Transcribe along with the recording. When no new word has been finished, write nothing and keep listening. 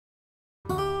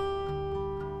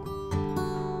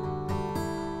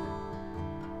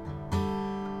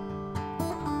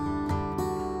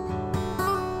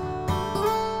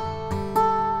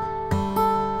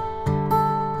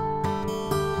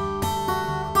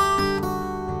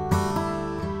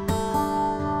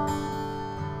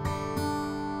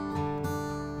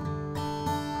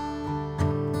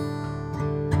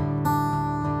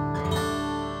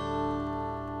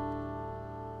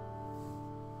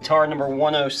guitar number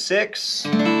 106.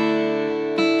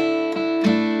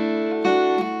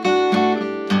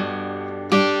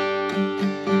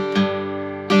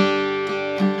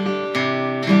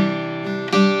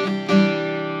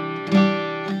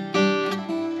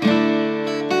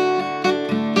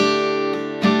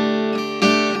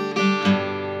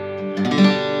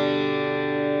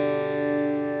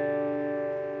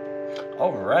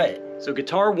 Alright, so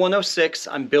guitar 106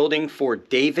 I'm building for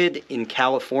David in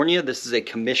California. This is a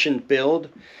commissioned build.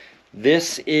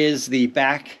 This is the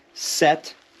back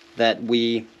set that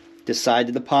we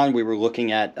decided upon. We were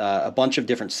looking at a bunch of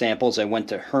different samples. I went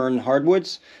to Hearn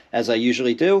Hardwoods, as I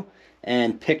usually do,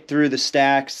 and picked through the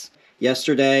stacks.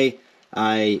 Yesterday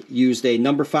I used a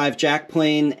number 5 jack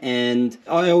plane, and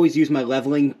I always use my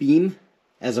leveling beam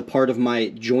as a part of my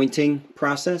jointing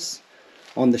process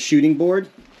on the shooting board.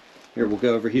 Here, we'll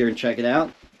go over here and check it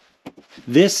out.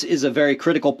 This is a very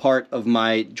critical part of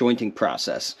my jointing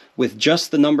process. With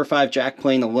just the number 5 jack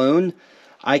plane alone,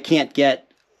 I can't get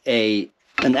an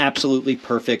absolutely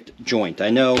perfect joint. I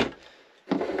know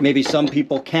maybe some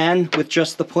people can with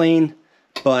just the plane,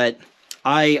 but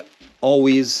I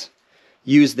always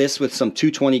use this with some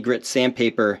 220 grit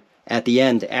sandpaper at the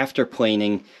end after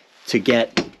planing to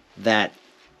get that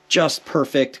just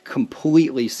perfect,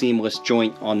 completely seamless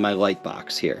joint on my light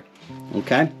box here.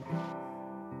 Okay?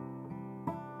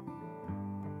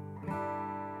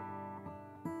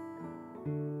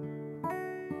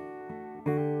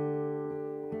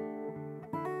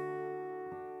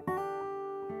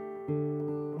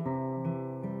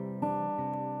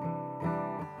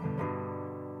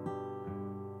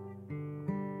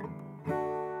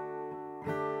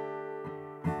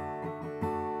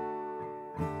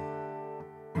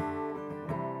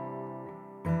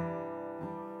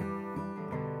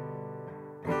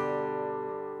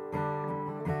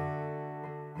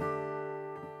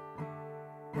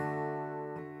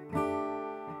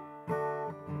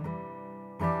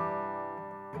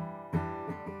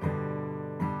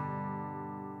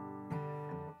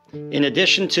 In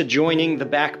addition to joining the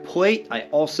back plate, I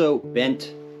also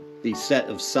bent the set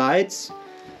of sides.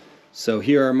 So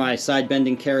here are my side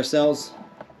bending carousels,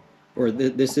 or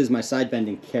this is my side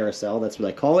bending carousel, that's what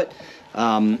I call it,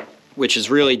 which is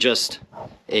really just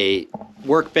a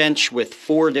workbench with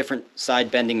 4 different side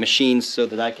bending machines so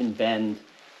that I can bend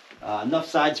enough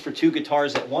sides for 2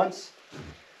 guitars at once.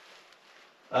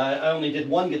 I only did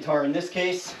 1 guitar in this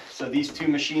case, so these 2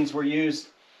 machines were used.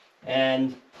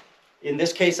 And in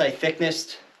this case, I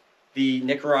thicknessed the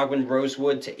Nicaraguan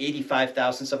Rosewood to 85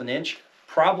 thousandths of an inch.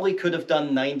 Probably could have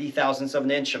done 90 thousandths of an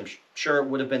inch. I'm sure it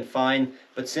would have been fine.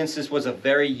 But since this was a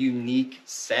very unique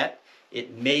set,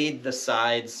 it made the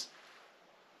sides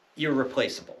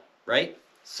irreplaceable, right?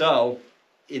 So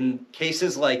in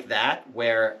cases like that,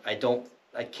 where I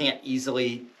can't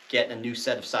easily get a new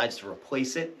set of sides to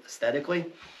replace it aesthetically,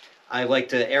 I like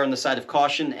to err on the side of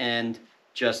caution and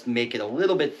just make it a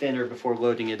little bit thinner before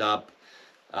loading it up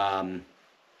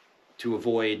to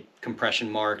avoid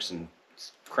compression marks and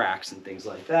cracks and things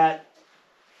like that.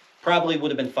 Probably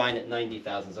would have been fine at 90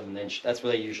 thousandths of an inch. That's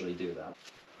what I usually do though.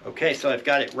 Okay, so I've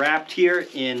got it wrapped here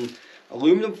in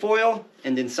aluminum foil,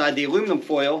 and inside the aluminum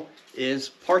foil is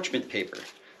parchment paper.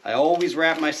 I always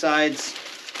wrap my sides,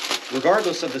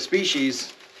 regardless of the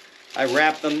species, I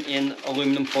wrap them in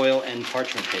aluminum foil and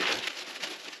parchment paper.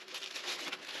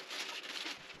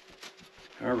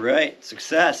 All right,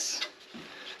 success.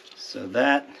 So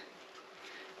that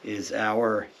is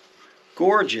our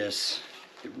gorgeous,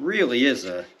 it really is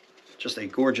just a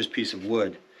gorgeous piece of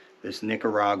wood, this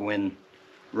Nicaraguan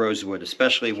rosewood,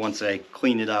 especially once I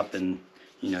clean it up and,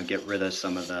 you know, get rid of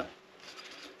some of the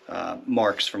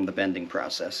marks from the bending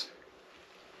process.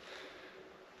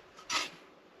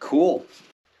 Cool.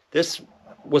 This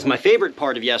was my favorite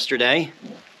part of yesterday,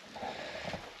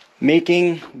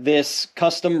 making this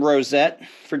custom rosette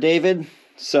for David.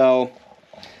 So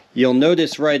you'll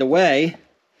notice right away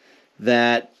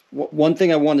that one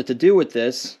thing I wanted to do with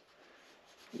this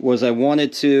was I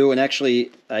wanted to, and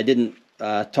actually I didn't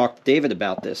talk to David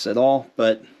about this at all,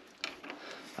 but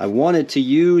I wanted to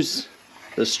use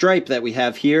the stripe that we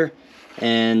have here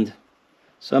and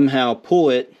somehow pull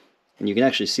it, and you can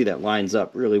actually see that lines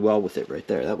up really well with it right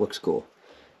there. That looks cool.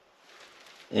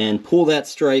 And pull that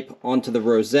stripe onto the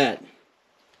rosette,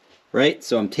 right?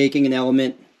 So I'm taking an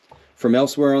element from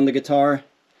elsewhere on the guitar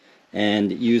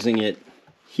and using it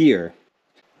here.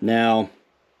 Now,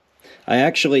 I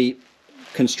actually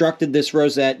constructed this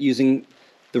rosette using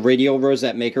the radial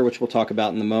rosette maker, which we'll talk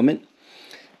about in a moment.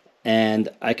 And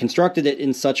I constructed it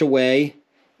in such a way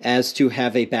as to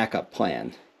have a backup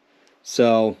plan.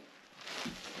 So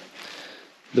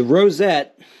the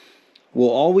rosette will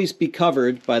always be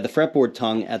covered by the fretboard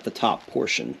tongue at the top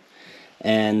portion.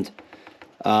 And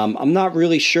I'm not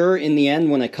really sure in the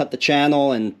end when I cut the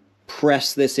channel and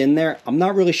press this in there, I'm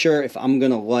not really sure if I'm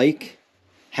going to like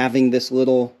having this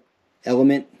little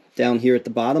element down here at the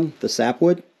bottom, the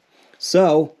sapwood.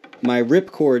 So my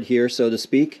ripcord here, so to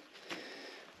speak,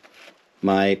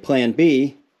 my plan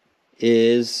B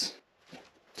is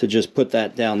to just put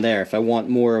that down there if I want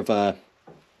more of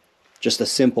just a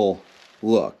simple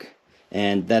look.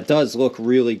 And that does look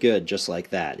really good just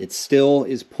like that. It still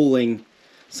is pulling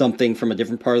something from a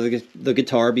different part of the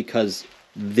guitar because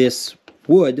this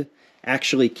wood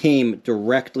actually came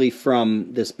directly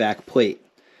from this back plate.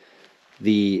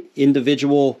 The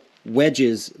individual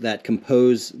wedges that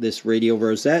compose this radial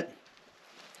rosette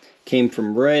came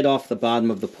from right off the bottom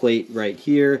of the plate right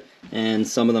here, and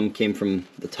some of them came from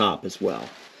the top as well.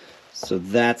 So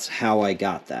that's how I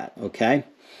got that, okay?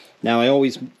 Now I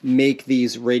always make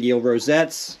these radial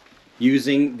rosettes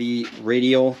using the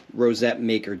radial rosette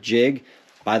maker jig.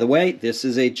 By the way, this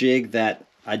is a jig that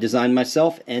I designed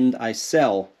myself and I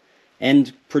sell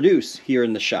and produce here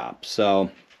in the shop.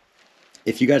 So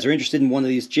if you guys are interested in one of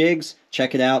these jigs,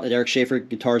 check it out at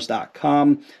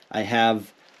ericschaferguitars.com. I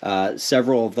have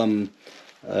several of them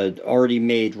already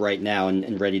made right now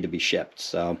and ready to be shipped.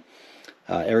 So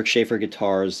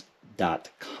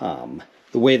ericschaferguitars.com.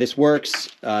 The way this works,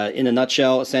 in a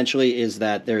nutshell, essentially, is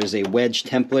that there is a wedge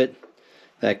template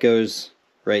that goes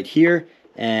right here,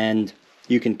 and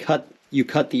you cut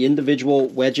the individual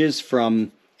wedges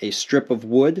from a strip of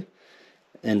wood.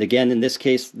 And again, in this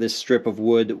case, this strip of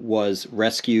wood was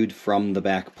rescued from the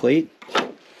back plate.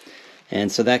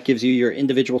 And so that gives you your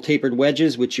individual tapered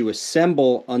wedges, which you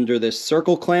assemble under this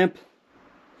circle clamp.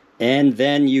 And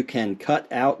then you can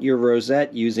cut out your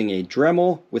rosette using a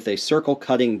Dremel with a circle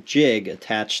cutting jig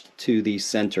attached to the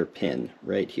center pin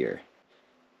right here.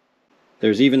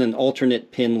 There's even an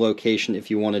alternate pin location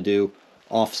if you want to do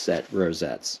offset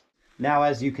rosettes. Now,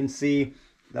 as you can see,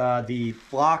 the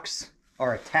blocks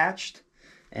are attached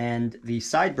and the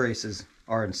side braces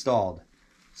are installed.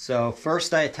 So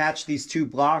first I attach these two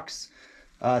blocks.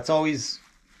 It's always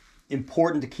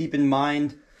important to keep in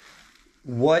mind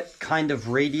what kind of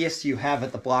radius you have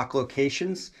at the block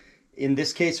locations. In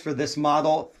this case, for this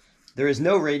model, there is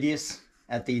no radius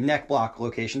at the neck block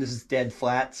location. This is dead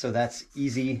flat, so that's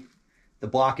easy. The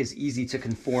block is easy to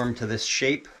conform to this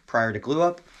shape prior to glue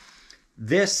up.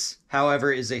 This,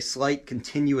 however, is a slight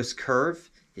continuous curve.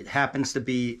 It happens to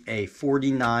be a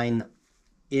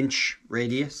 49-inch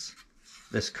radius,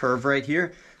 this curve right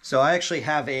here. So I actually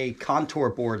have a contour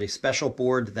board, a special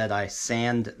board that I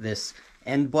sand this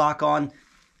end block on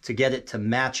to get it to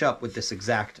match up with this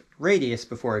exact radius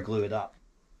before I glue it up.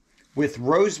 With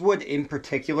rosewood in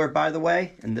particular, by the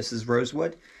way, and this is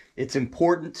rosewood, it's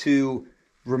important to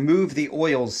remove the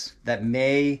oils that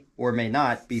may or may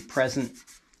not be present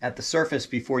at the surface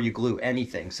before you glue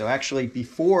anything. So actually,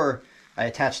 before I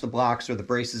attach the blocks or the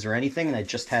braces or anything, and I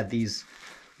just had these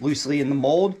loosely in the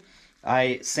mold,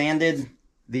 I sanded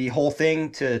the whole thing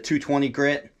to 220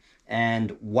 grit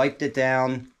and wiped it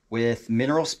down with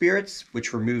mineral spirits,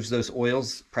 which removes those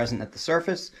oils present at the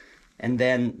surface, and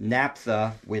then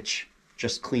naphtha, which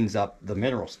just cleans up the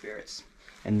mineral spirits.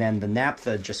 And then the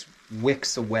naphtha just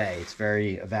wicks away. It's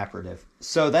very evaporative.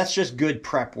 So that's just good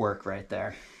prep work right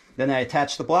there. Then I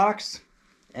attach the blocks,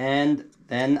 and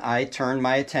then I turn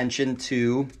my attention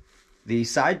to the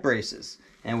side braces.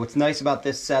 And what's nice about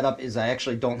this setup is I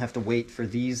actually don't have to wait for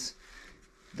these,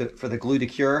 for the glue to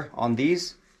cure on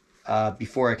these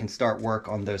before I can start work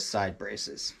on those side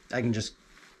braces. I can just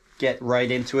get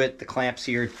right into it. The clamps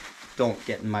here don't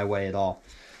get in my way at all.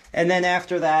 And then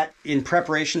after that, in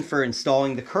preparation for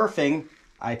installing the kerfing,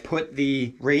 I put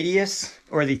the radius,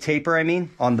 or the taper I mean,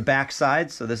 on the back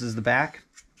side. So this is the back.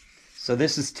 So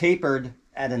this is tapered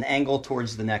at an angle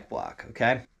towards the neck block,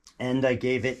 okay? And I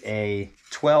gave it a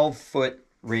 12-foot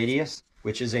radius,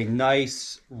 which is a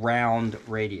nice round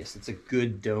radius. It's a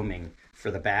good doming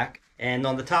for the back. And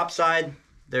on the top side,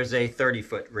 there's a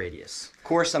 30-foot radius. Of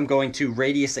course, I'm going to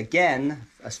radius again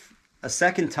a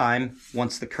second time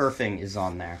once the kerfing is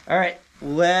on there. All right,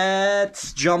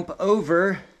 let's jump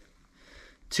over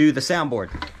to the soundboard.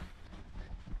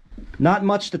 Not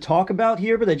much to talk about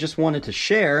here, but I just wanted to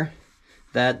share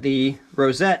that the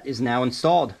rosette is now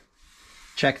installed.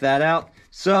 Check that out.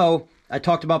 So I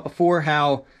talked about before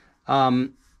how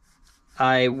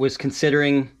I was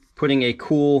considering putting a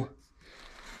cool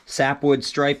sapwood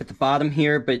stripe at the bottom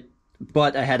here,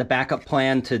 but I had a backup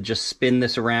plan to just spin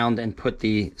this around and put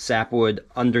the sapwood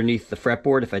underneath the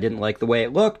fretboard if I didn't like the way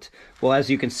it looked. Well, as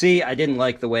you can see, I didn't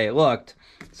like the way it looked,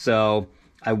 so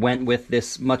I went with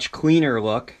this much cleaner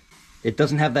look. It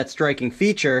doesn't have that striking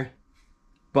feature,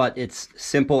 but it's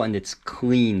simple and it's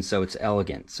clean, so it's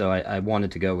elegant. So I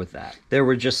wanted to go with that. There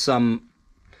were just some,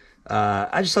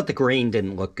 I just thought the grain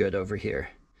didn't look good over here.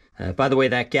 By the way,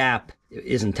 that gap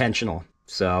is intentional.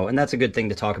 So, and that's a good thing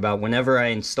to talk about. Whenever I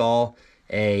install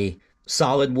a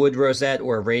solid wood rosette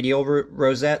or a radial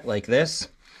rosette like this,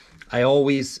 I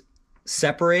always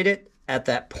separate it at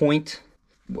that point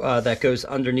that goes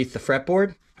underneath the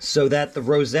fretboard so that the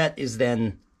rosette is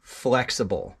then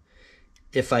flexible.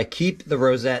 If I keep the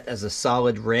rosette as a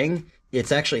solid ring,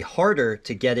 it's actually harder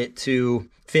to get it to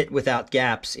fit without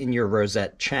gaps in your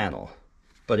rosette channel.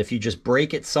 But if you just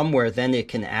break it somewhere, then it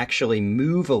can actually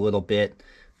move a little bit,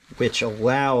 which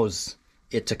allows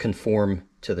it to conform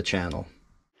to the channel.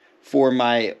 For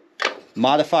my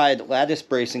modified lattice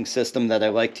bracing system that I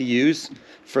like to use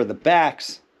for the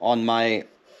backs on my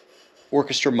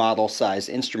Orchestra Model size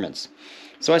instruments.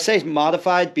 So I say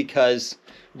modified because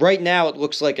right now it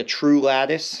looks like a true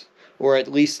lattice, or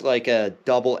at least like a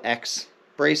double X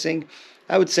bracing.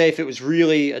 I would say if it was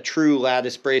really a true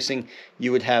lattice bracing,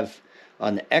 you would have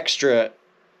an extra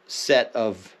set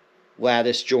of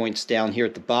lattice joints down here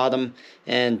at the bottom,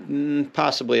 and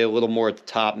possibly a little more at the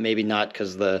top, maybe not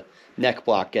because the neck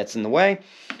block gets in the way.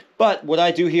 But what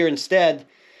I do here instead,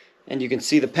 and you can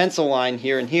see the pencil line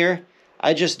here and here,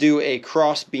 I just do a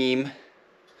cross beam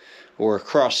or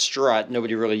cross strut.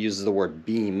 Nobody really uses the word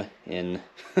beam in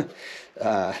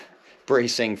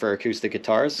bracing for acoustic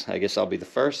guitars. I guess I'll be the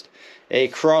first. A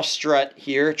cross strut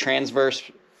here, transverse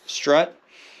strut,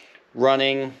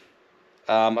 running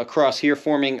across here,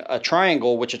 forming a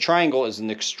triangle, which a triangle is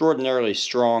an extraordinarily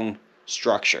strong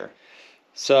structure.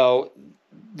 So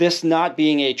this not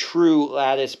being a true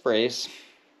lattice brace,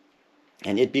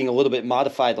 and it being a little bit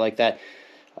modified like that,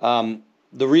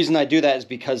 the reason I do that is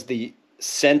because the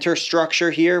center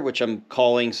structure here, which I'm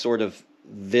calling sort of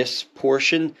this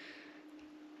portion,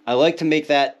 I like to make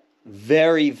that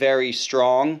very, very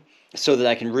strong so that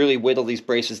I can really whittle these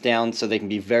braces down so they can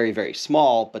be very, very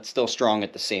small, but still strong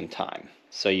at the same time.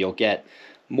 So you'll get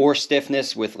more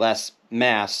stiffness with less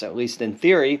mass, at least in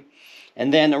theory.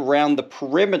 And then around the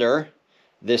perimeter,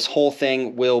 this whole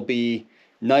thing will be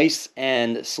nice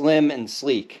and slim and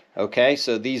sleek. Okay,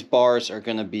 so these bars are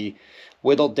going to be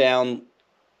whittled down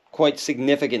quite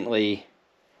significantly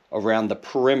around the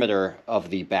perimeter of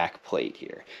the back plate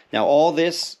here. Now all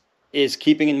this is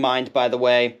keeping in mind, by the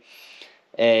way,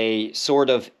 a sort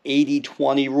of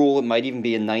 80-20 rule. It might even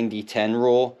be a 90-10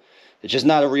 rule. It's just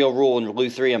not a real rule in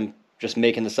Luthier. I'm just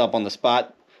making this up on the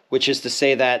spot, which is to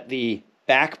say that the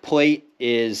back plate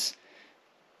is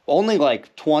only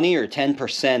like 20 or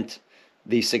 10%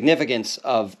 the significance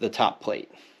of the top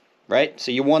plate, right?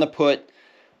 So you want to put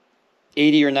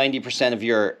 80 or 90% of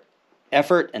your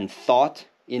effort and thought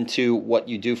into what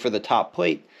you do for the top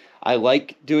plate. I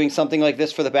like doing something like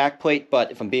this for the back plate,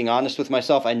 but if I'm being honest with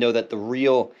myself, I know that the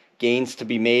real gains to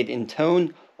be made in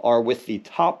tone are with the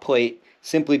top plate,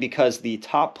 simply because the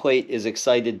top plate is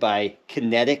excited by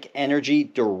kinetic energy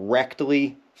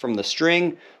directly from the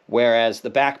string, whereas the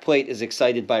back plate is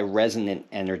excited by resonant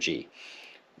energy.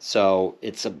 So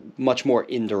it's a much more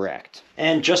indirect.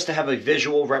 And just to have a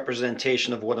visual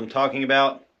representation of what I'm talking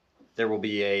about, there will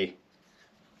be a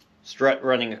strut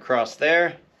running across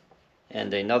there,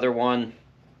 and another one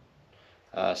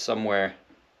somewhere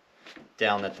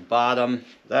down at the bottom.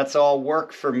 That's all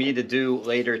work for me to do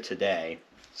later today.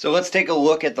 So let's take a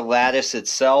look at the lattice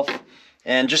itself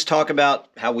and just talk about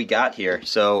how we got here.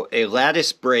 So a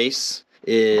lattice brace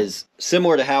is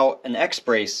similar to how an X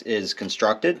brace is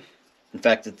constructed. In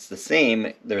fact, it's the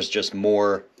same, there's just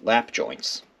more lap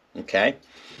joints. Okay?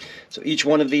 So each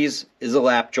one of these is a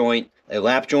lap joint. A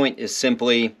lap joint is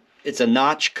simply, it's a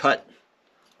notch cut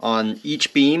on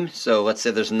each beam. So let's say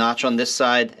there's a notch on this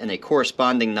side and a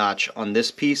corresponding notch on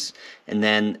this piece, and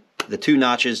then the two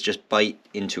notches just bite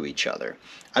into each other.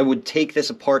 I would take this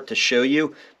apart to show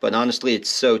you, but honestly it's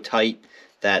so tight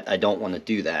that I don't want to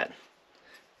do that.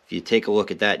 If you take a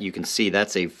look at that, you can see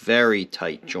that's a very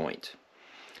tight joint.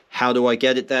 How do I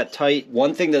get it that tight?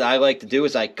 One thing that I like to do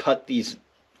is I cut these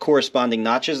corresponding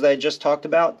notches that I just talked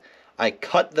about. I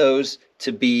cut those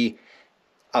to be,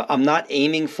 I'm not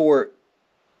aiming for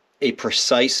a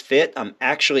precise fit. I'm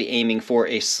actually aiming for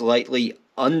a slightly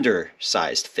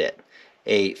undersized fit.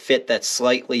 A fit that's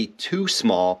slightly too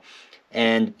small.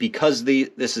 And because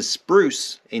this is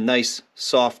spruce, a nice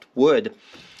soft wood,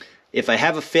 if I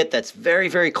have a fit that's very,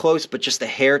 very close but just a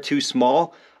hair too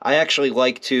small, I actually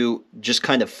like to just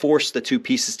kind of force the two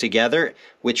pieces together,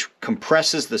 which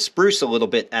compresses the spruce a little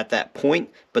bit at that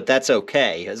point, but that's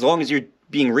okay, as long as you're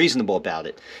being reasonable about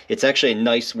it. It's actually a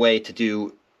nice way to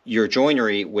do your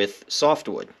joinery with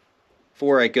softwood.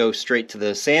 before I go straight to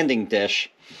the sanding dish,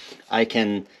 I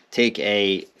can take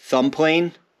a thumb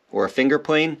plane or a finger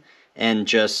plane and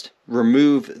just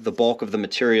remove the bulk of the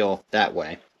material that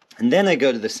way. And then I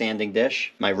go to the sanding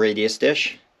dish, my radius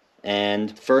dish,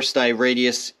 and first I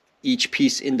radius each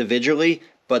piece individually,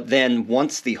 but then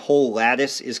once the whole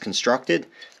lattice is constructed,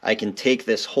 I can take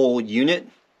this whole unit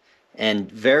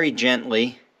and very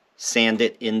gently sand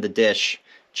it in the dish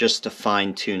just to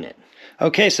fine tune it.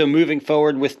 Okay, so moving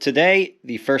forward with today,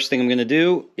 the first thing I'm going to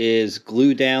do is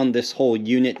glue down this whole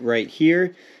unit right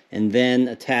here and then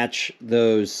attach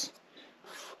those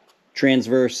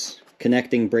transverse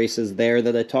connecting braces there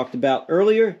that I talked about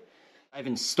earlier. I've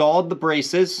installed the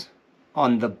braces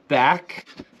on the back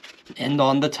and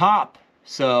on the top,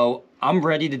 so I'm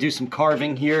ready to do some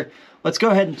carving here. Let's go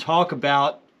ahead and talk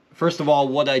about, first of all,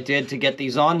 what I did to get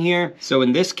these on here. So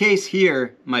in this case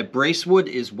here, my brace wood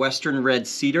is Western Red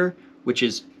Cedar, which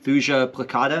is Thuja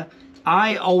plicata.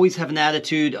 I always have an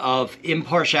attitude of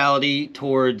impartiality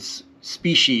towards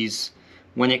species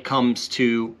when it comes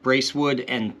to brace wood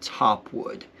and top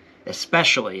wood.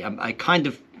 Especially, I kind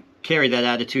of carry that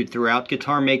attitude throughout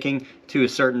guitar making to a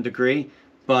certain degree,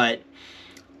 but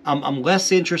I'm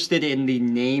less interested in the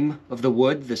name of the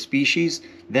wood, the species,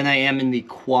 than I am in the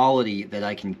quality that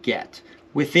I can get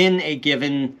within a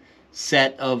given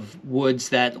set of woods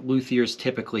that luthiers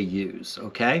typically use,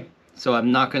 okay? So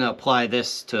I'm not going to apply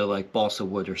this to like balsa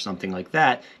wood or something like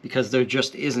that because there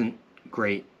just isn't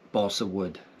great balsa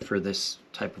wood for this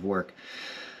type of work.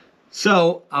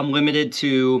 So I'm limited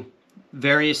to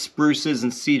various spruces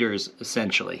and cedars,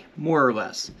 essentially, more or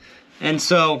less. And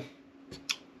so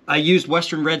I used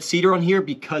Western Red Cedar on here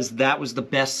because that was the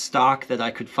best stock that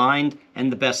I could find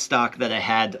and the best stock that I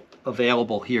had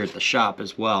available here at the shop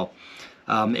as well.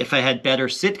 If I had better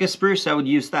Sitka Spruce, I would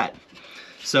use that.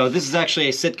 So this is actually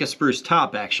a Sitka Spruce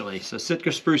top, actually. So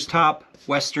Sitka Spruce top,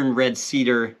 Western Red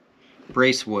Cedar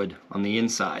brace wood on the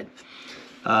inside.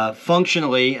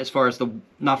 Functionally, as far as the,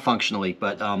 not functionally,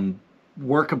 but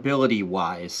workability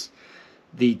wise,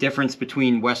 the difference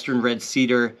between Western Red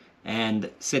Cedar and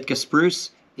Sitka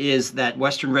Spruce is that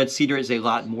Western Red Cedar is a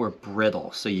lot more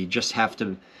brittle. So you just have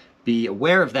to be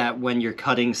aware of that when you're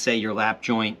cutting, say, your lap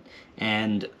joint,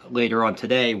 and later on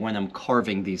today when I'm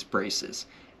carving these braces.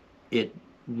 It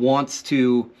wants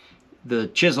to, the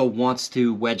chisel wants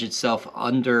to wedge itself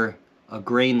under a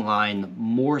grain line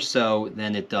more so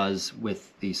than it does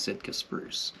with the Sitka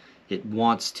Spruce. It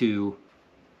wants to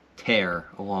tear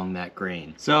along that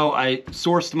grain. So I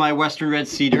sourced my Western Red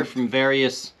Cedar from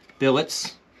various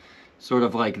billets, sort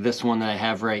of like this one that I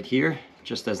have right here,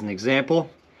 just as an example.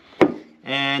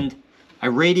 And I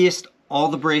radiused all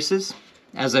the braces.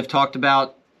 As I've talked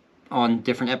about on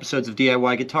different episodes of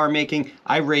DIY guitar making,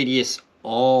 I radius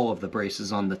all of the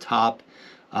braces on the top,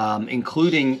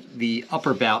 including the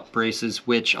upper bout braces,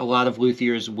 which a lot of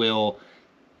luthiers will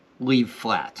leave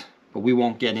flat, but we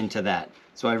won't get into that.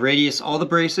 So I radius all the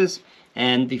braces,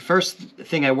 and the first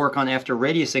thing I work on after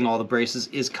radiusing all the braces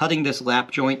is cutting this lap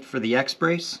joint for the X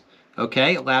brace.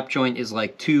 Okay, a lap joint is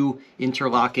like 2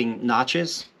 interlocking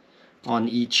notches on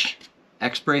each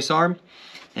X brace arm.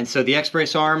 And so the X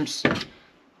brace arms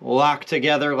lock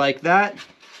together like that.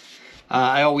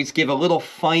 I always give a little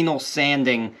final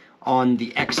sanding on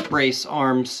the X brace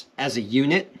arms as a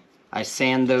unit. I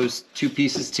sand those 2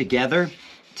 pieces together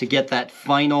to get that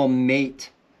final mate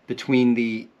between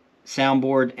the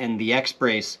soundboard and the X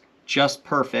brace just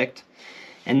perfect.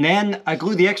 And then I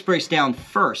glue the X brace down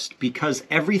first because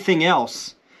everything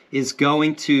else is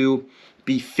going to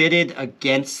be fitted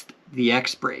against the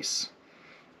X brace.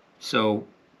 So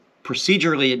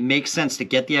procedurally, it makes sense to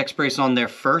get the X brace on there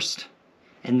first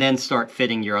and then start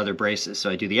fitting your other braces.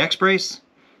 So I do the X brace,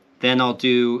 then I'll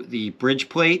do the bridge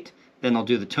plate, then I'll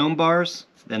do the tone bars,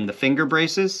 then the finger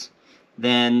braces,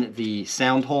 then the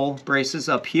sound hole braces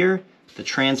up here, the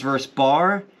transverse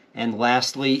bar, and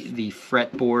lastly the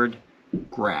fretboard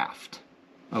graft.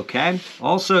 Okay?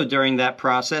 Also during that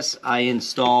process, I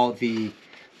install the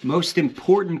most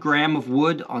important gram of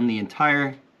wood on the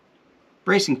entire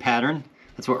bracing pattern.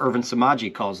 That's what Irvin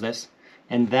Samaji calls this.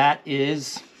 And that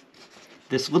is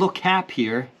this little cap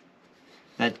here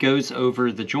that goes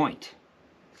over the joint.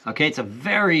 Okay, it's a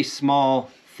very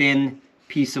small, thin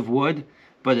piece of wood,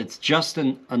 but it's just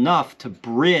enough to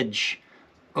bridge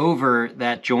over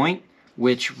that joint,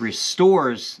 which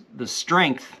restores the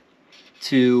strength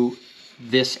to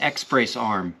this X brace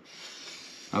arm.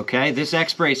 Okay, this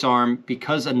X brace arm,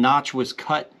 because a notch was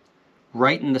cut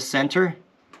right in the center,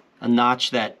 a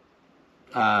notch that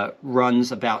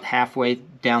runs about halfway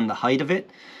down the height of it,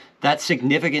 that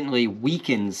significantly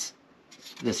weakens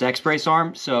this X-brace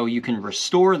arm, so you can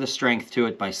restore the strength to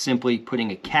it by simply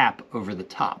putting a cap over the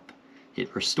top.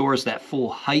 It restores that full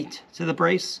height to the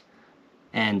brace,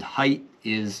 and height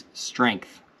is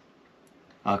strength,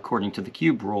 according to the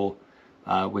cube rule,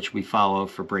 which we follow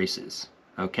for braces.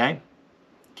 Okay?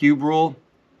 Cube rule,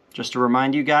 just to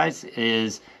remind you guys,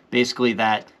 is basically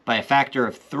that by a factor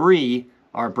of 3,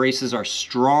 our braces are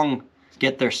strong,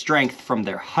 get their strength from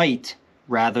their height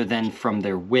rather than from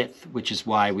their width, which is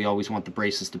why we always want the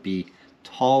braces to be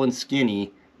tall and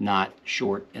skinny, not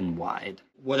short and wide.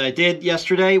 What I did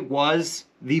yesterday was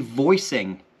the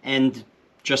voicing and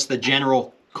just the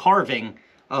general carving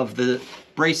of the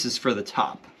braces for the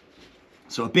top.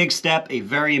 So a big step, a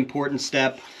very important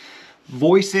step.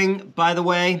 Voicing, by the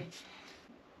way,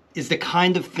 is the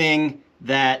kind of thing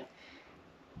that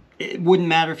it wouldn't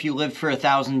matter if you lived for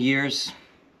 1,000 years.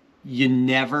 You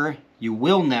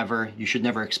should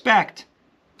never expect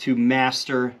to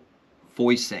master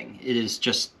voicing. It is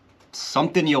just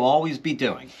something you'll always be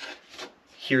doing.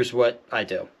 Here's what I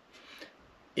do.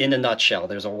 In a nutshell,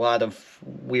 there's a lot of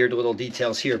weird little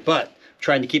details here, but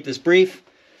trying to keep this brief.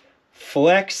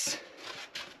 Flex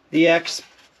the X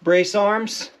brace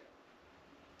arms.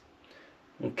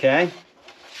 Okay.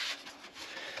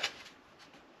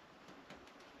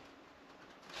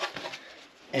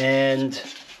 And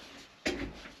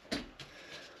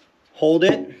hold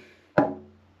it.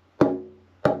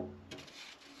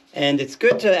 And it's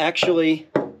good to actually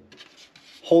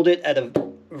hold it at a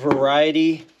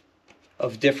variety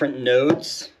of different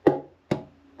nodes.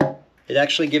 It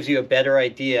actually gives you a better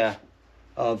idea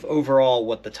of overall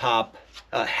what the top,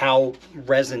 how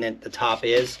resonant the top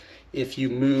is if you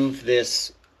move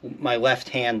my left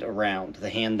hand around, the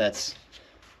hand that's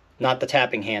not the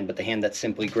tapping hand, but the hand that's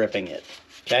simply gripping it.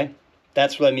 Okay?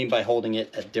 That's what I mean by holding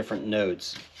it at different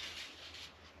nodes.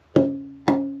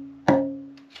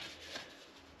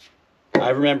 I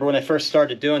remember when I first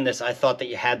started doing this, I thought that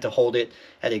you had to hold it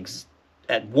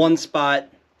at one spot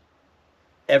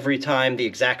every time, the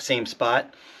exact same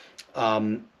spot.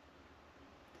 And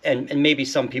maybe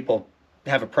some people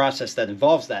have a process that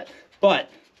involves that. But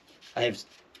I have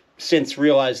since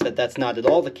realized that that's not at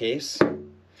all the case.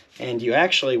 And you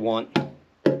actually want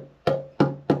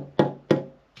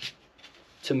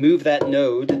to move that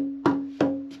node,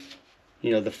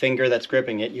 you know, the finger that's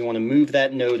gripping it, you want to move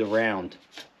that node around.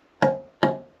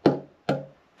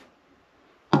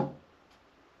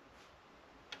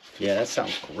 Yeah, that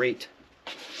sounds great.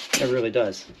 It really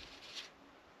does.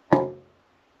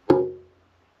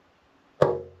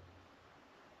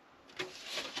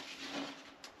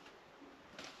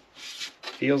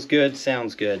 Feels good,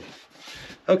 sounds good.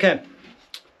 Okay.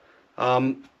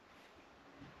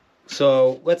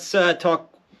 So let's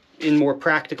talk in more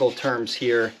practical terms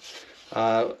here.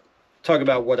 Talk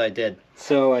about what I did.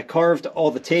 So I carved all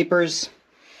the tapers.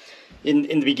 In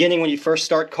the beginning, when you first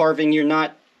start carving, you're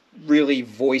not really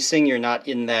voicing, you're not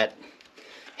in that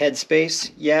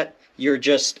headspace yet. You're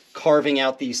just carving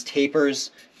out these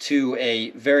tapers to a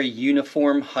very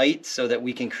uniform height so that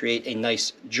we can create a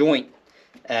nice joint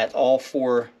at all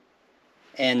 4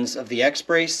 ends of the X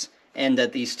brace and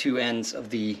at these 2 ends of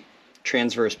the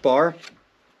transverse bar.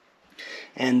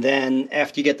 And then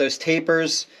after you get those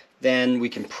tapers, then we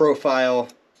can profile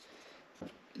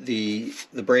the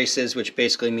braces, which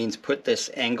basically means put this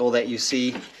angle that you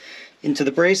see into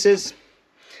the braces,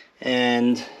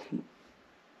 and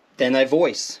then I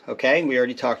voice. Okay, we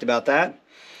already talked about that.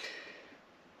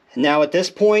 And now at this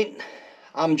point,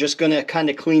 I'm just going to kind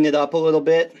of clean it up a little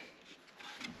bit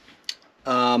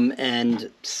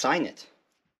and sign it.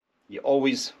 You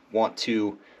always want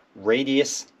to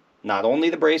radius not only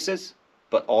the braces,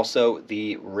 but also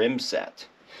the rim set.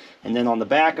 And then on the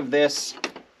back of this,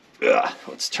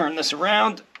 let's turn this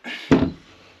around.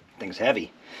 Thing's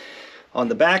heavy. On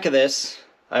the back of this,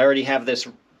 I already have this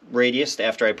radiused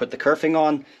after I put the kerfing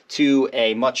on to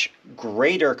a much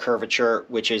greater curvature,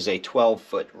 which is a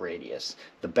 12-foot radius.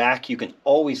 The back, you can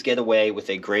always get away with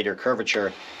a greater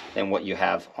curvature than what you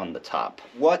have on the top.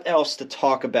 What else to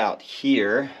talk about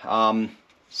here?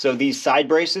 So these side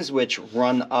braces, which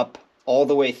run up all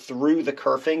the way through the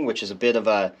kerfing, which is a bit of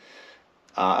a,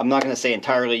 I'm not going to say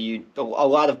entirely, a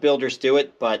lot of builders do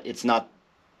it, but it's not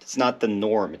the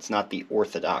norm. It's not the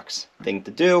orthodox thing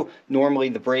to do. Normally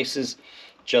the braces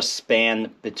just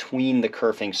span between the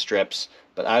kerfing strips,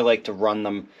 but I like to run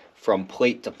them from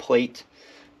plate to plate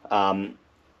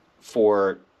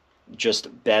for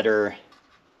just better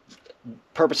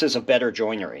purposes of better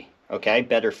joinery, okay?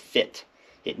 Better fit.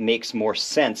 It makes more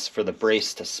sense for the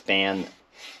brace to span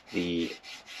the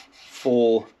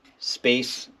full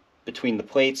space between the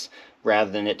plates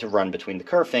rather than it to run between the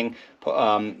kerfing,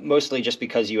 mostly just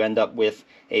because you end up with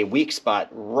a weak spot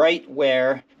right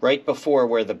before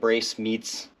where the brace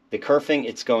meets the kerfing.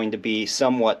 It's going to be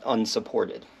somewhat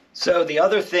unsupported. So the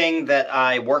other thing that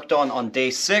I worked on day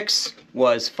 6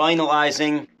 was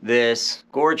finalizing this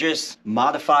gorgeous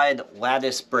modified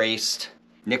lattice braced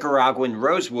Nicaraguan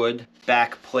Rosewood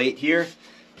back plate here.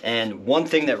 And one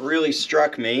thing that really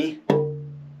struck me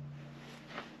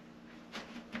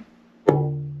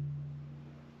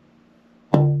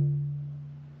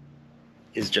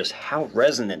is just how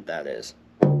resonant that is.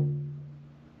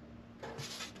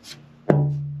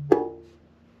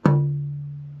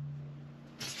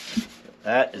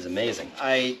 That is amazing.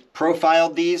 I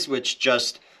profiled these, which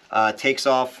just takes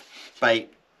off by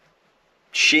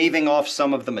shaving off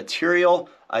some of the material,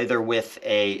 either with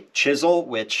a chisel,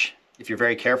 which if you're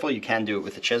very careful, you can do it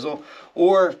with a chisel,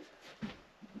 or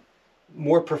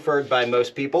more preferred by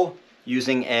most people,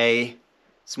 using a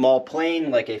small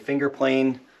plane like a finger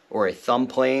plane or a thumb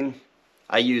plane.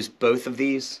 I use both of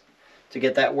these to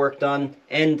get that work done,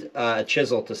 and a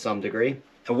chisel to some degree.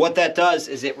 And what that does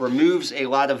is it removes a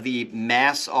lot of the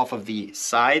mass off of the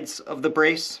sides of the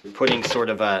brace, putting sort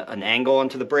of an angle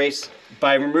onto the brace.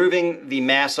 By removing the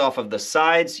mass off of the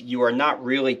sides, you are not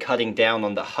really cutting down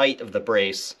on the height of the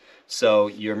brace, so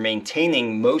you're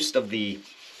maintaining most of the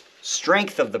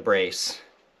strength of the brace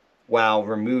while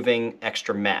removing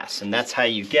extra mass. And that's how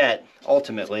you get,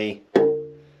 ultimately,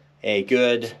 a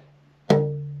good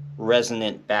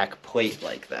resonant back plate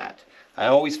like that. I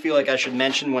always feel like I should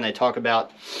mention when I talk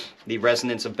about the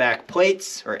resonance of back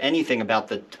plates, or anything about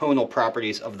the tonal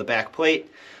properties of the back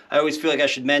plate, I always feel like I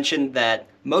should mention that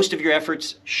most of your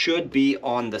efforts should be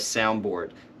on the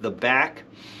soundboard. The back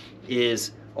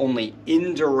is only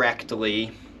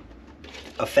indirectly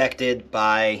affected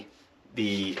by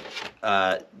the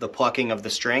plucking of the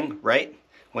string, right?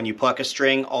 When you pluck a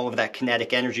string, all of that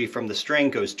kinetic energy from the string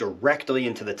goes directly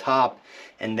into the top,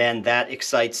 and then that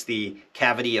excites the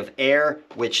cavity of air,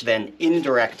 which then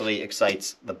indirectly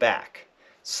excites the back.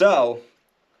 So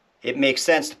it makes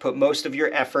sense to put most of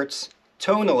your efforts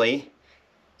tonally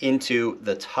into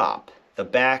the top. The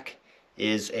back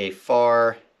is a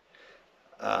far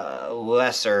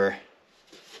lesser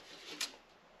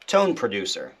tone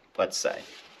producer, let's say.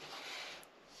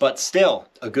 But still,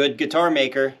 a good guitar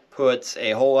maker puts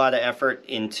a whole lot of effort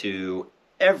into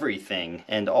everything,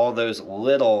 and all those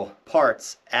little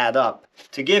parts add up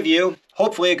to give you,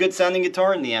 hopefully, a good sounding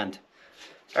guitar in the end.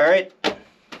 All right,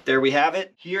 there we have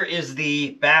it. Here is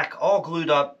the back all glued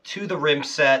up to the rim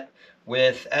set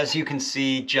with, as you can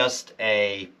see, just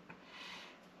a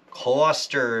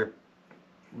cluster,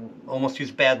 almost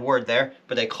used a bad word there,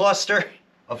 but a cluster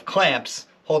of clamps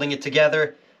holding it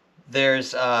together.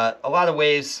 There's a lot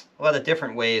of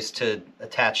different ways to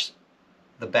attach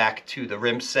the back to the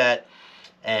rim set,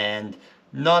 and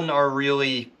none are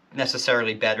really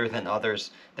necessarily better than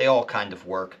others. They all kind of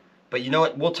work. But you know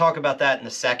what? We'll talk about that in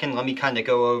a second. Let me kind of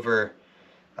go over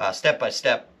step by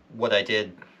step what I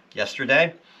did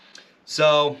yesterday.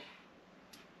 So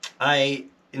I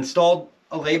installed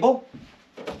a label.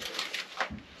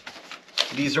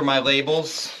 These are my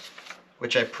labels,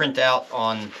 which I print out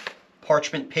on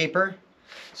parchment paper.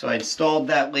 So I installed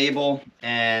that label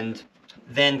and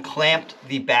then clamped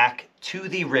the back to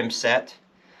the rim set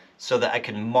so that I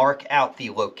can mark out the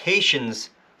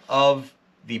locations of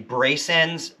the brace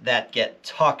ends that get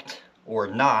tucked or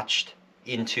notched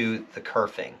into the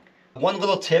kerfing. One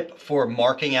little tip for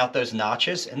marking out those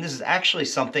notches, and this is actually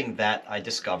something that I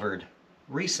discovered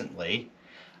recently.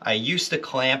 I used to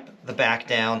clamp the back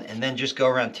down and then just go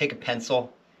around, take a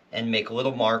pencil, and make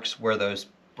little marks where those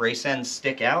brace ends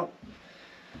stick out.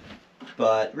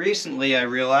 But recently I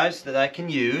realized that I can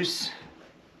use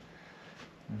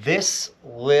this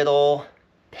little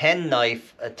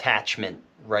penknife attachment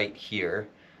right here.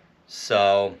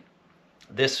 So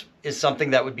this is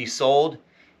something that would be sold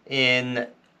in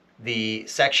the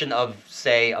section of,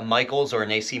 say, a Michaels or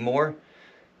an AC Moore.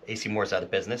 AC Moore's out of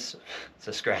business,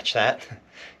 so scratch that.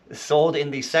 Sold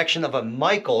in the section of a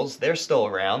Michaels, they're still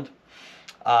around,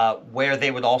 where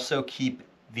they would also keep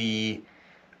the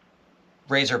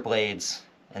razor blades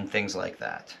and things like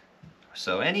that.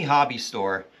 So any hobby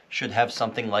store should have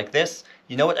something like this.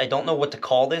 You know what? I don't know what to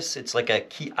call this. It's like a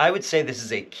key. I would say this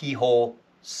is a keyhole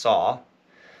saw.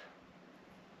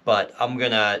 But I'm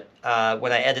gonna,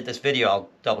 when I edit this video, I'll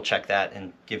double check that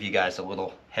and give you guys a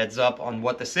little heads up on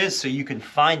what this is so you can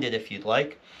find it if you'd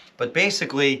like. But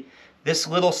basically, this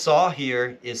little saw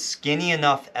here is skinny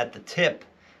enough at the tip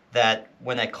that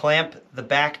when I clamp the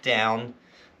back down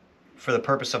for the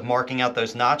purpose of marking out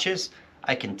those notches,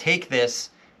 I can take this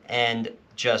and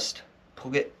just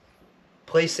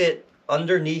place it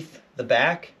underneath the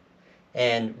back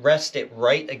and rest it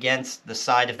right against the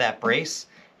side of that brace,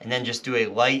 and then just do a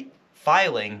light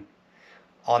filing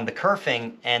on the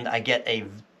kerfing, and I get a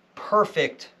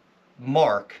perfect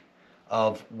mark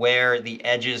of where the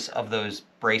edges of those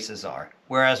braces are.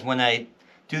 Whereas when I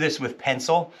do this with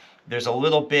pencil, there's a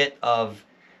little bit of,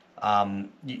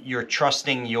 you're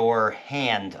trusting your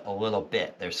hand a little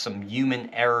bit. There's some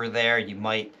human error there. You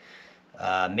might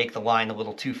make the line a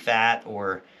little too fat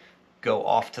or go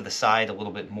off to the side a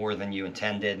little bit more than you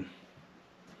intended.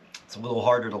 It's a little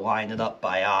harder to line it up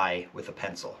by eye with a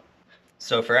pencil.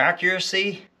 So for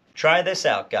accuracy, try this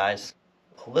out, guys.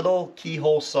 A little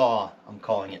keyhole saw, I'm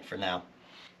calling it for now.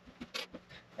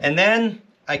 And then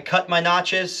I cut my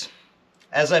notches.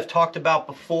 As I've talked about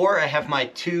before, I have my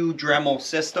 2 Dremel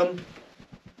system.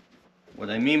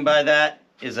 What I mean by that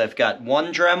is I've got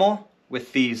one Dremel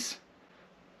with these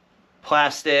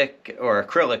plastic or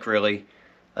acrylic, really,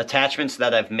 attachments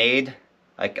that I've made.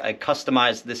 I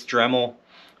customized this Dremel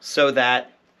so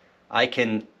that I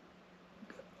can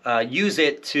use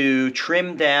it to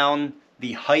trim down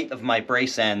the height of my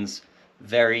brace ends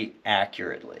very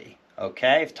accurately.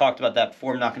 Okay, I've talked about that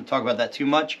before. I'm not going to talk about that too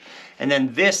much. And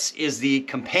then this is the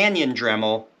companion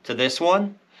Dremel to this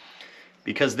one,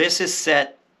 because this is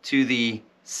set to the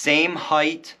same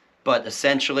height, but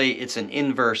essentially it's an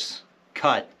inverse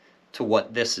cut to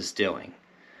what this is doing.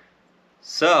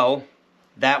 So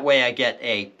that way I get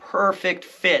a perfect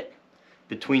fit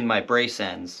between my brace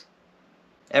ends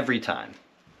every time.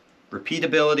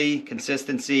 Repeatability,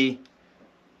 consistency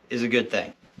is a good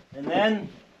thing. And then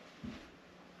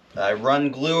I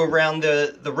run glue around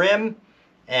the rim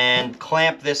and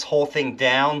clamp this whole thing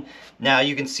down. Now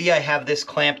you can see I have this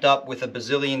clamped up with a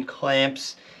bazillion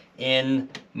clamps in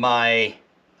my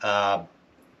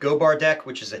go bar deck,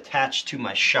 which is attached to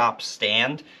my shop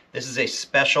stand. This is a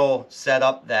special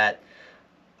setup that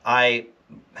I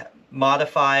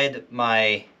modified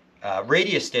my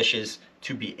radius dishes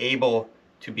to be able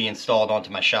to be installed onto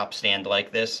my shop stand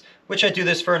like this, which I do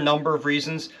this for a number of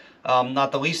reasons,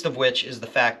 not the least of which is the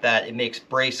fact that it makes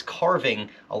brace carving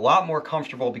a lot more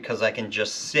comfortable because I can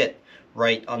just sit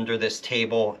right under this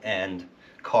table and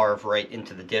carve right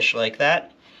into the dish like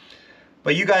that.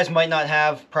 But you guys might not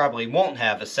have, probably won't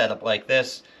have a setup like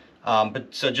this,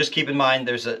 so just keep in mind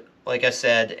there's like I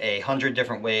said, 100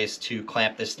 different ways to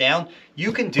clamp this down.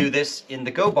 You can do this in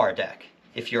the go bar deck.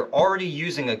 If you're already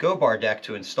using a go bar deck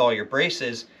to install your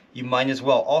braces, you might as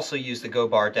well also use the go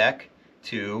bar deck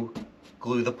to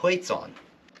glue the plates on.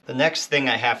 The next thing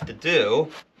I have to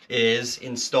do is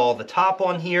install the top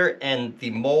on here, and the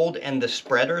mold and the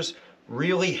spreaders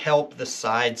really help the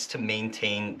sides to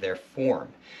maintain their form.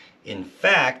 In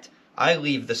fact, I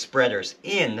leave the spreaders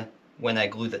in when I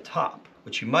glue the top,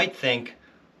 which you might think,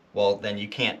 well, then you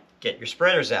can't get your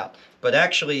spreaders out. But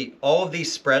actually, all of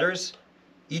these spreaders,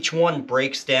 each one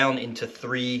breaks down into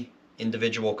 3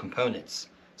 individual components.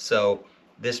 So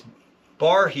this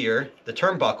bar here, the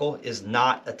turnbuckle, is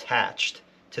not attached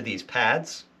to these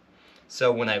pads.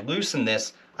 So when I loosen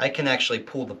this, I can actually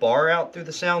pull the bar out through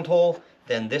the sound hole,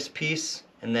 then this piece,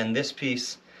 and then this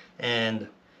piece, and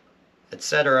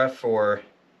etc. for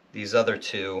these other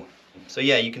 2. So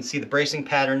yeah, you can see the bracing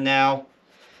pattern now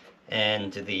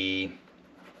and the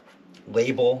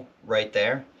label right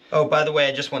there. Oh, by the way,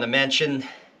 I just want to mention,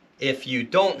 if you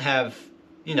don't have,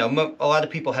 you know, a lot of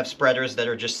people have spreaders that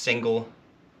are just single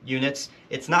units.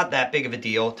 It's not that big of a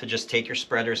deal to just take your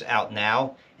spreaders out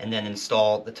now and then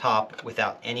install the top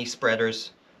without any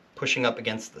spreaders pushing up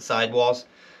against the sidewalls.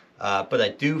 But I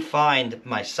do find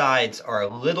my sides are a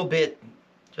little bit,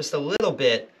 just a little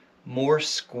bit more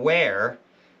square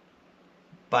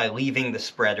by leaving the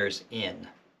spreaders in.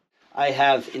 I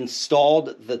have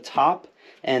installed the top,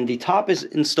 and the top is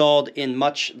installed in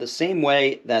much the same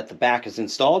way that the back is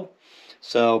installed.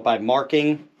 So by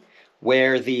marking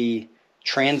where the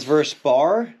transverse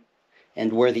bar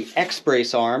and where the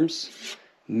X-brace arms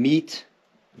meet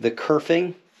the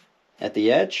kerfing at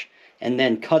the edge, and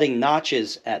then cutting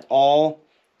notches at all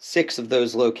 6 of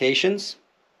those locations.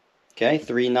 Okay,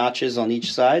 3 notches on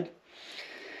each side.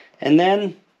 And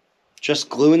then just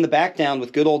gluing the back down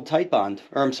with good old Titebond,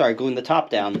 or I'm sorry, gluing the top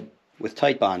down with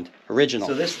Titebond, original.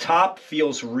 So this top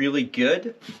feels really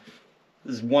good.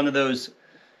 This is one of those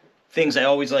things I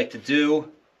always like to do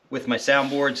with my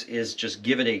soundboards, is just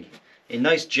give it a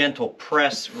nice gentle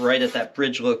press right at that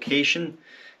bridge location,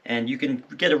 and you can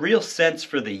get a real sense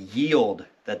for the yield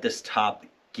that this top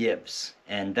gives,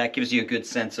 and that gives you a good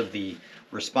sense of the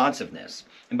responsiveness.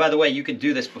 And by the way, you can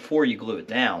do this before you glue it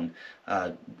down.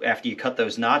 After you cut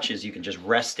those notches, you can just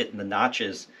rest it in the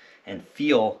notches and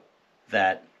feel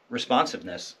that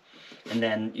responsiveness. And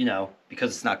then, you know,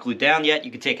 because it's not glued down yet,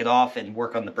 you can take it off and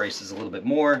work on the braces a little bit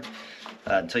more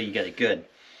until you get it good.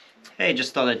 Hey,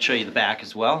 just thought I'd show you the back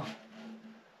as well.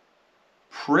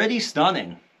 Pretty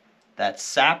stunning. That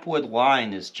sapwood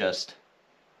line is just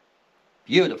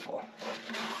beautiful.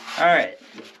 All right,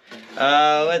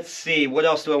 let's see, what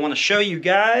else do I want to show you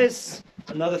guys?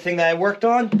 Another thing that I worked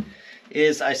on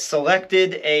is I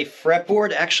selected a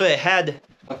fretboard. Actually, I had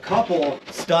a couple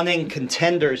stunning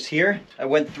contenders here. I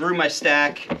went through my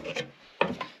stack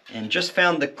and just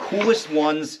found the coolest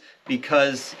ones,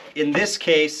 because in this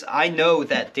case, I know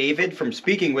that David, from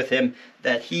speaking with him,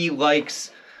 that he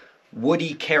likes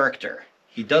woody character.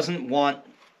 He doesn't want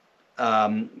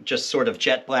just sort of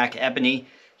jet black ebony.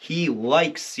 He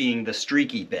likes seeing the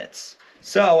streaky bits.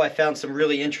 So I found some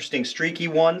really interesting streaky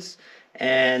ones,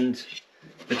 and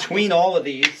between all of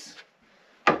these,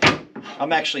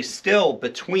 I'm actually still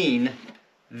between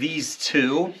these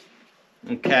two,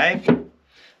 okay?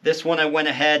 This one I went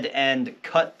ahead and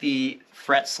cut the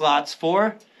fret slots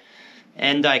for,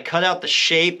 and I cut out the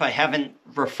shape. I haven't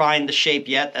refined the shape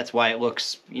yet. That's why it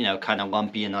looks, you know, kind of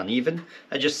lumpy and uneven.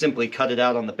 I just simply cut it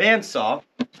out on the bandsaw.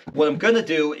 What I'm gonna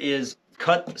do is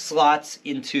cut slots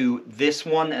into this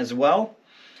one as well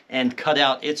and cut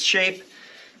out its shape,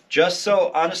 just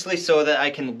so, honestly, so that I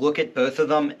can look at both of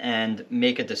them and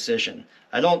make a decision.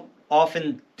 I don't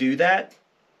often do that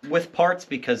with parts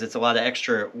because it's a lot of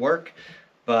extra work,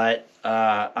 but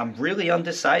I'm really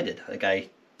undecided. Like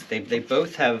they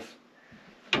both have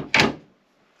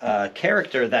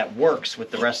character that works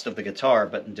with the rest of the guitar,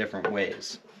 but in different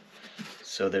ways.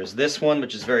 So there's this one,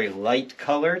 which is very light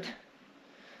colored.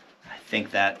 I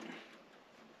think that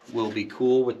will be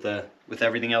cool with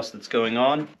everything else that's going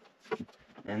on.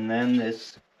 And then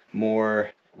this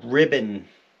more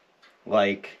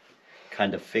ribbon-like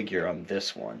kind of figure on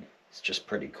this one. It's just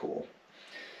pretty cool.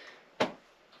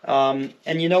 And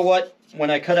you know what? When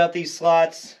I cut out these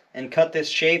slots and cut this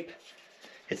shape,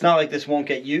 it's not like this won't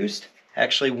get used.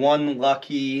 Actually, one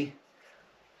lucky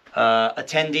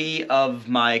attendee of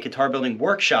my guitar building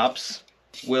workshops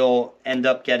will end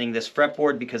up getting this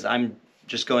fretboard, because I'm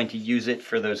just going to use it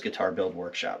for those guitar build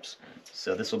workshops.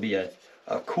 So this will be a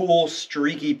cool,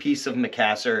 streaky piece of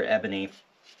Macassar Ebony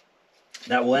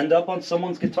that will end up on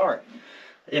someone's guitar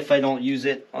if I don't use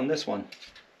it on this one.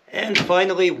 And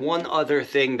finally, one other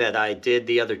thing that I did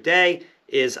the other day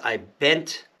is I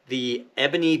bent the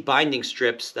ebony binding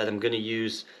strips that I'm going to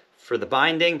use for the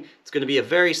binding. It's going to be a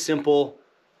very simple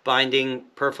binding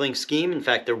purfling scheme. In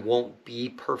fact, there won't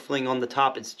be purfling on the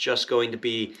top. It's just going to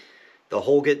be the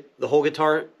whole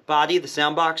guitar body. The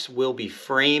sound box will be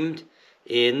framed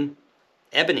in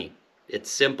ebony. It's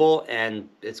simple and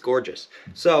it's gorgeous.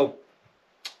 So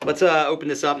let's open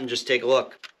this up and just take a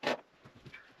look.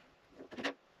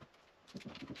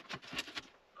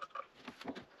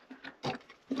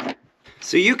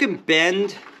 So you can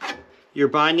bend your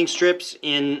binding strips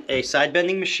in a side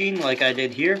bending machine like I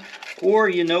did here, or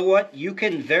you know what, you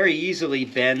can very easily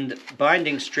bend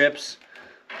binding strips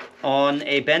on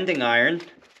a bending iron,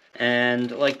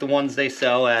 and like the ones they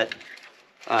sell at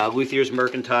Luthier's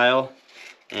Mercantile,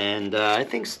 and I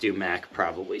think Stu Mac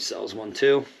probably sells one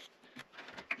too.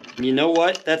 You know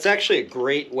what, that's actually a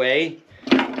great way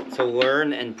to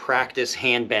learn and practice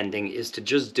hand bending, is to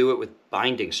just do it with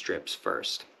binding strips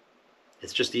first.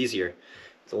 It's just easier.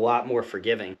 It's a lot more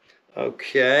forgiving.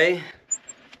 Okay.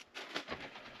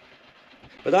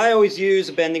 But I always use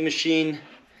a bending machine.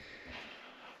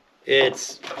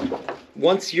 It's,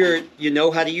 once you know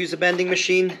how to use a bending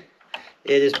machine,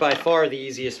 it is by far the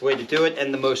easiest way to do it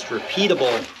and the most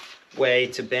repeatable way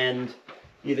to bend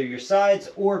either your sides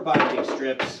or binding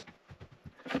strips.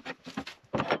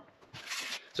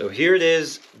 So here it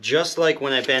is, just like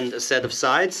when I bend a set of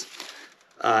sides.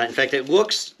 In fact, it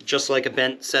looks just like a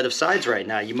bent set of sides right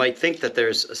now. You might think that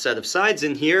there's a set of sides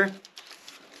in here,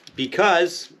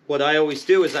 because what I always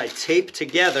do is I tape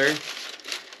together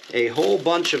a whole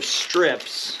bunch of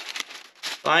strips,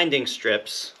 binding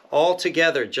strips, all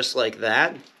together just like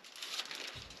that.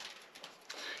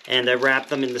 And I wrap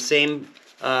them in the same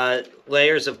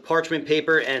layers of parchment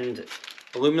paper and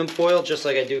aluminum foil, just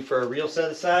like I do for a real set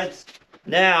of sides.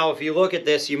 Now, if you look at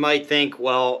this, you might think,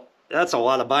 well, that's a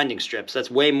lot of binding strips. That's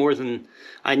way more than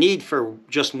I need for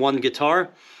just one guitar.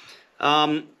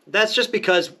 That's just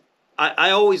because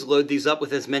I always load these up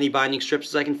with as many binding strips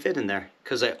as I can fit in there,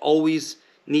 because I always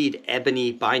need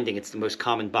ebony binding. It's the most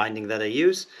common binding that I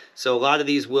use. So a lot of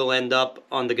these will end up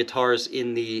on the guitars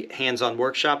in the hands-on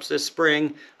workshops this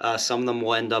spring. Some of them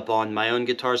will end up on my own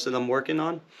guitars that I'm working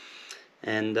on.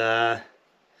 And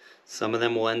some of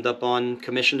them will end up on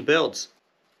commissioned builds.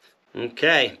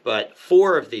 Okay, but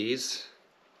 4 of these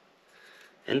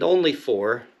and only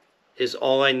 4 is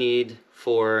all I need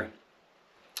for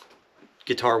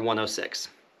guitar 106.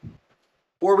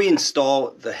 Before we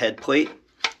install the head plate,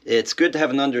 it's good to have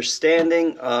an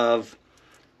understanding of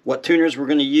what tuners we're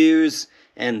going to use,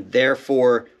 and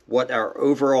therefore what our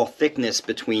overall thickness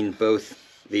between both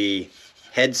the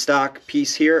headstock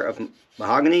piece here of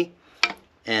mahogany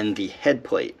and the head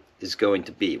plate is going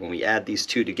to be. When we add these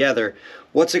two together,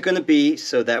 what's it going to be,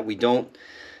 so that we don't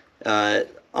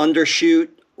undershoot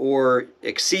or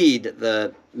exceed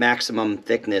the maximum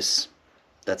thickness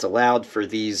that's allowed for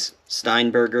these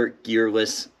Steinberger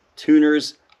gearless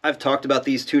tuners. I've talked about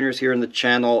these tuners here in the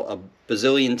channel a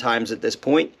bazillion times at this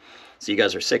point, so you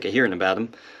guys are sick of hearing about them.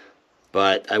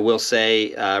 But I will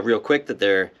say real quick that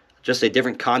they're just a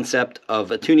different concept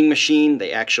of a tuning machine.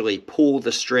 They actually pull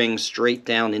the string straight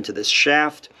down into this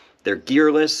shaft. They're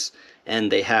gearless,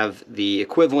 and they have the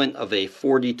equivalent of a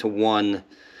 40-to-1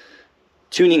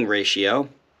 tuning ratio,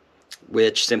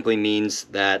 which simply means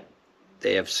that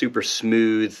they have super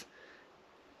smooth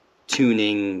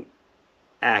tuning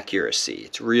accuracy.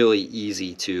 It's really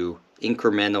easy to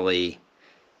incrementally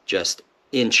just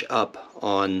inch up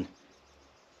on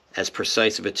as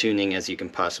precise of a tuning as you can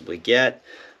possibly get,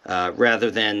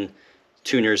 rather than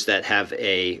tuners that have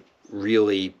a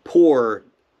really poor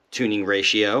tuning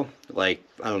ratio, like,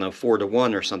 I don't know,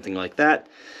 4-to-1 or something like that.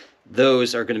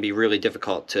 Those are going to be really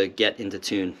difficult to get into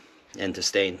tune and to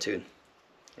stay in tune.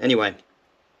 Anyway,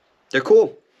 they're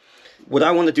cool. What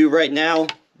I want to do right now,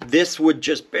 this would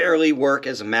just barely work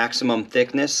as a maximum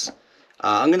thickness.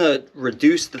 I'm going to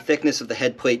reduce the thickness of the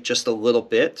head plate just a little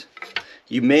bit.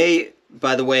 You may,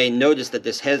 by the way, notice that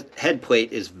this head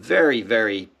plate is very,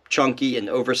 very chunky and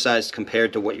oversized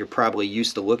compared to what you're probably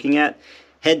used to looking at.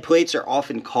 Head plates are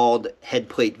often called head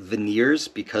plate veneers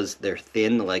because they're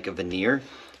thin like a veneer.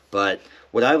 But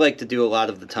what I like to do a lot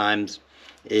of the times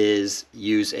is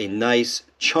use a nice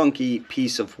chunky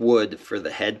piece of wood for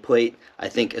the head plate. I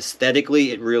think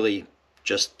aesthetically it really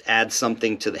just adds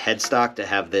something to the headstock to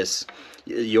have this.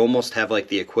 You almost have like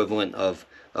the equivalent of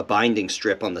a binding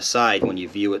strip on the side when you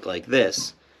view it like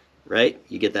this, right?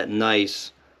 You get that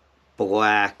nice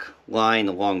black line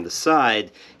along the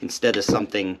side instead of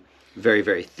something very,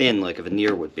 very thin like a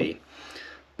veneer would be.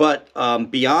 But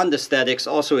beyond aesthetics,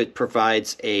 also it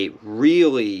provides a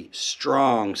really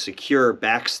strong, secure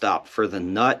backstop for the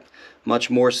nut, much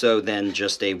more so than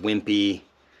just a wimpy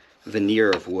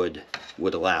veneer of wood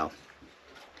would allow.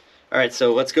 Alright,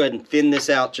 so let's go ahead and thin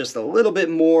this out just a little bit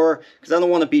more, because I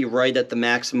don't want to be right at the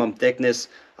maximum thickness.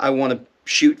 I want to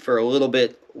shoot for a little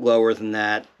bit lower than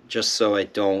that, just so I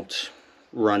don't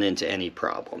run into any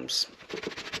problems.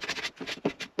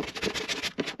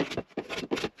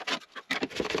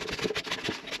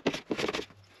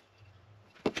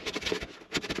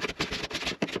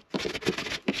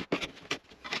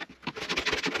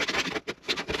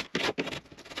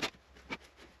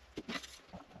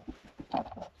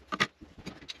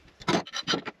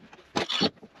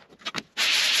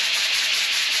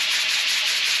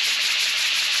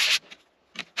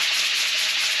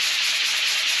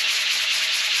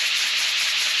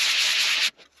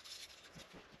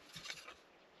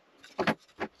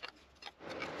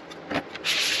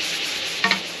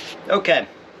 Okay,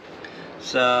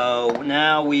 so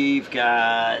now we've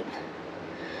got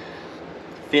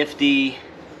 650,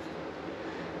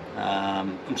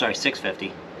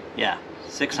 yeah,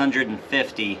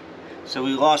 650, so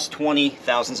we lost 20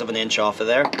 thousandths of an inch off of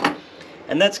there,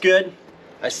 and that's good.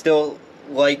 I still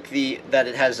like that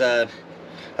it has a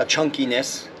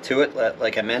chunkiness to it,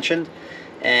 like I mentioned,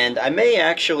 and I may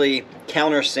actually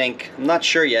countersink, I'm not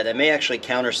sure yet, I may actually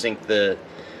countersink the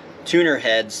tuner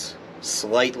heads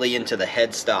slightly into the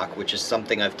headstock, which is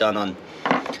something I've done on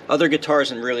other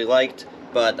guitars and really liked,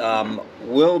 but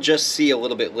we'll just see a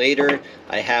little bit later.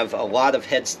 I have a lot of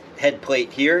head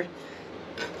plate here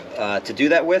to do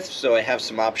that with, so I have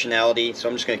some optionality, so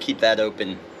I'm just going to keep that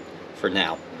open for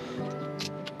now.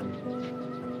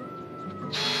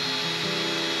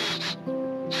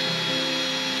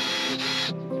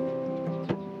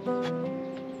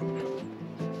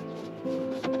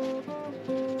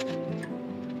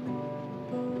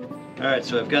 Alright,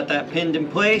 so I've got that pinned in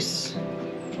place.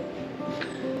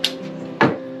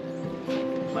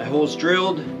 My hole's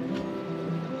drilled.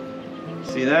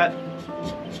 See that?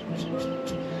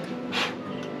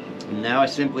 And now I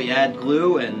simply add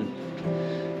glue and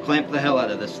clamp the hell out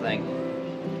of this thing.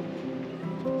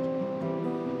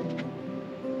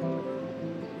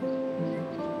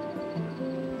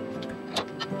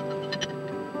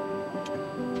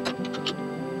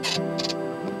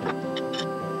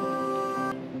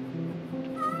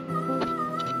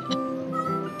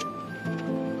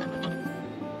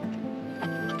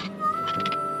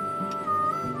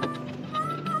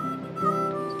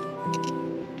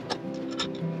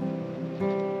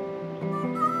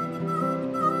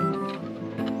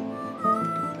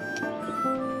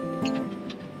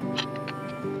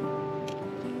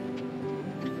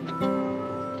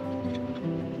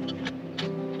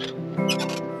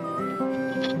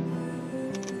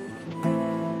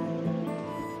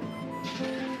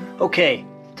 Okay,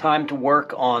 time to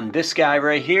work on this guy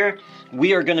right here.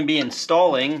 We are going to be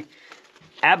installing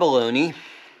abalone.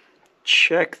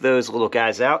 Check those little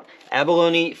guys out.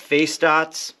 Abalone face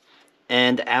dots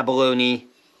and abalone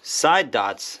side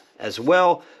dots as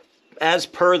well, as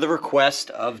per the request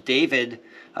of David,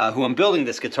 who I'm building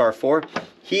this guitar for.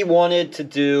 He wanted to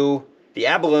do the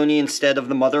abalone instead of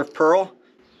the mother of pearl.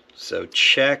 So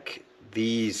check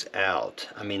these out.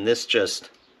 I mean, this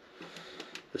just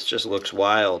looks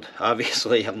wild.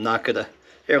 Obviously, I'm not gonna...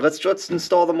 Here, let's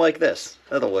install them like this.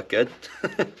 That'll look good.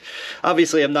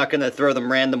 Obviously, I'm not gonna throw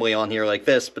them randomly on here like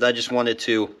this, but I just wanted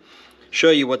to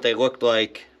show you what they looked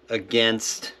like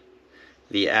against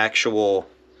the actual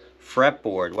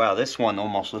fretboard. Wow, this one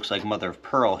almost looks like mother of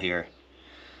pearl here.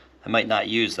 I might not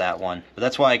use that one, but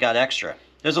that's why I got extra.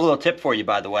 There's a little tip for you,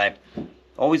 by the way.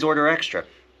 Always order extra.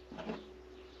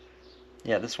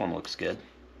 Yeah, this one looks good.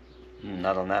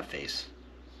 Not on that face.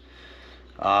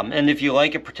 And if you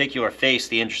like a particular face,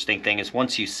 the interesting thing is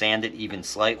once you sand it even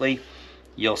slightly,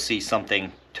 you'll see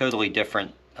something totally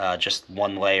different, just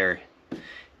one layer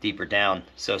deeper down.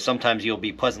 So sometimes you'll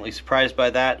be pleasantly surprised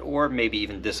by that, or maybe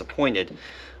even disappointed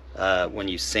when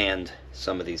you sand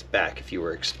some of these back, if you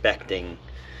were expecting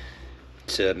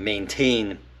to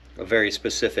maintain a very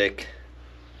specific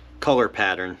color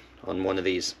pattern on one of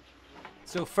these.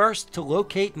 So first, to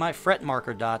locate my fret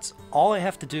marker dots, all I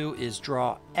have to do is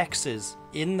draw X's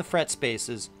in the fret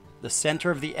spaces. The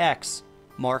center of the X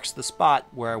marks the spot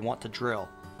where I want to drill.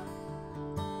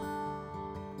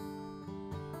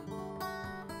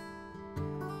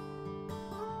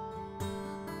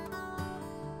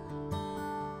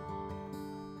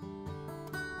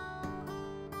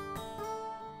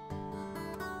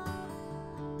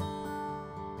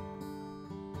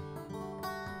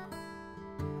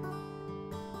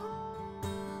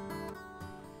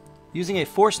 Using a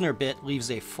Forstner bit leaves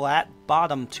a flat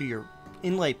bottom to your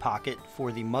inlay pocket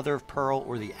for the mother of pearl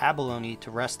or the abalone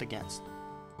to rest against.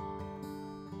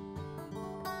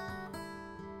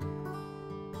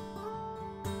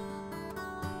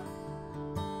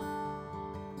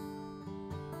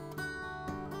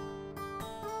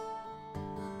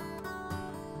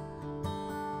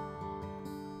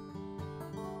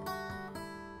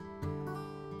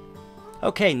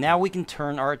 Okay, now we can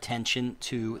turn our attention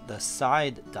to the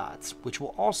side dots, which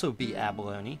will also be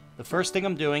abalone. The first thing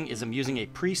I'm doing is I'm using a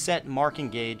preset marking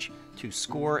gauge to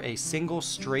score a single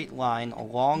straight line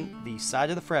along the side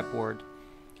of the fretboard.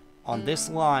 On this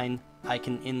line, I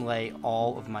can inlay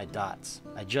all of my dots.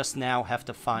 I just now have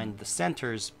to find the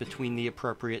centers between the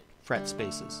appropriate fret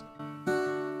spaces.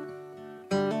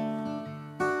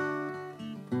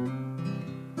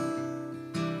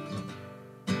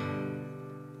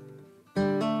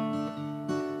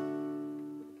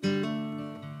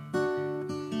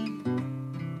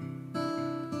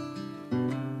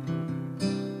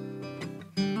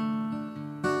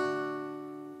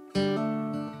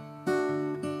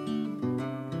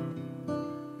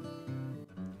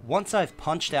 Once I've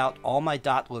punched out all my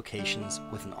dot locations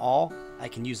with an awl, I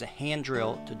can use a hand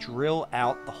drill to drill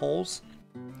out the holes.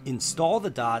 Install the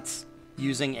dots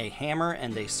using a hammer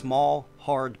and a small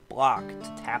hard block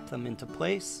to tap them into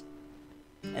place.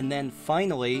 And then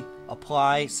finally,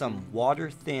 apply some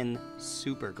water-thin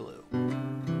super glue.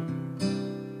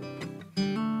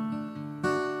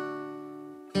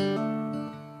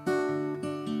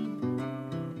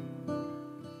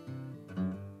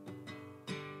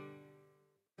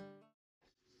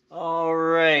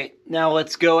 Alright, now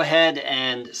let's go ahead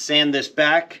and sand this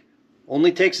back.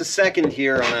 Only takes a second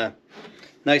here on a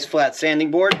nice flat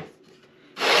sanding board.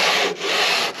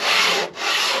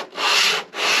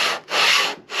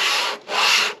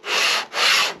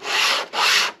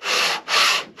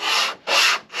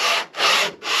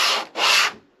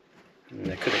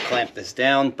 And I could have clamped this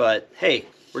down, but hey,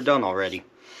 we're done already.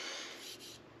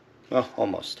 Well,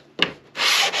 almost.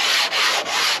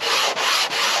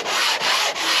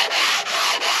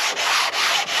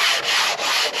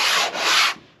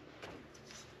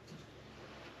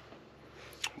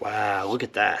 Wow, look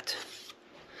at that.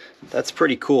 That's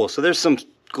pretty cool. So there's some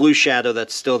glue shadow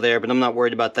that's still there, but I'm not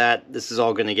worried about that. This is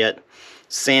all going to get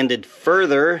sanded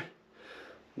further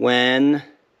when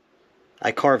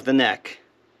I carve the neck.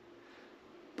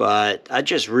 But I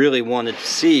just really wanted to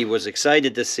see, was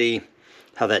excited to see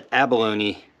how that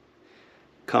abalone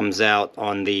comes out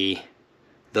on the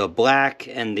black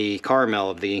and the caramel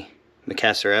of the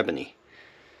Macassar Ebony.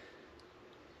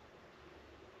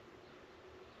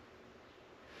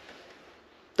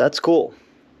 That's cool.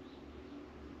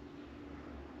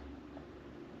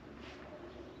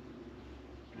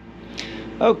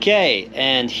 Okay,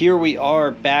 and here we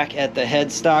are back at the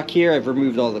headstock here. I've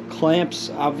removed all the clamps,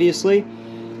 obviously,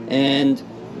 and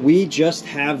we just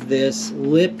have this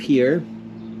lip here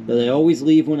that I always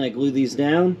leave when I glue these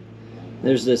down.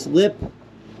 There's this lip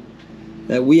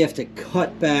that we have to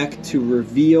cut back to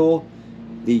reveal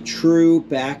the true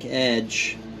back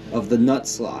edge of the nut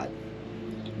slot.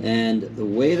 And the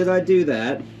way that I do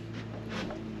that,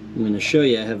 I'm going to show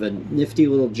you. I have a nifty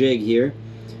little jig here.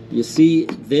 You see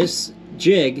this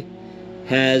jig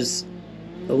has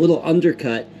a little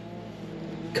undercut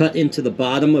cut into the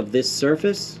bottom of this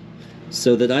surface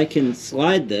so that I can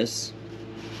slide this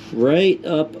right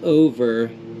up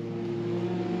over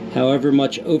however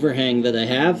much overhang that I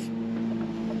have,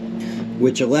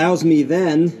 which allows me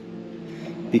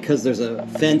then, because there's a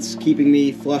fence keeping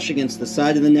me flush against the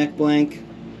side of the neck blank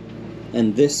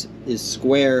and this is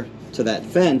square to that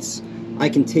fence, I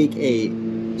can take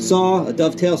a saw, a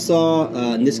dovetail saw,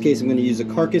 in this case I'm going to use a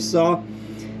carcass saw,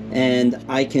 and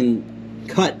I can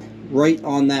cut right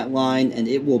on that line and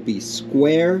it will be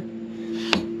square,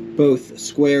 both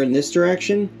square in this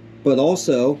direction, but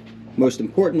also, most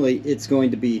importantly, it's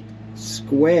going to be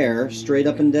square straight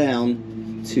up and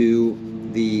down to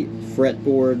the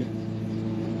fretboard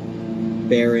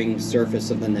bearing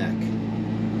surface of the neck.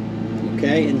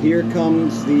 Okay, and here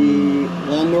comes the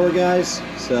lawnmower, guys,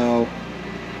 so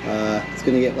it's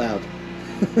going to get loud.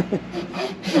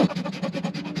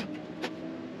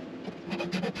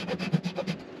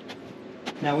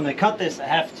 Now when I cut this, I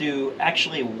have to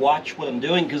actually watch what I'm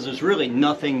doing because there's really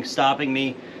nothing stopping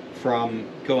me from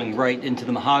going right into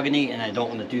the mahogany, and I don't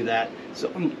want to do that.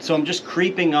 So I'm just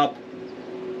creeping up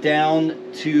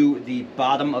down to the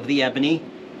bottom of the ebony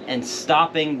and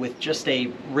stopping with just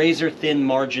a razor thin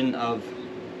margin of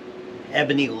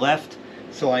ebony left,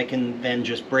 so I can then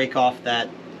just break off that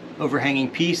overhanging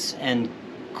piece and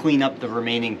clean up the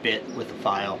remaining bit with a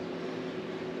file.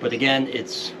 But again,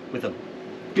 it's with a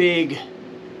big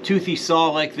toothy saw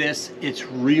like this, it's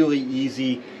really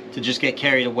easy to just get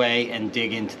carried away and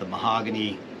dig into the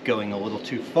mahogany going a little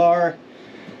too far.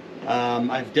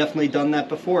 I've definitely done that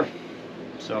before,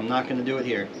 so I'm not going to do it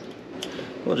here.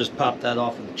 We'll just pop that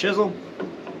off with a chisel,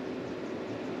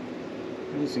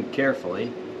 nice and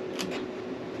carefully.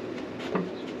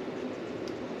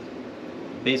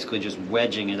 Basically just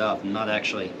wedging it up, and not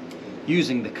actually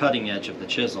using the cutting edge of the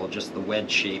chisel, just the wedge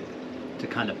shape to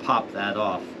kind of pop that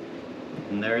off.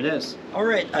 And there it is.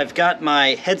 Alright, I've got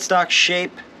my headstock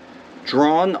shape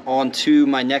drawn onto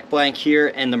my neck blank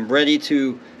here, and I'm ready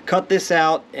to cut this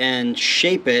out and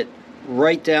shape it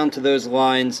right down to those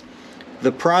lines.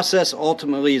 The process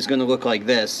ultimately is going to look like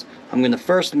this. I'm going to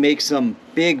first make some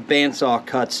big bandsaw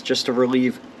cuts just to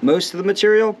relieve most of the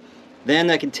material.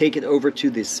 Then I can take it over to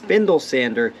the spindle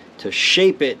sander to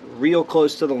shape it real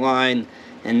close to the line,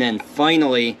 and then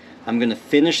finally I'm going to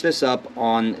finish this up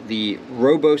on the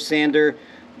robo sander,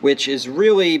 which is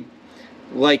really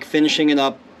like finishing it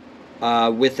up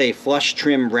with a flush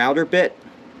trim router bit.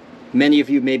 Many of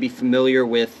you may be familiar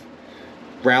with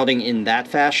routing in that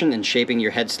fashion and shaping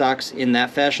your headstocks in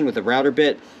that fashion with a router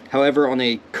bit. However, on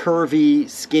a curvy,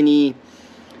 skinny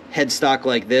headstock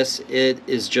like this, it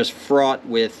is just fraught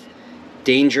with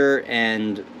danger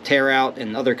and tear out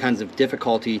and other kinds of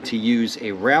difficulty to use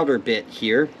a router bit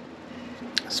here,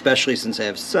 especially since I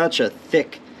have such a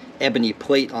thick ebony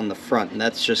plate on the front, and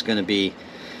that's just going to be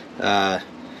I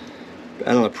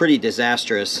don't know, pretty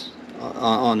disastrous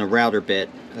on a router bit,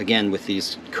 again with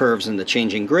these curves and the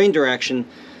changing grain direction.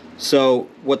 So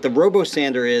what the robo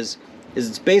sander is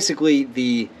it's basically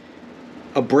the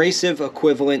abrasive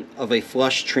equivalent of a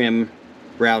flush trim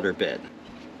router bit.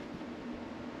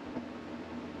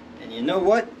 You know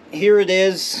what? Here it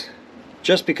is,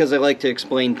 just because I like to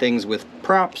explain things with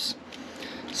props.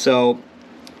 So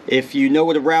if you know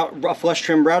what a flush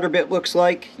trim router bit looks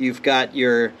like, you've got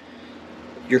your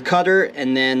cutter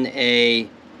and then a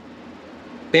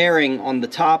bearing on the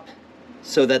top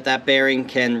so that that bearing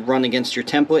can run against your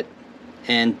template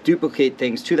and duplicate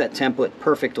things to that template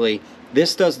perfectly.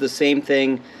 This does the same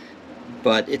thing,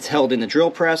 but it's held in a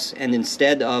drill press, and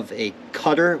instead of a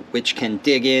cutter which can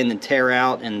dig in and tear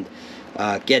out and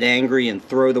get angry and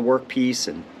throw the workpiece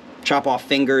and chop off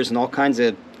fingers and all kinds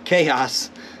of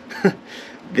chaos,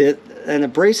 an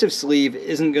abrasive sleeve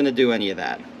isn't going to do any of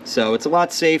that. So it's a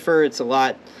lot safer, it's a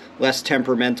lot less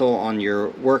temperamental on your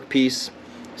workpiece.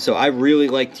 So I really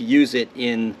like to use it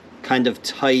in kind of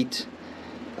tight,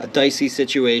 dicey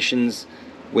situations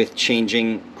with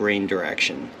changing grain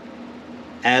direction,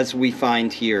 as we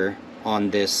find here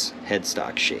on this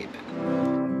headstock shape.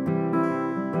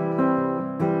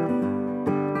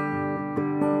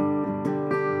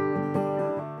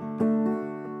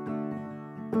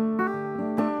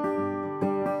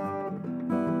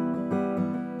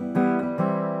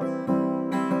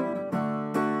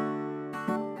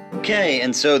 Okay,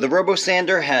 and so the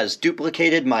RoboSander has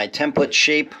duplicated my template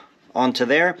shape onto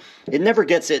there. It never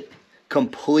gets it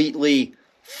completely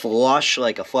flush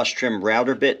like a flush trim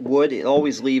router bit would. It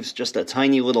always leaves just a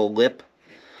tiny little lip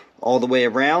all the way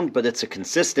around, but it's a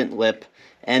consistent lip,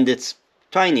 and it's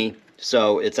tiny,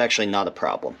 so it's actually not a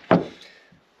problem.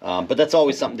 But that's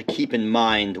always something to keep in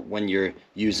mind when you're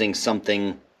using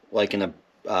something like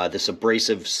this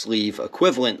abrasive sleeve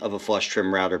equivalent of a flush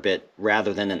trim router bit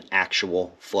rather than an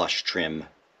actual flush trim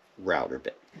router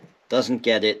bit. Doesn't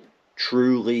get it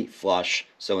truly flush,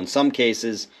 so in some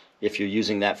cases, if you're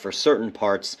using that for certain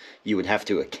parts, you would have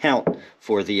to account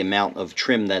for the amount of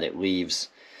trim that it leaves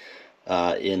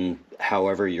in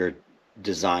however your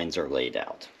designs are laid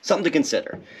out. Something to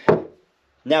consider.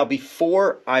 Now,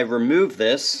 before I remove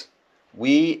this,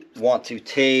 we want to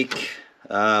take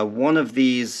one of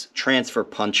these transfer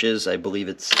punches. I believe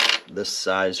it's this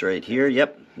size right here.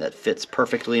 Yep, that fits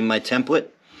perfectly in my template.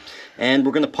 And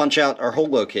we're going to punch out our hole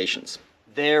locations.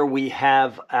 There we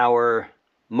have our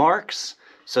marks.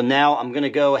 So now I'm going to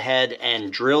go ahead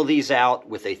and drill these out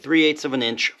with a 3/8 of an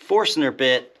inch Forstner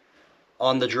bit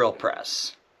on the drill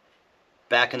press.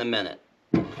 Back in a minute.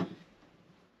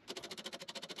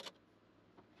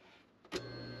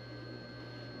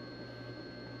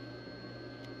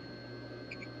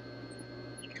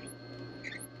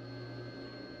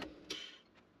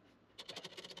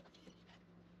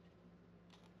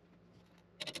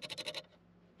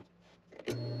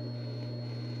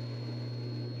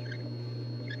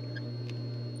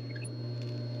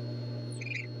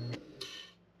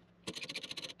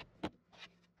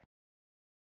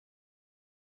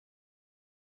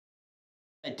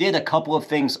 I did a couple of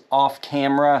things off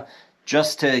camera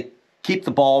just to keep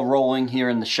the ball rolling here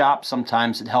in the shop.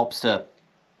 Sometimes it helps to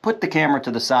put the camera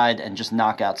to the side and just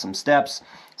knock out some steps.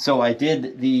 So I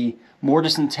did the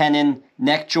mortise and tenon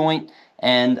neck joint,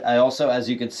 and I also, as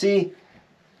you can see,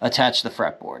 attached the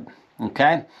fretboard.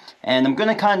 Okay, and I'm going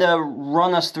to kind of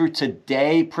run us through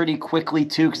today pretty quickly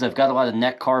too, because I've got a lot of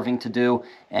neck carving to do,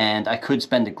 and I could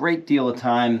spend a great deal of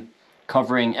time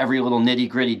covering every little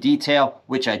nitty-gritty detail,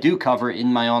 which I do cover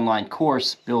in my online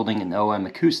course, Building an OM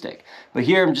Acoustic. But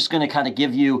here I'm just going to kind of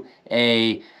give you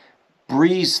a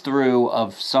breeze through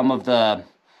of some of the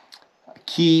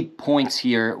key points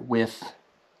here with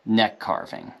neck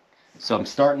carving. So I'm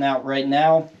starting out right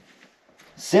now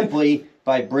simply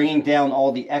by bringing down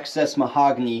all the excess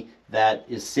mahogany that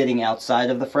is sitting outside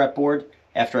of the fretboard.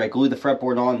 After I glue the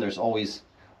fretboard on, there's always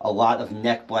a lot of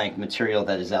neck blank material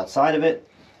that is outside of it,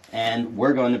 and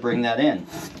we're going to bring that in.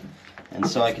 And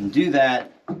so I can do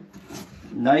that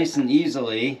nice and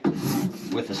easily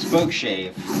with a spoke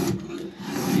shave.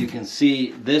 You can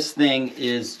see this thing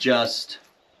is just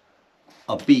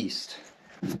a beast.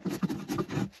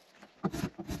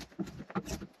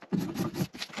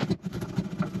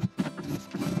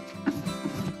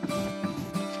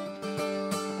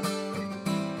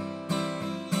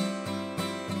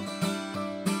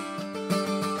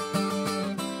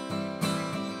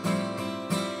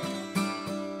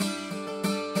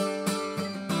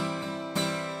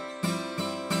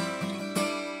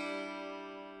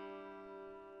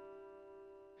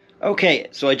 Okay,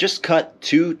 so I just cut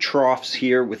 2 troughs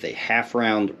here with a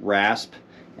half-round rasp,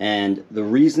 and the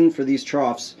reason for these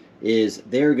troughs is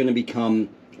they're going to become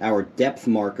our depth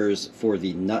markers for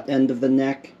the nut end of the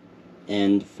neck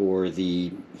and for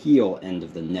the heel end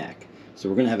of the neck. So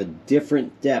we're going to have a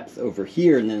different depth over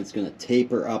here, and then it's going to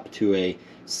taper up to a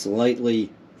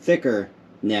slightly thicker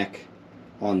neck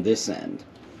on this end.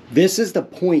 This is the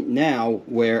point now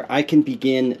where I can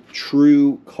begin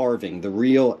true carving, the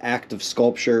real act of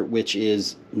sculpture, which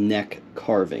is neck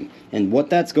carving. And what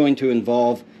that's going to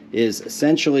involve is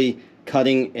essentially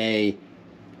carving a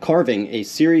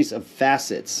series of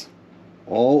facets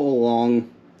all along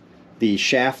the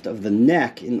shaft of the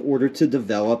neck in order to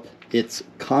develop its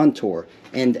contour.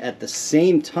 And at the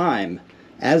same time,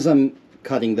 as I'm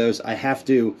cutting those, I have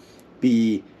to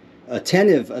be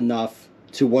attentive enough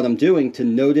to what I'm doing to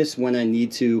notice when I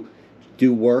need to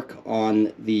do work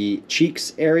on the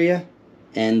cheeks area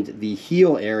and the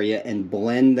heel area and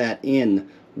blend that in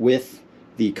with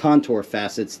the contour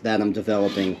facets that I'm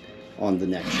developing on the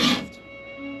neck shaft.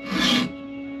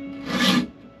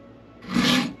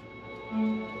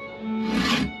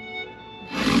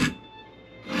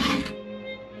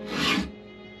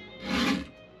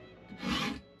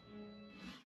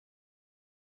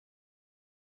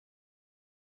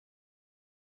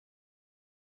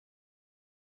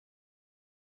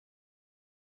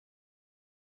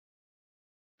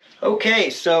 Okay,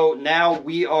 so now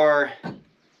we've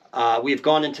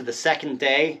gone into the second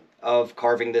day of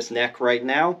carving this neck right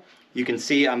now, You can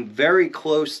see I'm very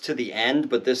close to the end,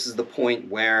 but this is the point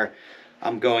where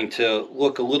I'm going to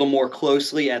look a little more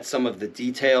closely at some of the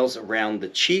details around the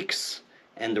cheeks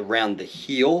and around the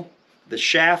heel. The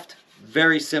shaft,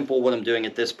 very simple what I'm doing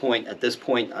at this point. At this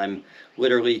point, I'm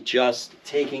literally just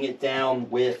taking it down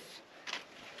with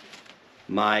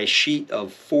my sheet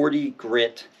of 40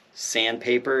 grit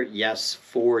sandpaper. Yes,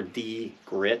 4D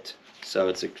grit. So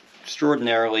it's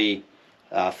extraordinarily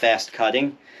fast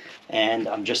cutting. And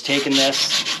I'm just taking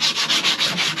this,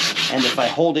 and if I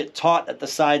hold it taut at the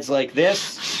sides like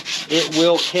this, it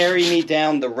will carry me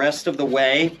down the rest of the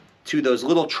way to those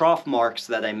little trough marks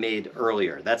that I made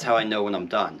earlier. That's how I know when I'm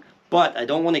done. But I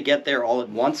don't want to get there all at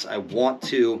once. I want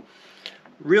to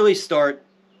really start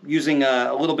using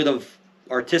a little bit of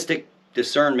artistic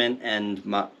discernment and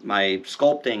my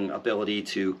sculpting ability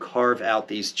to carve out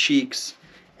these cheeks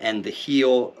and the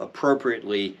heel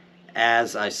appropriately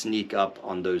as I sneak up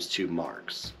on those two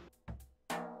marks.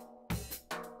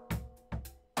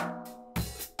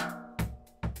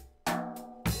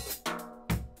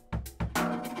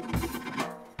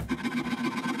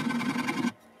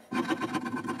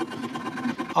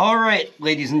 All right,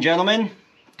 ladies and gentlemen,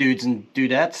 dudes and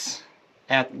dudettes,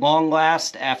 at long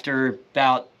last, after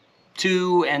about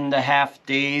 2.5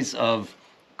 days of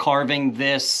carving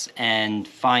this and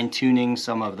fine-tuning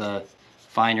some of the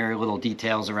finer little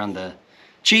details around the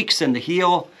cheeks and the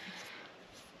heel,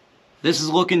 this is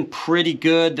looking pretty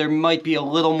good. There might be a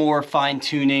little more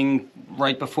fine-tuning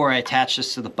right before I attach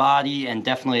this to the body, and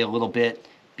definitely a little bit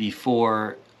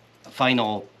before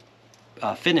final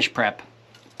finish prep.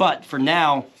 But for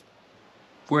now,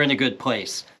 we're in a good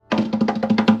place.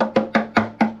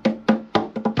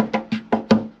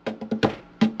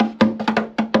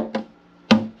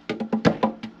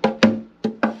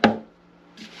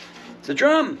 It's a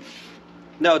drum.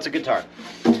 No, it's a guitar.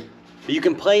 But you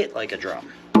can play it like a drum.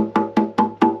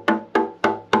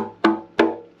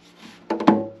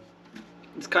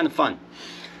 It's kind of fun.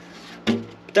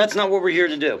 But that's not what we're here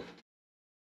to do.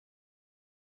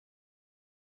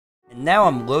 And now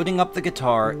I'm loading up the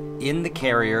guitar in the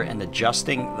carrier and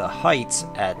adjusting the heights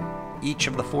at each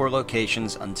of the 4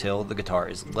 locations until the guitar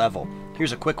is level.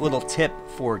 Here's a quick little tip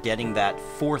for getting that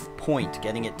 4th point,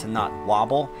 getting it to not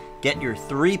wobble. Get your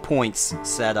 3 points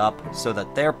set up so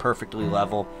that they're perfectly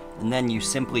level, and then you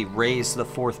simply raise the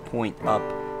 4th point up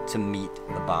to meet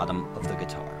the bottom of the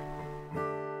guitar.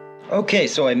 Okay,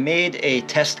 so I made a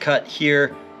test cut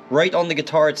here right on the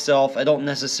guitar itself. I don't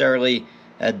necessarily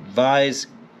advise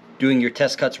doing your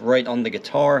test cuts right on the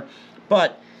guitar,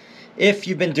 but if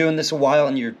you've been doing this a while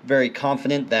and you're very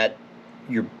confident that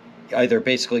you're either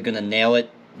basically going to nail it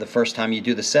the first time you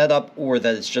do the setup, or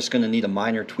that it's just going to need a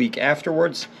minor tweak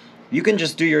afterwards, you can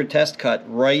just do your test cut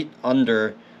right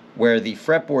under where the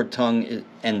fretboard tongue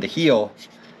and the heel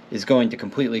is going to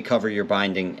completely cover your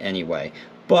binding anyway.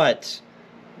 But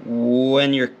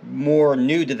when you're more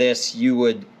new to this, you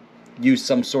would use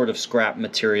some sort of scrap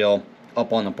material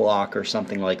up on a block or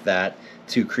something like that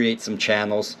to create some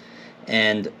channels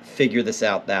and figure this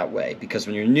out that way. Because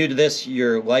when you're new to this,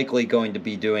 you're likely going to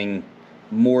be doing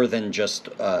more than just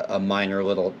a minor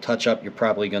little touch-up. You're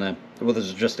probably going to, well,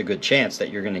 there's just a good chance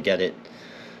that you're going to get it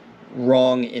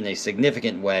wrong in a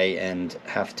significant way and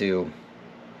have to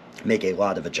make a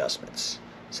lot of adjustments.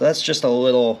 So that's just a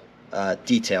little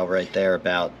detail right there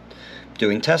about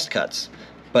doing test cuts.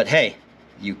 But hey,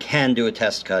 you can do a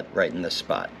test cut right in this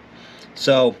spot.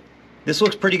 So this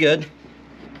looks pretty good.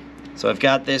 So I've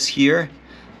got this here,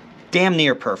 damn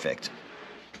near perfect.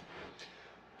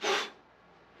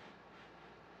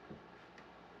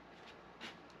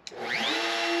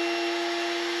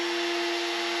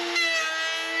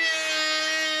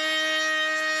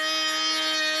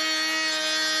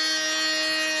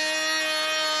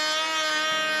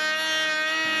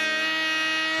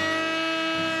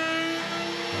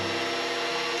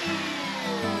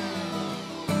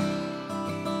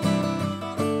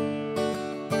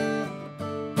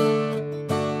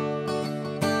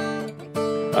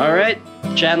 Alright,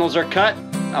 channels are cut.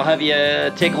 I'll have you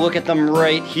take a look at them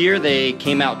right here. They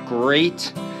came out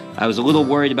great. I was a little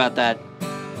worried about that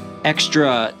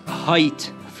extra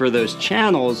height for those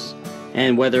channels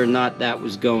and whether or not that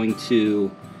was going to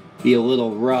be a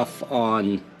little rough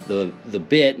on the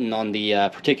bit and on the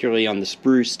particularly on the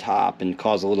spruce top and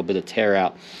cause a little bit of tear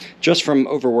out just from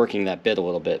overworking that bit a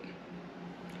little bit.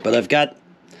 But I've got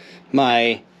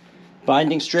my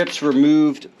binding strips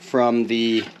removed from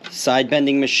the side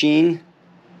bending machine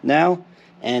now,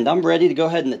 and I'm ready to go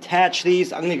ahead and attach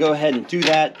these. I'm going to go ahead and do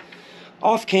that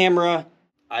off camera.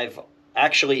 I've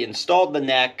actually installed the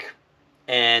neck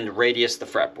and radius the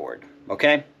fretboard,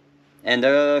 okay? And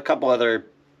a couple other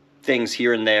things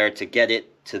here and there to get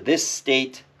it to this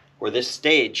state or this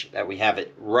stage that we have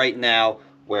it right now,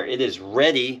 where it is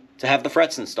ready to have the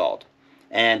frets installed.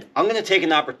 And I'm going to take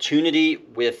an opportunity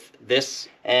with this,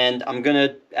 and I'm going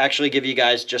to actually give you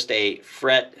guys just a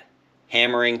fret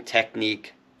hammering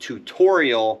technique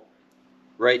tutorial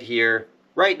right here,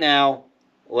 right now.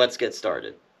 Let's get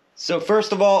started. So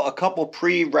first of all, a couple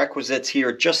prerequisites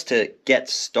here just to get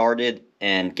started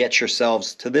and get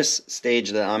yourselves to this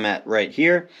stage that I'm at right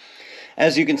here.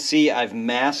 As you can see, I've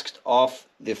masked off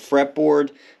the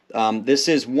fretboard. This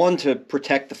is one to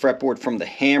protect the fretboard from the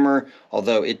hammer,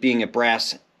 although it being a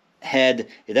brass head,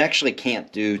 it actually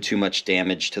can't do too much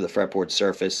damage to the fretboard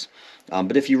surface.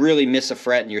 But if you really miss a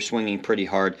fret and you're swinging pretty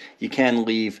hard, you can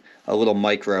leave a little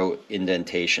micro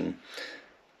indentation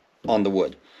on the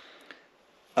wood.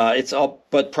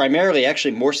 But primarily,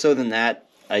 actually more so than that,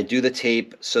 I do the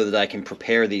tape so that I can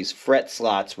prepare these fret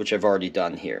slots, which I've already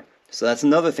done here. So that's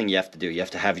another thing you have to do. You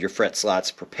have to have your fret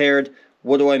slots prepared.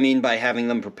 What do I mean by having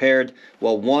them prepared?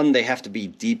 Well, one, they have to be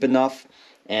deep enough,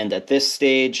 and at this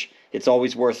stage, it's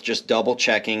always worth just double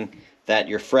checking that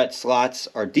your fret slots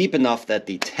are deep enough that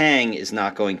the tang is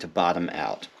not going to bottom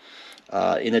out.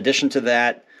 In addition to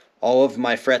that, all of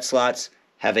my fret slots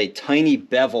have a tiny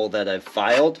bevel that I've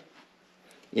filed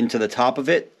into the top of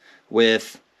it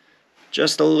with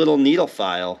just a little needle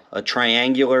file, a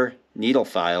triangular needle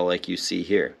file like you see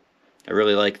here. I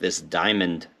really like this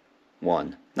diamond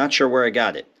one. Not sure where I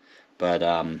got it, but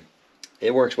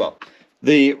it works well.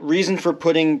 The reason for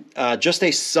putting just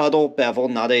a subtle bevel,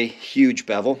 not a huge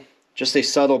bevel, just a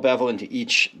subtle bevel into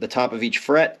the top of each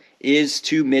fret is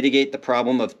to mitigate the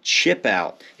problem of chip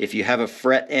out. If you have a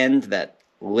fret end that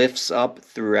lifts up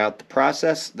throughout the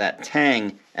process, that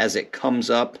tang, as it comes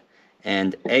up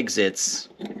and exits,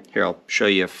 here I'll show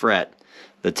you a fret.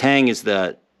 The tang is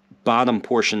the bottom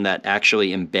portion that actually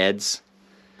embeds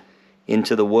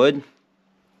into the wood.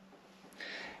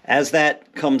 As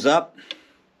that comes up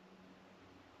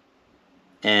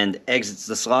and exits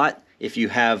the slot, if you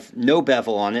have no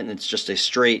bevel on it and it's just a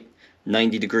straight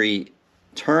 90-degree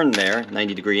turn there,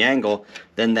 90-degree angle,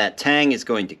 then that tang is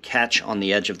going to catch on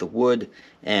the edge of the wood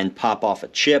and pop off a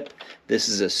chip. This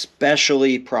is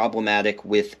especially problematic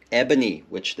with ebony,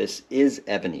 which this is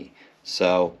ebony.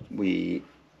 So we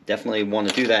definitely want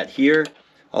to do that here,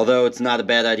 although it's not a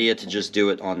bad idea to just do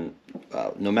it on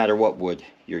no matter what wood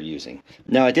you're using.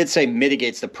 Now, I did say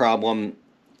mitigates the problem.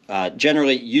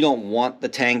 Generally, you don't want the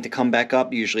tang to come back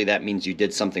up. Usually that means you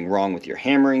did something wrong with your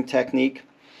hammering technique.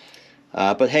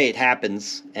 But hey, it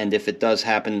happens, and if it does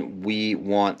happen, we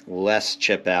want less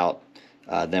chip out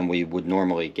than we would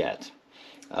normally get.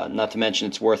 Not to mention,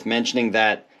 it's worth mentioning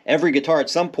that every guitar at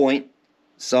some point,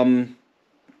 some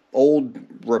old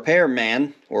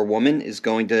repairman or woman is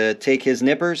going to take his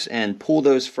nippers and pull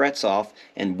those frets off,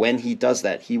 and when he does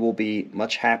that, he will be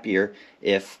much happier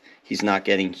if he's not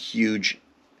getting huge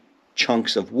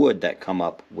chunks of wood that come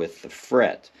up with the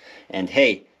fret. And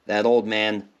hey, that old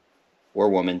man or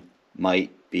woman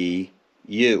might be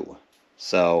you.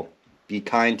 So be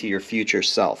kind to your future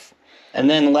self. And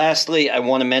then lastly, I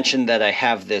want to mention that I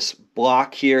have this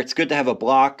block here. It's good to have a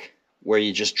block where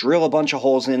you just drill a bunch of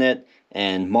holes in it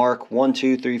and mark 1,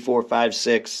 2, 3, 4, 5,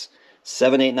 6,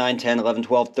 7, 8, 9, 10, 11,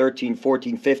 12, 13,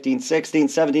 14, 15, 16,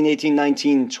 17, 18,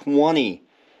 19, 20.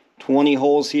 20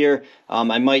 holes here.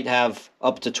 I might have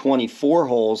up to 24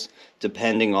 holes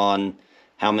depending on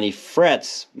how many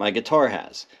frets my guitar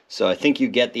has. So I think you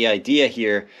get the idea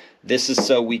here. This is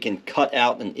so we can cut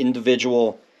out an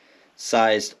individual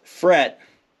sized fret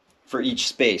for each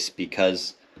space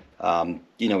because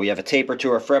you know, we have a taper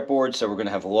to our fretboard, so we're going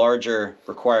to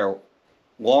require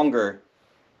longer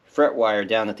fret wire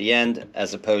down at the end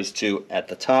as opposed to at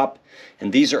the top.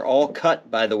 And these are all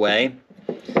cut, by the way,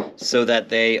 so that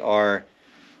they are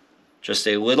just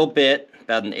a little bit,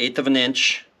 about 1/8 of an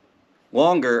inch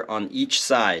longer on each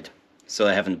side. So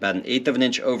I have about 1/8 of an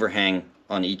inch overhang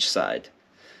on each side.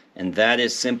 And that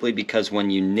is simply because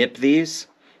when you nip these,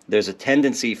 there's a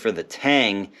tendency for the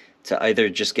tang to either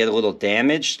just get a little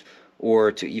damaged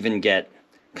or to even get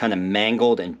kind of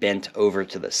mangled and bent over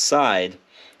to the side.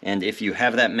 And if you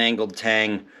have that mangled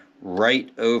tang right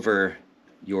over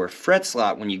your fret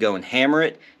slot when you go and hammer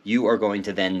it, you are going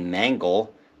to then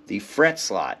mangle the fret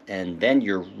slot, and then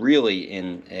you're really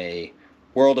in a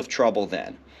world of trouble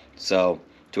then. So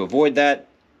to avoid that,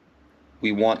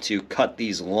 we want to cut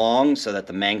these long so that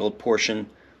the mangled portion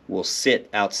will sit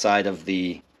outside of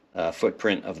the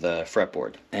footprint of the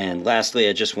fretboard. And lastly,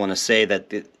 I just want to say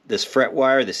that this fret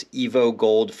wire, this Evo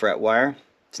Gold fret wire,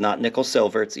 it's not nickel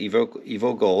silver, it's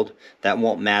Evo Gold. That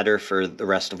won't matter for the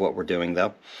rest of what we're doing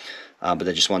though, but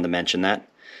I just wanted to mention that.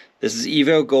 This is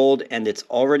Evo Gold, and it's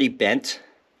already bent.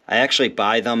 I actually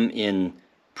buy them in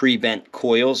pre-bent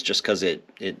coils just because it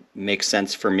makes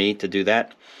sense for me to do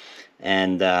that.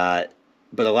 And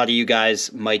but a lot of you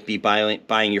guys might be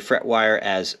buying your fret wire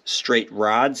as straight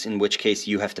rods, in which case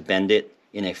you have to bend it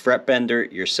in a fret bender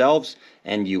yourselves,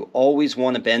 and you always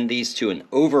want to bend these to an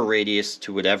over radius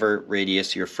to whatever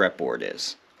radius your fretboard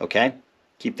is. Okay?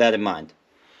 Keep that in mind.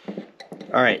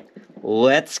 All right,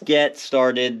 let's get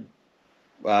started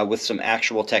with some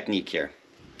actual technique here.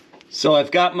 So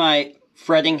I've got my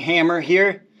fretting hammer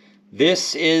here.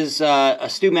 This is a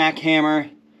StewMac hammer,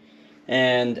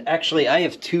 and actually I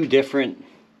have two different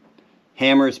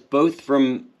hammers, both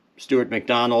from Stuart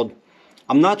McDonald.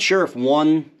 I'm not sure if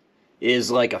one is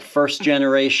like a first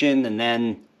generation, and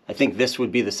then I think this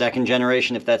would be the second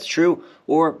generation if that's true,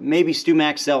 or maybe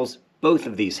StewMac sells both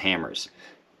of these hammers.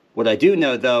 What I do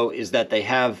know though is that they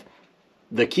have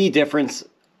the key difference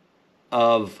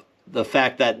of the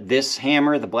fact that this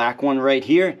hammer, the black one right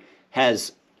here,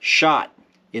 has shot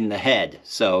in the head.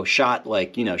 So shot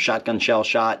like, you know, shotgun shell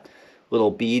shot,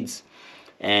 little beads,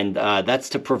 and that's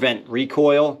to prevent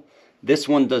recoil. This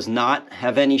one does not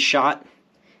have any shot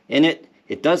in it.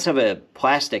 It does have a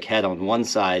plastic head on one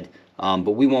side,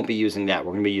 but we won't be using that.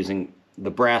 We're going to be using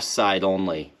the brass side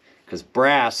only, because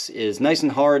brass is nice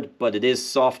and hard, but it is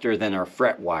softer than our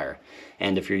fret wire.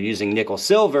 And if you're using nickel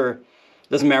silver,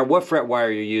 doesn't matter what fret wire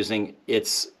you're using,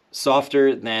 it's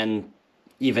softer than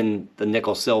even the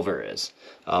nickel silver is.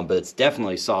 But it's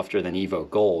definitely softer than Evo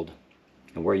Gold,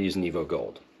 and we're using Evo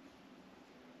Gold.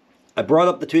 I brought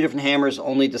up the two different hammers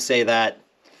only to say that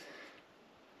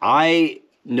I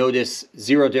notice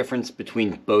zero difference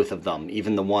between both of them.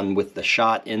 Even the one with the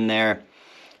shot in there,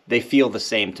 they feel the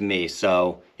same to me.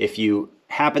 So if you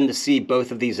happen to see both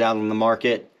of these out on the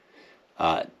market,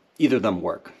 either of them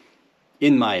work,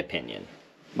 in my opinion,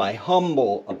 my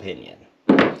humble opinion.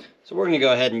 So we're going to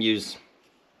go ahead and use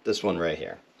this one right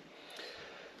here.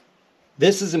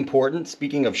 This is important.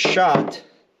 Speaking of shot,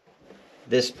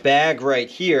 this bag right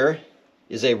here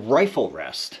is a rifle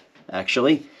rest,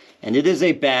 actually. And it is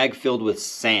a bag filled with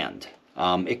sand.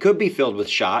 It could be filled with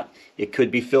shot. It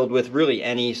could be filled with really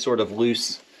any sort of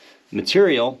loose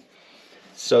material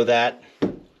so that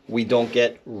we don't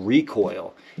get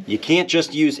recoil. You can't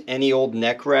just use any old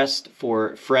neck rest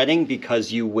for fretting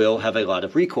because you will have a lot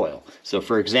of recoil. So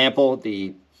for example,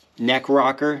 the neck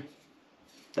rocker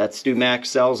that StewMac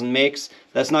sells and makes,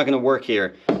 that's not going to work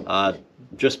here.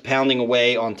 Just pounding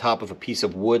away on top of a piece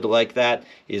of wood like that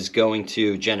is going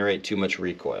to generate too much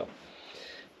recoil.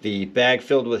 The bag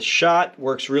filled with shot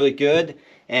works really good.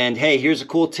 And hey, here's a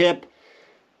cool tip.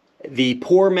 The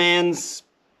poor man's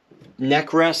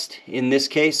neck rest, in this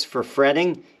case for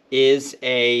fretting, is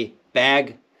a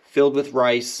bag filled with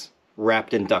rice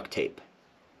wrapped in duct tape.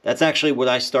 That's actually what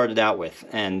I started out with,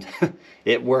 and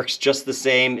it works just the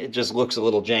same. It just looks a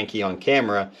little janky on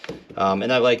camera,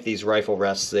 and I like these rifle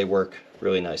rests. They work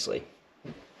really nicely.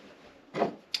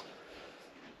 All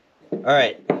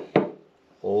right,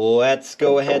 let's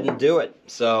go ahead and do it.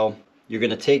 So you're going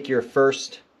to take your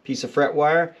first piece of fret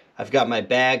wire. I've got my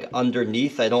bag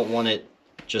underneath. I don't want it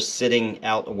just sitting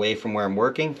out away from where I'm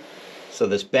working. So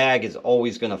this bag is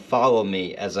always going to follow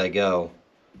me as I go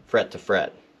fret to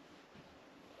fret.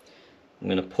 I'm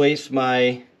going to place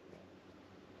my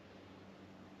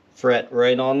fret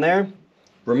right on there,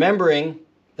 remembering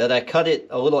that I cut it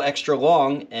a little extra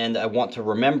long, and I want to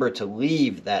remember to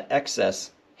leave that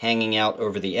excess hanging out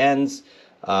over the ends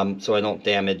so I don't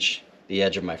damage the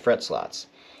edge of my fret slots.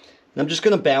 And I'm just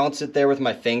going to balance it there with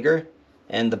my finger,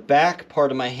 and the back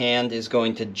part of my hand is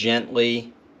going to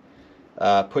gently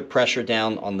put pressure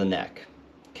down on the neck.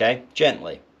 Okay,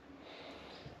 gently.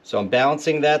 So I'm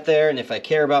balancing that there, and if I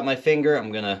care about my finger,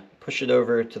 I'm going to push it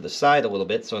over to the side a little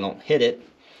bit so I don't hit it.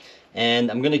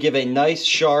 And I'm going to give a nice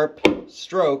sharp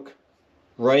stroke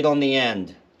right on the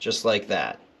end, just like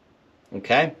that.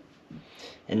 Okay?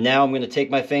 And now I'm going to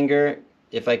take my finger,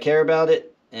 if I care about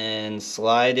it, and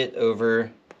slide it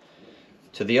over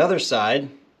to the other side,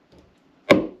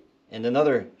 and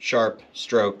another sharp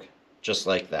stroke just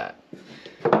like that.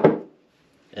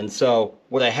 And so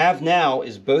what I have now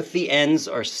is both the ends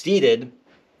are seated,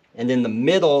 and in the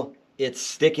middle it's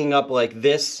sticking up like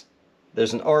this.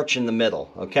 There's an arch in the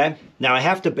middle, okay? Now I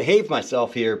have to behave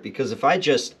myself here, because if I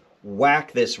just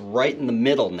whack this right in the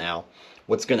middle now,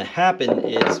 what's going to happen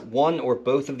is one or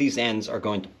both of these ends are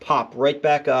going to pop right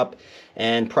back up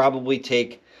and probably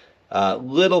take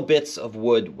little bits of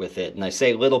wood with it. And I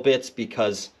say little bits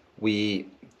because we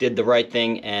did the right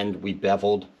thing and we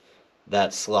beveled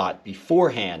that slot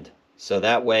beforehand, so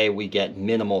that way we get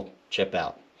minimal chip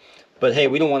out. But hey,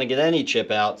 we don't want to get any chip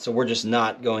out, so we're just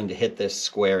not going to hit this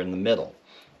square in the middle.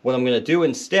 What I'm going to do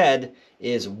instead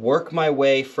is work my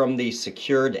way from the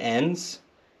secured ends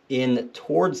in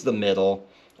towards the middle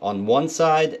on one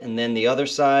side and then the other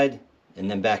side, and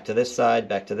then back to this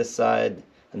side,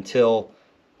 until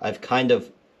I've kind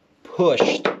of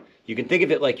pushed. You can think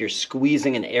of it like you're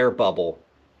squeezing an air bubble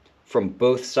from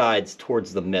both sides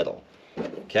towards the middle.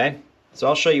 Okay? So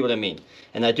I'll show you what I mean.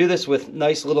 And I do this with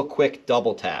nice little quick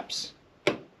double taps.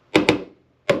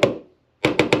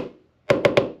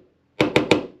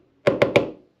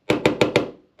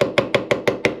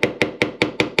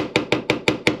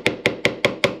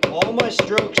 All my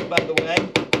strokes, by the way,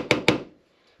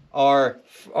 are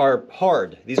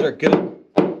hard. These are good,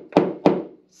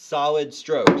 solid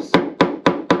strokes.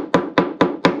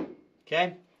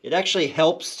 Okay? It actually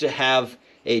helps to have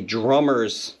a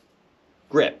drummer's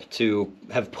grip, to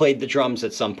have played the drums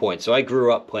at some point. So I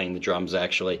grew up playing the drums,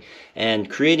 actually. And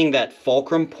creating that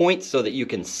fulcrum point so that you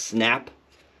can snap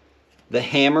the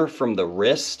hammer from the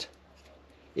wrist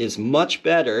is much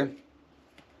better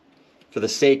for the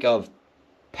sake of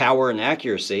power and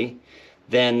accuracy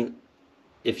than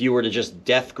if you were to just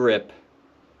death grip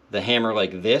the hammer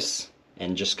like this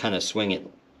and just kind of swing it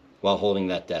while holding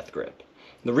that death grip.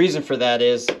 The reason for that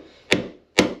is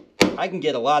I can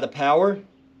get a lot of power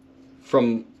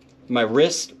from my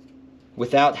wrist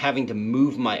without having to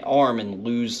move my arm and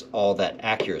lose all that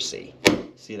accuracy.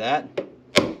 See that?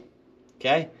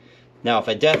 Okay? Now if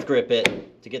I death grip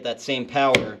it, to get that same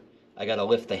power, I gotta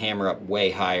lift the hammer up way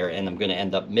higher, and I'm gonna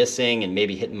end up missing and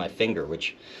maybe hitting my finger,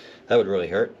 which that would really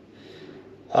hurt.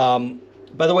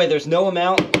 By the way, there's no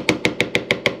amount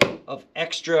of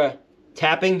extra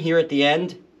tapping here at the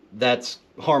end that's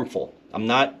harmful. I'm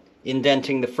not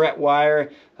indenting the fret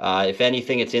wire. If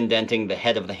anything, it's indenting the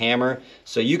head of the hammer.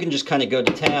 So you can just kind of go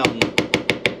to town.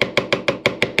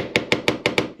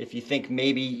 If you think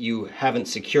maybe you haven't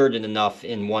secured it enough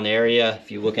in one area,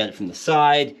 if you look at it from the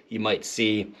side, you might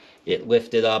see it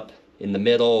lifted up in the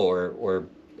middle or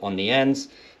on the ends.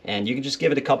 And you can just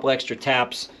give it a couple extra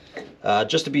taps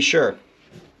just to be sure.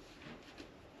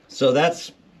 So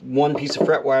that's one piece of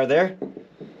fret wire there.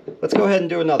 Let's go ahead and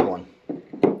do another one,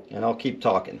 and I'll keep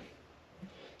talking.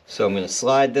 So I'm going to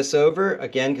slide this over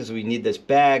again because we need this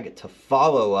bag to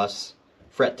follow us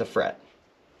fret to fret.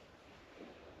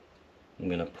 I'm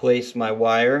going to place my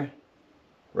wire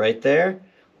right there,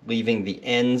 leaving the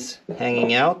ends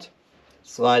hanging out.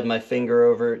 Slide my finger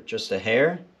over just a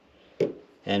hair.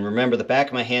 And remember, the back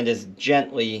of my hand is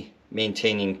gently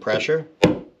maintaining pressure.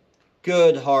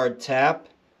 Good hard tap.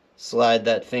 Slide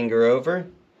that finger over.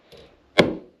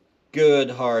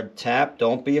 Good hard tap.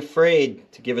 Don't be afraid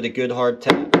to give it a good hard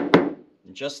tap.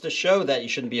 And just to show that you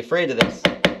shouldn't be afraid of this,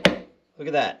 look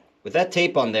at that. With that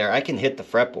tape on there, I can hit the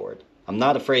fretboard. I'm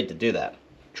not afraid to do that,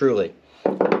 truly.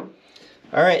 All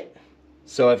right,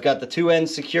 so I've got the two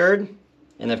ends secured,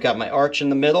 and I've got my arch in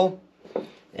the middle,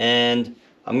 and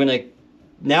I'm gonna,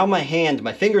 now my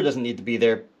finger doesn't need to be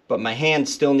there, but my hand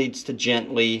still needs to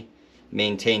gently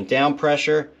maintain down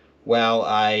pressure while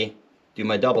I do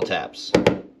my double taps.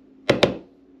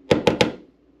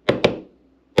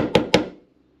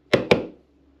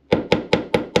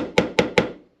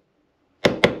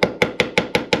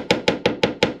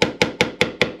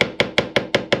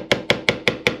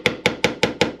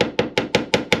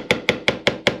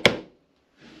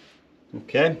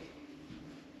 Okay.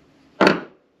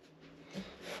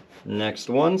 Next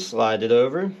one, slide it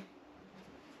over.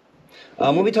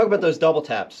 When we talk about those double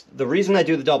taps, the reason I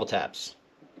do the double taps,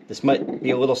 this might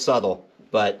be a little subtle,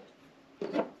 but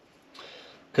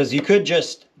because you could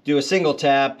just do a single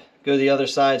tap, go to the other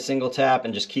side, single tap,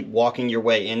 and just keep walking your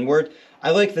way inward.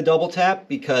 I like the double tap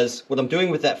because what I'm doing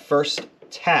with that first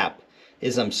tap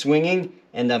is I'm swinging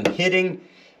and I'm hitting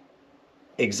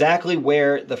exactly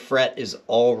where the fret is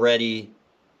already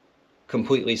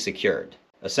completely secured.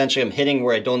 Essentially, I'm hitting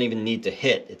where I don't even need to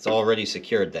hit. It's already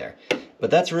secured there.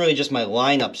 But that's really just my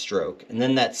lineup stroke. And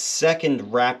then that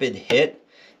second rapid hit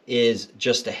is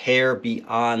just a hair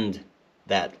beyond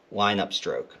that lineup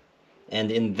stroke.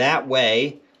 And in that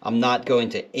way, I'm not going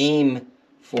to aim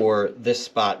for this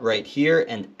spot right here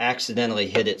and accidentally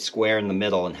hit it square in the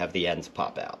middle and have the ends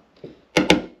pop out.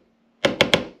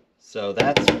 So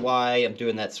that's why I'm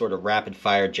doing that sort of rapid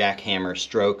fire jackhammer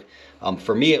stroke.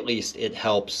 For me at least, it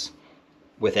helps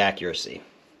with accuracy.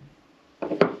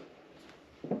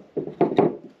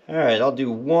 Alright, I'll do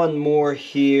one more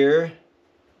here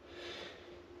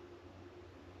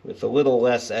with a little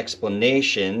less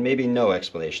explanation, maybe no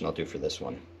explanation I'll do for this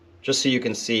one, just so you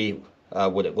can see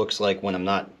what it looks like when I'm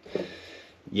not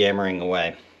yammering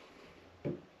away.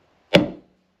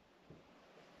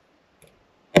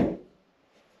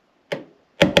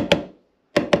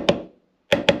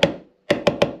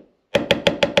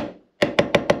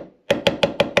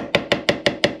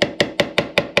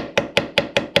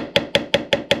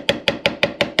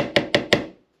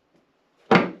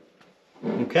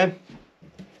 Okay.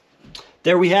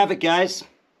 There we have it, guys.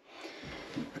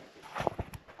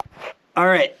 All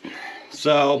right,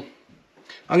 so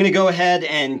I'm gonna go ahead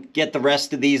and get the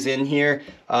rest of these in here.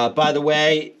 By the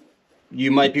way,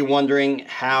 you might be wondering,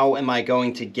 how am I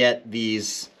going to get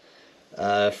these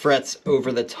frets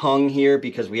over the tongue here?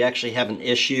 Because we actually have an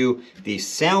issue. The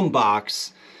sound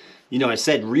box, you know, I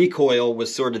said recoil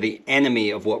was sort of the enemy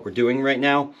of what we're doing right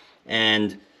now.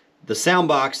 And the sound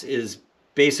box is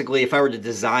basically, if I were to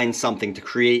design something to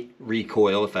create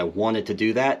recoil, if I wanted to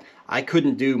do that, I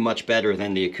couldn't do much better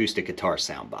than the acoustic guitar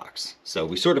sound box. So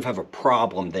we sort of have a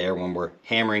problem there when we're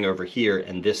hammering over here,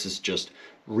 and this is just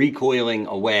recoiling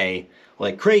away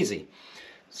like crazy.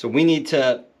 So we need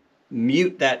to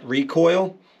mute that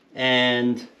recoil,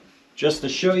 and just to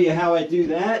show you how I do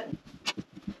that,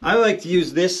 I like to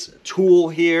use this tool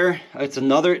here. It's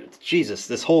another, Jesus,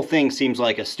 this whole thing seems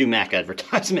like a Stu Mac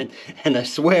advertisement, and I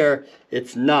swear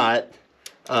it's not.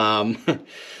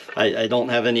 I don't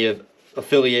have any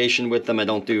affiliation with them. I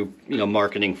don't do, you know,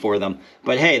 marketing for them.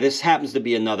 But hey, this happens to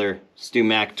be another Stu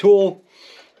Mac tool.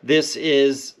 This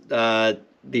is the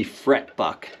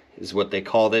fretbuck, is what they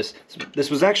call this.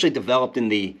 This was actually developed in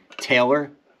the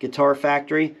Taylor guitar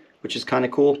factory, which is kind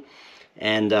of cool.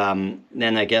 And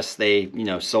then I guess they, you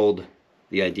know, sold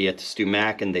the idea to Stu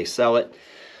Mac, and they sell it.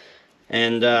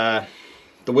 And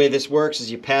the way this works is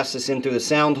you pass this in through the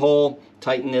sound hole,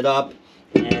 tighten it up,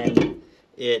 and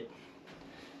it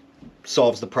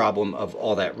solves the problem of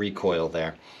all that recoil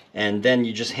there. And then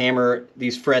you just hammer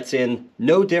these frets in,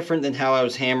 no different than how I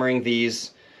was hammering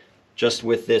these, just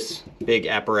with this big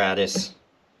apparatus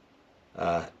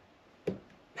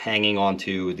hanging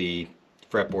onto the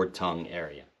fretboard tongue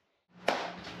area.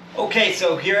 Okay,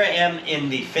 so here I am in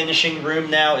the finishing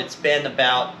room now. It's been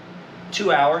about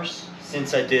 2 hours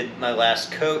since I did my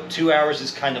last coat. 2 hours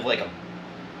is kind of like a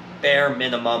bare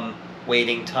minimum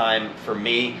waiting time for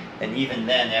me, and even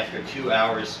then, after 2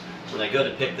 hours, when I go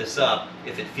to pick this up,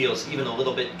 if it feels even a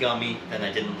little bit gummy, then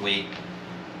I didn't wait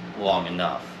long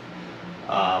enough.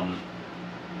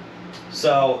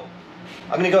 So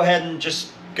I'm going to go ahead and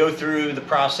just go through the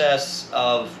process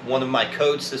of one of my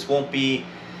coats. This won't be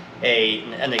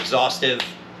an exhaustive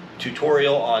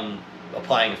tutorial on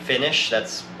applying a finish.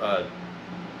 That's a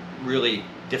really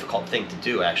difficult thing to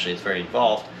do, actually. It's very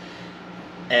involved.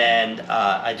 And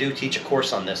I do teach a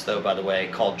course on this, though, by the way,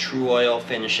 called True Oil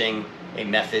Finishing, a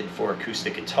Method for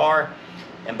Acoustic Guitar.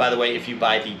 And by the way, if you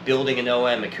buy the Building an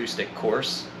OM Acoustic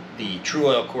course, the True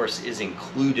Oil course is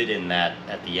included in that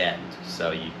at the end.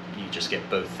 So you just get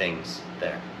both things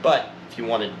there. But if you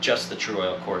wanted just the True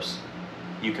Oil course,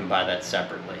 you can buy that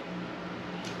separately.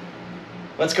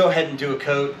 Let's go ahead and do a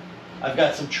coat. I've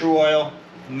got some True Oil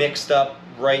mixed up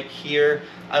right here.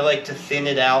 I like to thin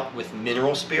it out with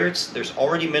mineral spirits. There's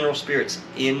already mineral spirits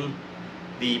in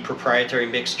the proprietary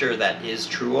mixture that is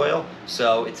True Oil,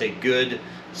 so it's a good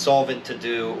solvent to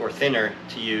do, or thinner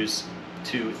to use,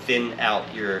 to thin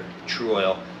out your True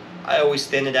Oil. I always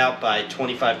thin it out by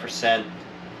 25%.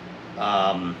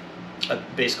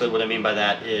 Basically what I mean by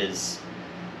that is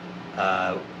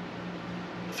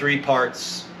 3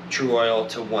 parts True Oil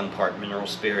to 1 part mineral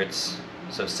spirits.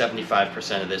 So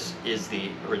 75% of this is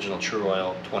the original True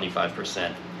Oil,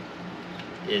 25%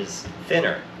 is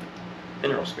thinner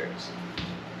mineral spirits.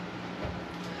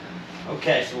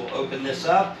 Okay, so we'll open this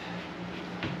up.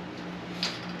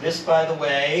 This, by the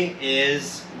way,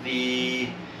 is the,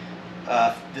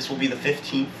 this will be the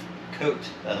 15th coat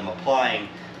that I'm applying.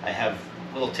 I have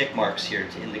little tick marks here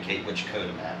to indicate which coat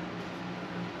I'm at.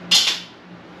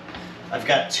 I've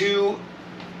got 2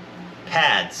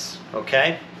 pads,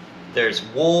 okay? There's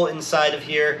wool inside of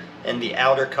here, and the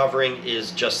outer covering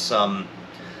is just some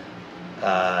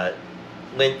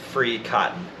lint-free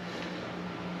cotton.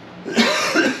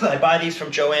 I buy these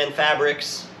from Joann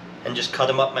Fabrics and just cut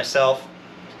them up myself,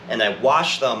 and I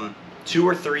wash them 2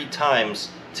 or 3 times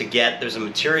to get, there's a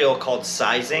material called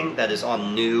sizing that is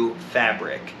on new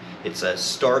fabric. It's a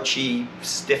starchy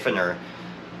stiffener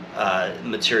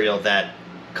material that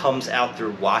comes out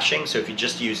through washing. So if you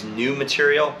just use new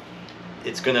material,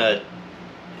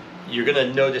 you're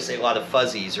gonna notice a lot of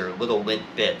fuzzies or little lint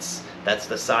bits. That's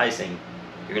the sizing.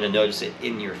 You're gonna notice it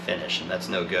in your finish, and that's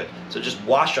no good. So just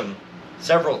wash them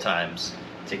several times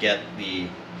to get the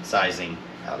sizing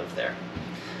out of there.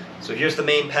 So here's the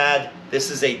main pad. This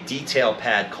is a detail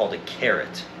pad called a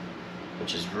carrot,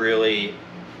 which is really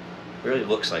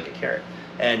looks like a carrot.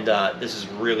 And this is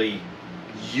really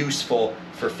useful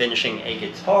for finishing a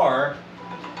guitar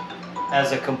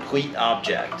as a complete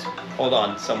object. Hold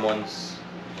on, someone's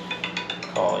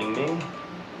calling me.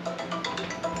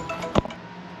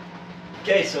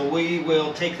 Okay, so we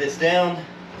will take this down,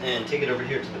 and take it over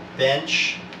here to the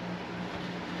bench.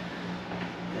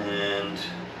 And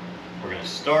we're going to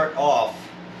start off.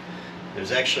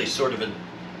 There's actually sort of an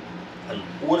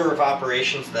order of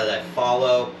operations that I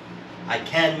follow. I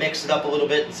can mix it up a little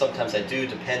bit, and sometimes I do,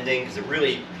 depending, because it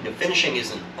really, finishing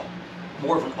isn't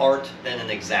more of an art than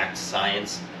an exact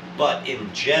science. But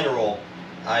in general,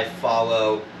 I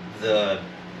follow the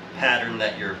pattern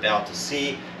that you're about to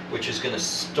see, which is going to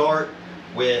start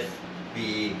with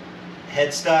the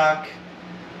headstock,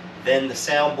 then the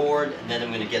soundboard, and then I'm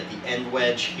going to get the end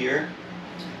wedge here.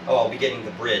 Oh, I'll be getting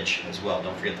the bridge as well,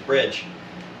 don't forget the bridge.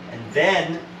 And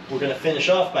then we're going to finish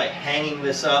off by hanging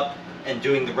this up and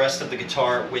doing the rest of the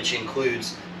guitar, which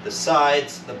includes the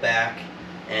sides, the back,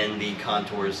 and the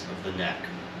contours of the neck.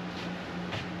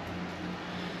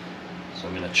 So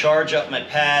I'm going to charge up my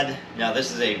pad. Now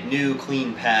this is a new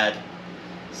clean pad,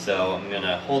 so I'm going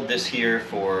to hold this here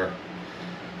for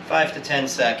 5 to 10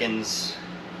 seconds.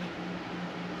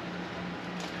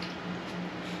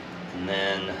 And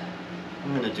then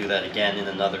I'm going to do that again in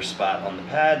another spot on the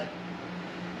pad.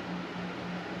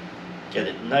 Get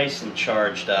it nice and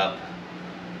charged up.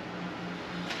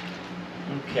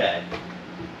 Okay.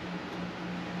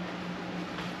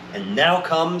 And now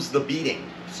comes the beating.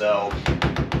 So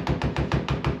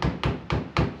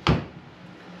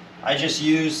I just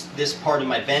use this part of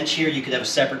my bench here. You could have a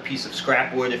separate piece of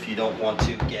scrap wood if you don't want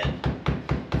to get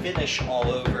finish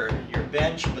all over your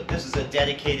bench, but this is a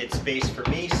dedicated space for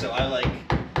me, so I like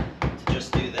to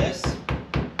just do this.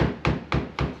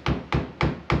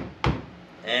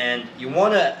 And you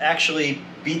want to actually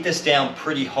beat this down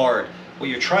pretty hard. What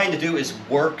you're trying to do is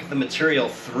work the material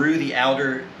through the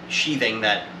outer sheathing,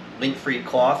 that lint-free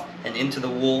cloth, and into the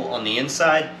wool on the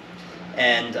inside.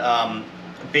 And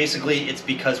basically it's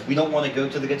because we don't want to go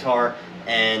to the guitar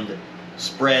and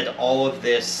spread all of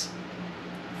this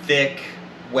thick,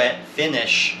 wet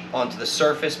finish onto the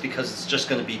surface, because it's just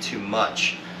going to be too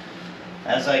much.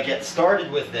 As I get started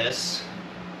with this,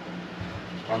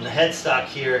 on the headstock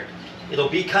here, it'll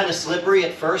be kind of slippery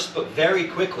at first, but very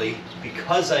quickly,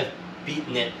 because I've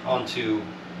beaten it onto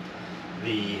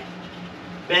the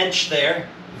bench there,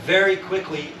 very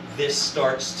quickly this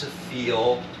starts to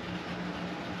feel,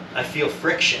 I feel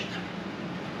friction.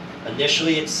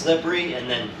 Initially it's slippery, and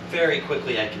then very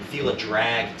quickly I can feel a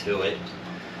drag to it,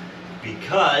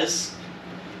 because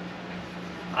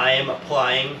I am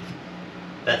applying,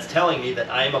 that's telling me that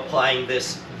I am applying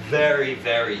this very,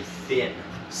 very thin.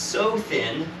 So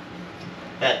thin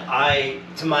that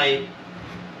to my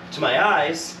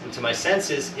eyes and to my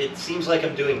senses, it seems like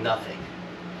I'm doing nothing.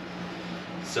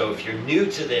 So if you're new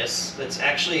to this, that's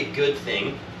actually a good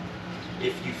thing.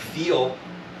 If you feel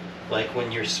like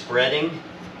when you're spreading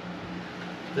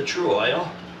the true oil,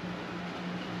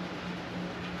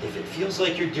 if it feels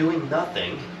like you're doing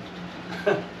nothing,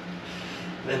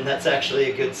 then that's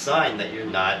actually a good sign that you're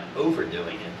not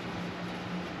overdoing it.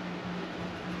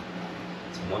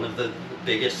 It's one of the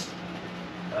biggest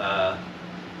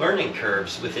learning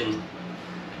curves within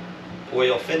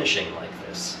oil finishing like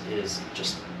this, is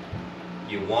just,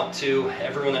 you want to,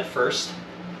 everyone at first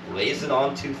lays it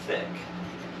on too thick.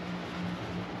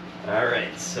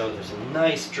 Alright, so there's a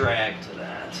nice drag to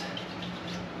that.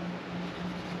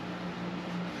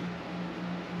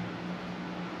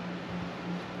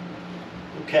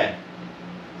 Okay,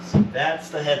 so that's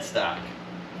the headstock.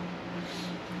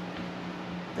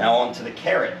 Now on to the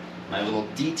carrot, my little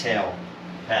detail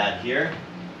pad here.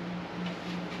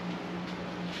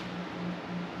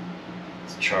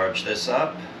 Let's charge this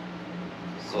up.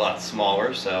 It's a lot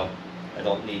smaller, so I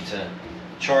don't need to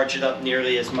charge it up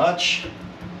nearly as much.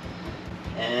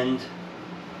 And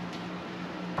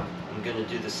I'm going to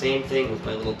do the same thing with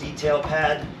my little detail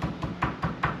pad.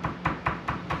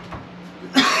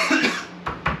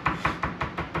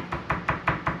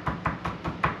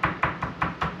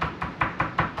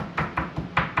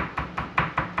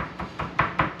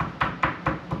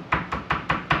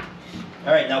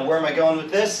 Alright, now where am I going with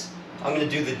this? I'm going to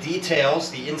do the details,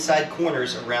 the inside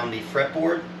corners around the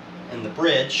fretboard and the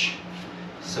bridge.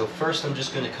 So first I'm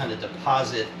just going to kind of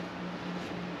deposit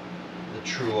the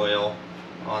true oil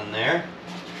on there.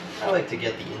 I like to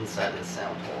get the inside of the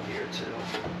sound hole here too.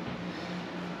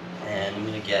 And I'm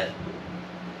going to get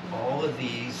all of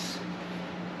these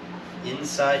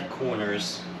inside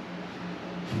corners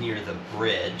near the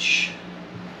bridge.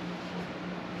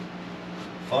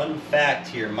 Fun fact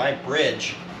here, my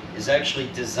bridge is actually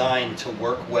designed to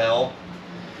work well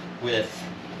with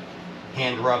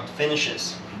hand-rubbed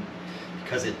finishes,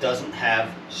 because it doesn't have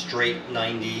straight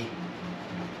 90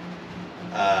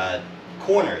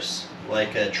 corners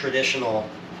like a traditional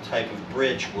type of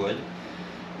bridge would.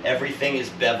 everything is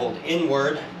beveled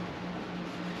inward,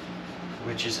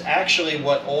 which is actually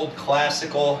what old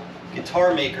classical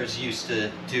guitar makers used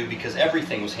to do, because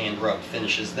everything was hand rubbed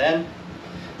finishes then.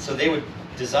 So they would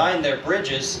design their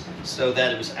bridges so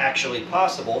that it was actually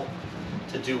possible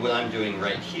to do what I'm doing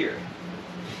right here.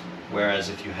 Whereas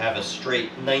if you have a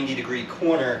straight 90-degree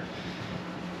corner,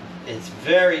 it's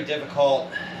very difficult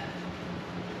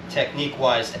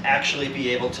technique-wise to actually be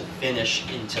able to finish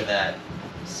into that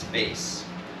space.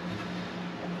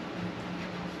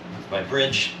 With my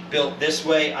bridge built this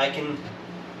way, I can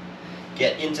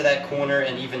get into that corner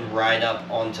and even ride up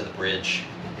onto the bridge.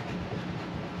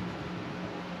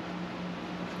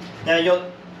 Now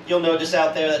you'll notice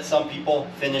out there that some people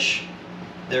finish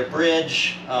their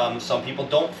bridge, some people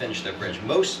don't finish their bridge.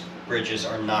 Most bridges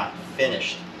are not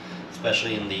finished,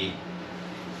 especially in the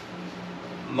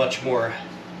much more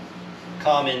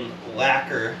common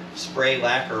lacquer, spray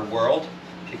lacquer world.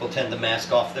 People tend to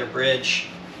mask off their bridge,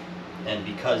 and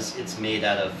because it's made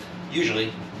out of,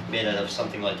 usually made out of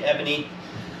something like ebony,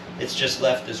 it's just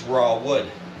left as raw wood.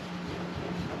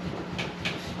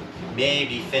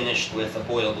 Maybe finished with a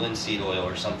boiled linseed oil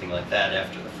or something like that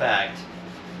after the fact,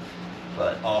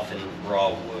 but often raw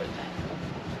wood.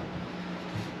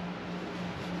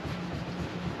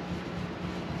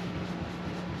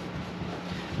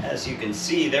 As you can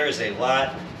see, there is a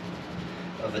lot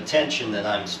of attention that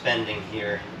I'm spending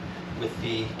here with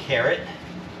the carrot,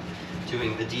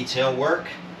 doing the detail work.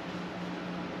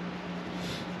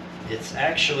 It's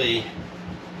actually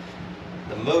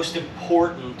the most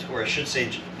important, or I should say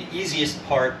the easiest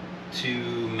part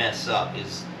to mess up,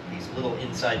 is these little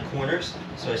inside corners.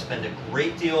 So I spend a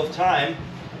great deal of time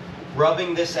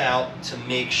rubbing this out to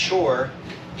make sure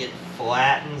it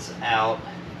flattens out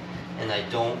and I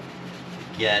don't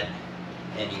get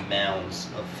any mounds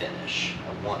of finish.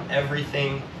 I want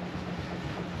everything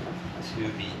to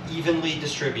be evenly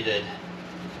distributed.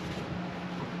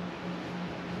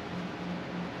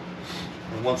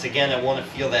 And once again, I want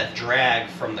to feel that drag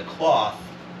from the cloth,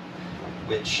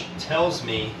 which tells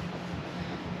me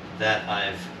that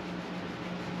I've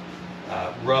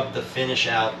rubbed the finish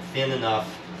out thin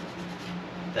enough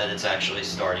that it's actually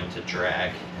starting to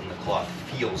drag and the cloth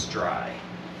feels dry.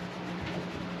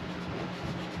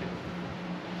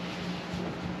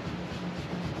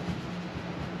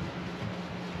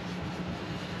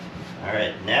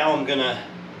 Alright, now I'm gonna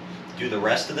do the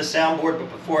rest of the soundboard,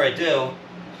 but before I do,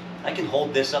 I can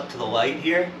hold this up to the light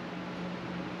here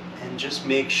and just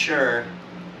make sure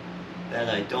that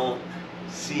I don't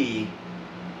see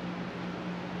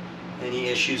any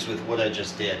issues with what I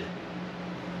just did.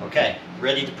 Okay,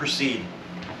 ready to proceed.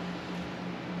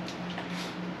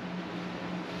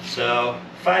 So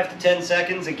 5 to 10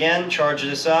 seconds, again, charge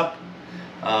this up.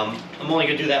 I'm only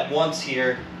going to do that once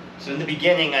here. So in the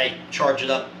beginning I charge it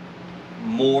up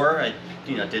more. I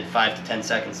did 5 to 10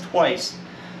 seconds twice.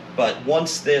 But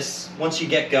once you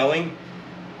get going,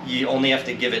 you only have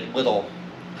to give it little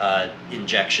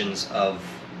injections of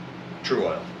true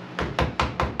oil.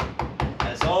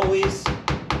 As always,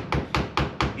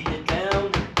 beat it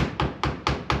down.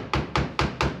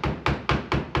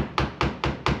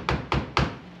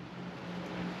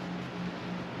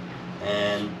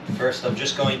 And first I'm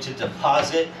just going to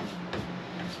deposit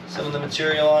some of the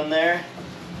material on there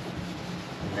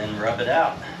and then rub it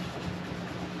out.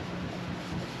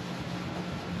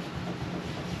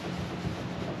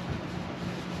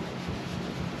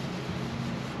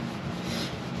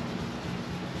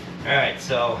 Alright,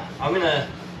 so I'm going to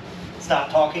stop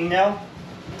talking now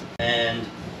and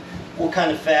we'll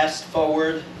kind of fast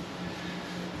forward.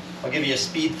 I'll give you a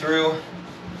speed through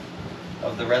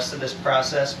of the rest of this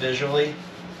process visually.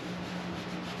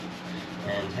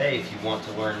 And hey, if you want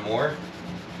to learn more,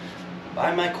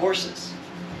 buy my courses.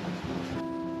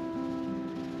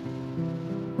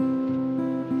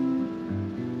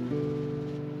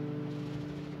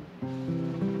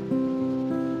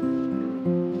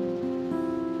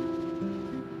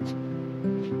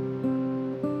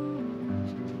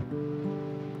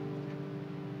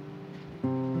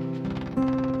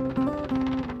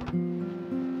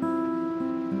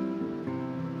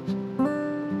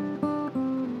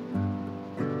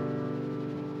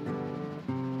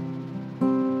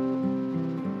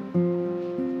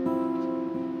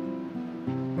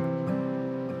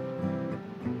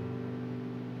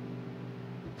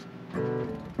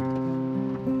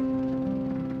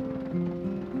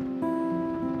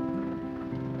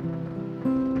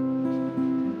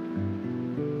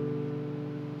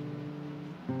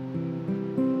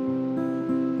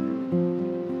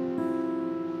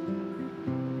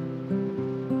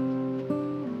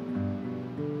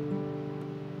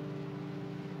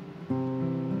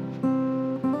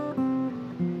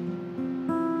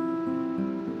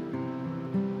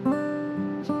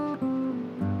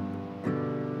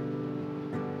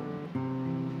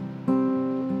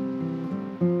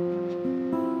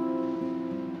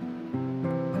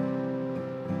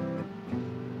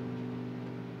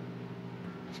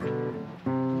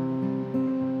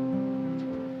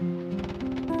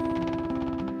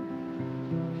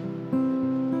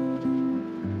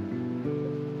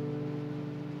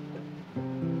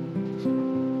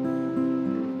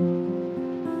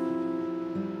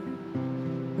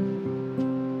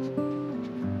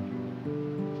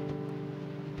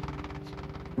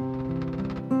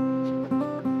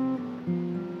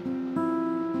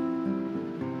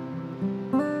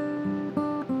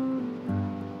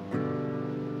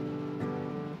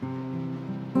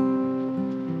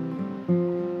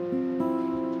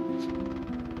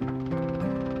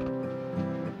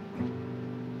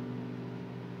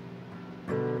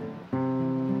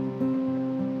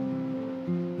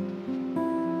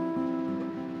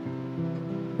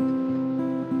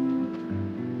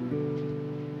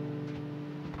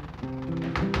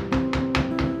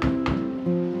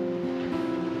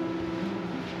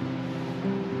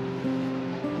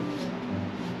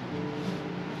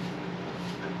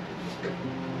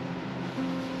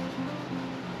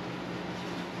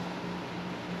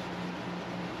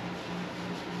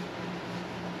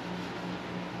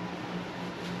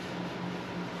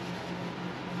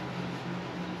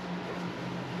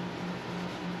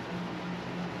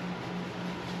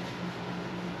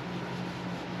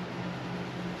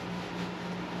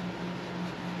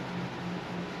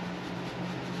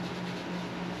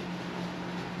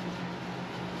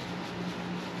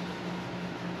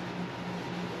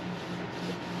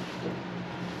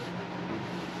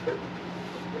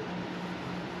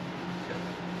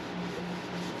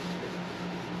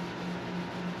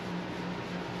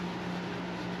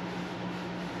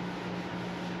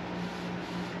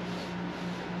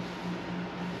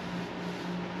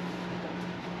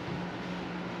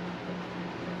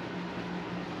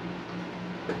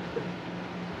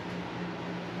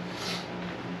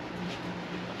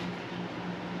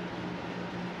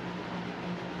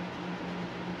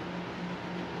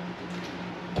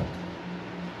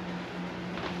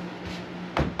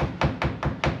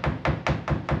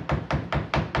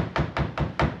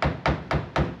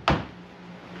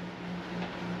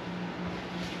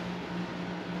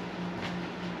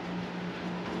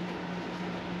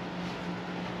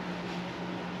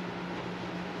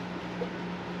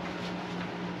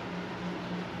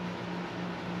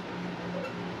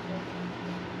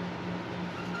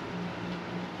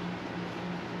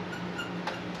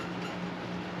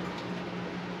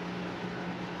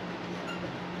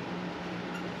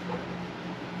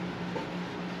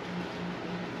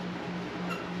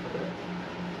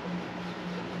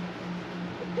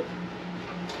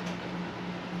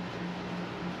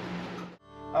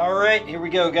 right, here we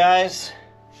go, guys.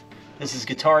 This is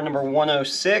guitar number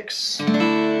 106.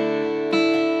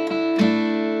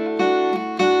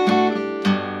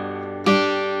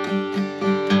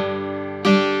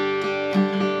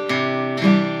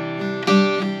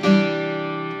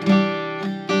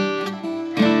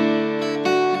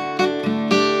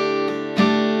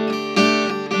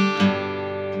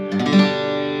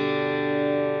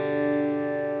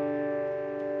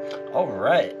 All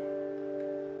right.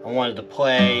 I wanted to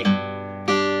play a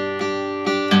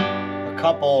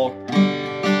couple,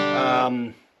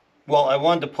 well, I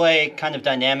wanted to play kind of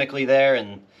dynamically there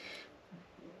and,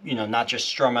 you know, not just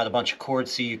strum out a bunch of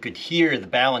chords so you could hear the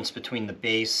balance between the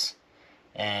bass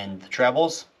and the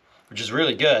trebles, which is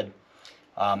really good.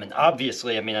 And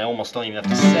obviously, I mean, I almost don't even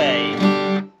have to say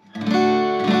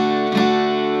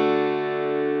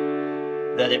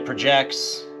that it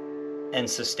projects and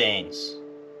sustains.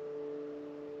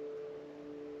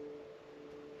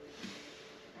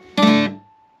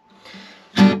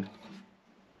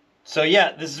 So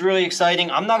yeah, this is really exciting.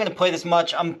 I'm not going to play this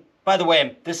much. By the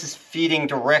way, this is feeding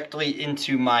directly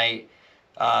into my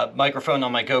microphone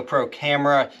on my GoPro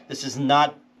camera. This is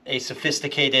not a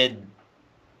sophisticated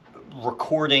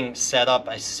recording setup.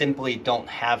 I simply don't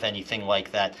have anything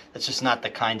like that. That's just not the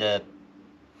kind of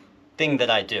thing that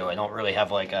I do. I don't really have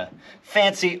like a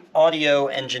fancy audio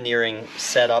engineering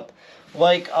setup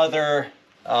like other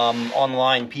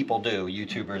online people do,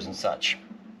 YouTubers and such.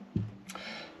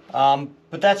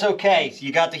 But that's okay.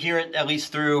 You got to hear it at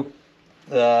least through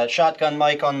the shotgun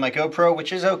mic on my GoPro,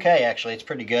 which is okay, actually. It's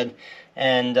pretty good.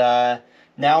 And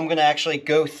now I'm going to actually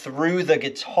go through the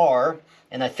guitar,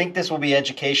 and I think this will be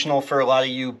educational for a lot of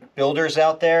you builders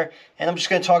out there. And I'm just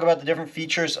going to talk about the different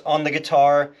features on the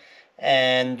guitar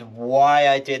and why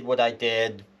I did what I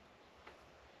did,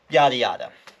 yada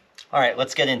yada. All right,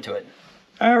 let's get into it.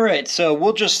 All right, so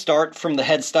we'll just start from the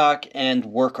headstock and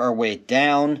work our way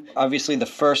down. Obviously, the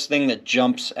first thing that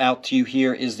jumps out to you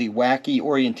here is the wacky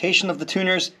orientation of the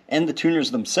tuners and the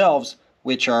tuners themselves,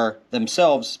 which are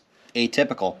themselves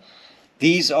atypical.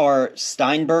 These are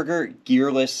Steinberger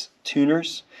gearless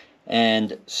tuners,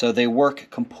 and so they work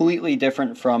completely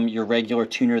different from your regular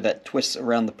tuner that twists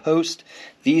around the post.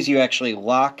 These you actually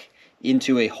lock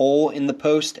into a hole in the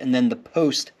post, and then the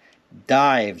post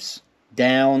dives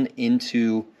down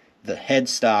into the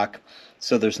headstock,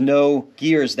 so there's no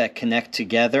gears that connect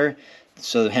together,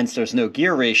 so hence there's no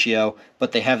gear ratio,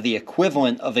 but they have the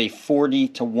equivalent of a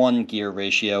 40-to-1 gear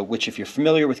ratio, which if you're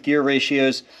familiar with gear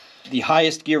ratios, the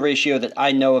highest gear ratio that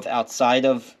I know of outside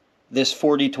of this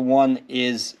 40-to-1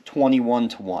 is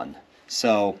 21-to-1,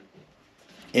 so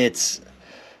it's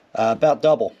about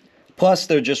double. Plus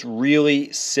they're just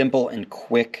really simple and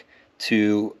quick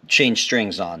to change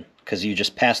strings on, because you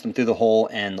just pass them through the hole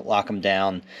and lock them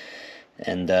down,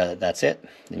 and that's it.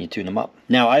 Then you tune them up.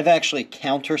 Now, I've actually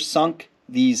countersunk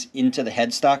these into the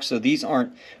headstock, so these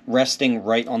aren't resting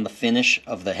right on the finish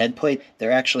of the head plate.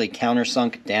 They're actually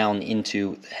countersunk down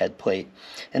into the head plate.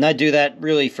 And I do that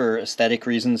really for aesthetic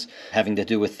reasons, having to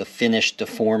do with the finish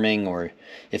deforming, or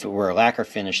if it were a lacquer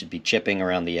finish, it'd be chipping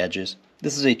around the edges.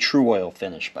 This is a true oil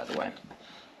finish, by the way.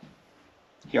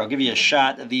 Here, I'll give you a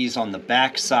shot of these on the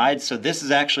back side. So this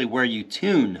is actually where you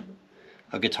tune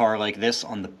a guitar like this,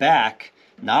 on the back,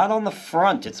 not on the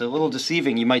front. It's a little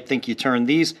deceiving. You might think you turn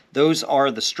these. Those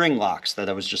are the string locks that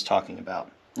I was just talking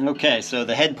about. Okay, so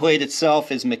the head plate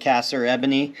itself is Macassar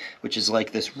Ebony, which is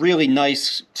like this really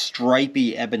nice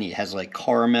stripy ebony. It has like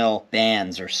caramel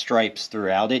bands or stripes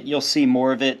throughout it. You'll see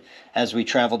more of it as we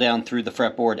travel down through the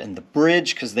fretboard and the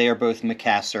bridge, because they are both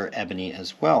Macassar Ebony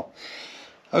as well.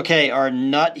 Okay, our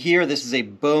nut here, this is a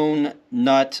bone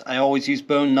nut. I always use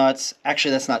bone nuts.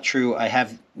 Actually, that's not true. I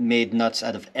have made nuts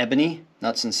out of ebony,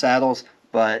 nuts and saddles,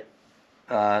 but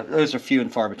those are few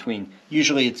and far between.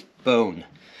 Usually it's bone,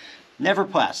 never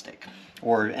plastic,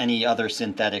 or any other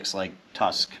synthetics like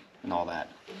tusk and all that.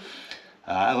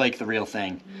 I like the real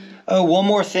thing. Oh, one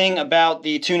more thing about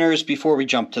the tuners before we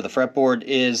jump to the fretboard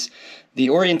is the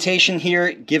orientation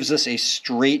here gives us a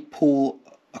straight pull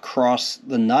across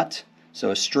the nut. So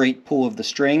a straight pull of the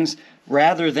strings,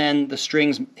 rather than the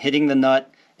strings hitting the nut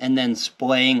and then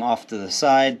splaying off to the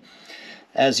side,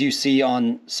 as you see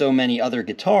on so many other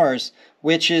guitars,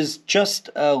 which is just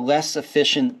a less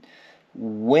efficient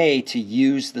way to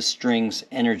use the string's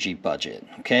energy budget.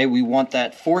 Okay, we want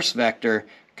that force vector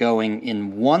going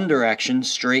in one direction,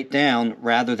 straight down,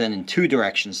 rather than in two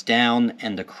directions, down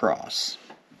and across.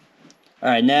 All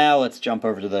right, now let's jump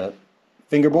over to the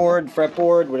fingerboard,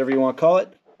 fretboard, whatever you want to call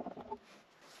it.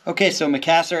 Okay, so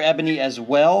Macassar Ebony as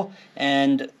well,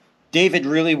 and David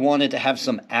really wanted to have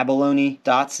some abalone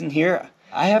dots in here.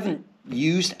 I haven't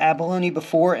used abalone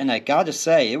before, and I gotta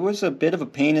say, it was a bit of a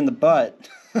pain in the butt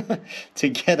to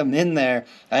get them in there.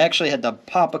 I actually had to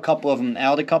pop a couple of them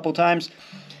out a couple times,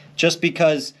 just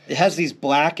because it has these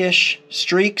blackish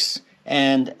streaks,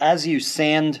 and as you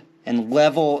sand and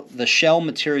level the shell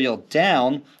material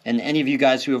down, and any of you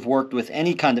guys who have worked with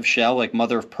any kind of shell, like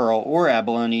mother of pearl or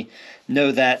abalone,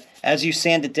 know that as you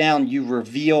sand it down, you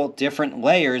reveal different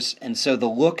layers, and so the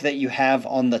look that you have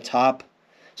on the top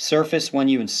surface when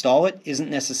you install it isn't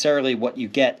necessarily what you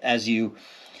get as you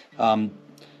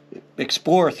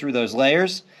explore through those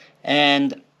layers.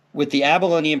 And with the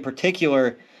abalone in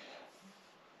particular,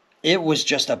 it was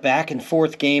just a back and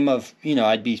forth game of,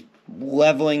 I'd be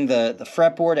leveling the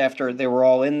fretboard after they were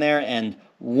all in there, and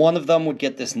one of them would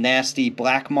get this nasty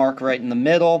black mark right in the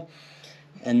middle,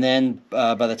 and then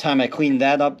by the time I cleaned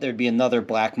that up, there'd be another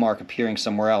black mark appearing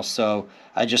somewhere else. So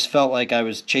I just felt like I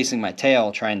was chasing my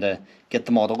tail trying to get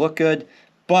them all to look good.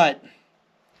 But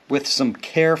with some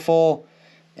careful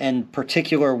and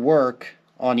particular work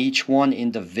on each one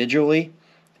individually,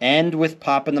 and with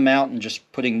popping them out and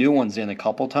just putting new ones in a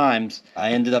couple times,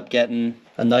 I ended up getting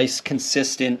a nice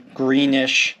consistent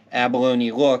greenish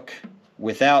abalone look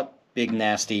without big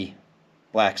nasty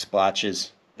black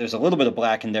splotches. There's a little bit of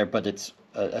black in there, but it's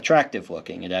attractive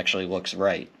looking. It actually looks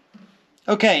right.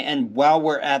 Okay, and while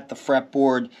we're at the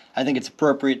fretboard, I think it's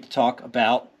appropriate to talk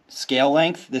about scale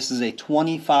length. This is a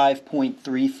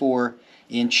 25.34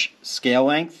 inch scale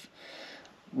length,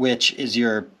 which is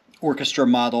your Orchestra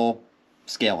Model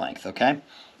scale length, okay?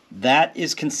 That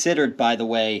is considered, by the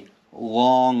way,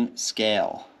 long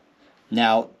scale.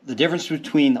 Now, the difference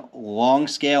between long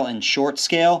scale and short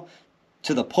scale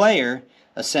to the player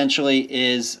essentially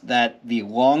is that the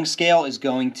long scale is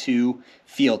going to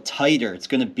feel tighter. It's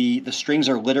going to be, the strings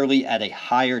are literally at a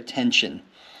higher tension.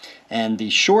 And the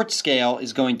short scale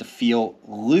is going to feel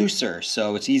looser,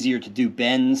 so it's easier to do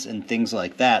bends and things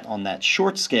like that on that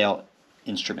short scale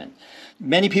instrument.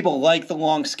 Many people like the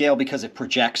long scale because it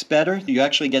projects better. You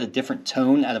actually get a different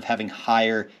tone out of having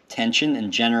higher tension,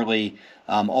 and generally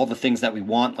all the things that we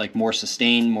want, like more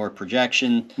sustain, more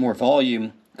projection, more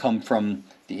volume, come from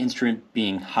the instrument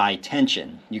being high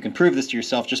tension. You can prove this to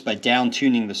yourself just by down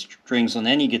tuning the strings on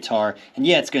any guitar, and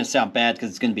yeah, it's going to sound bad because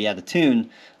it's going to be out of tune,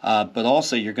 but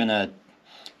also you're going to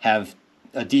have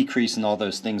a decrease in all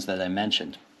those things that I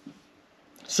mentioned.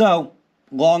 So,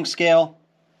 long scale,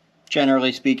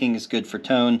 generally speaking, is good for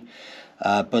tone,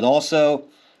 but also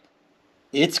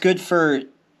it's good for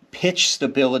pitch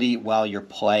stability while you're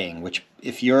playing, which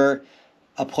if you're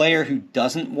a player who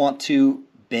doesn't want to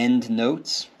bend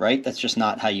notes, right? That's just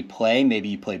not how you play. Maybe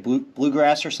you play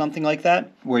bluegrass or something like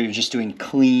that, where you're just doing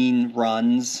clean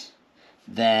runs,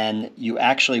 then you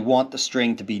actually want the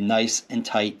string to be nice and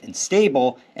tight and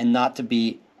stable and not to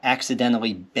be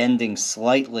accidentally bending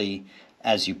slightly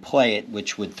as you play it,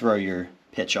 which would throw your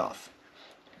pitch off.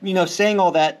 Saying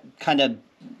all that kind of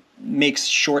makes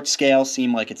short scale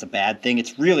seem like it's a bad thing.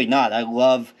 It's really not. I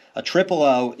love a triple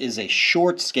O is a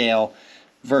short scale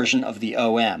version of the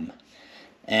OM.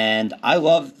 And I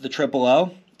love the triple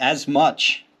O as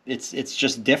much. It's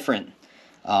just different.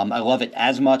 I love it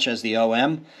as much as the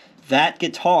OM. That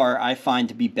guitar I find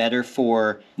to be better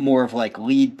for more of like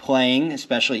lead playing,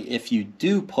 especially if you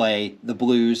do play the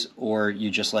blues or you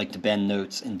just like to bend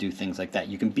notes and do things like that.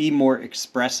 You can be more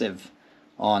expressive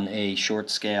on a short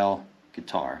scale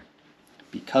guitar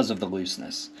because of the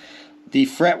looseness. The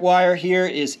fret wire here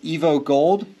is Evo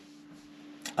Gold.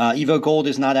 Evo Gold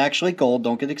is not actually gold.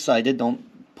 Don't get excited. Don't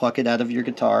pluck it out of your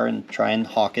guitar and try and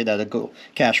hawk it at a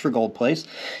cash for gold place.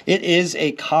 It is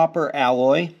a copper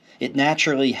alloy. It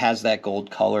naturally has that gold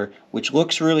color, which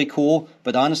looks really cool,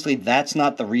 but honestly, that's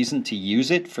not the reason to use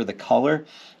it for the color.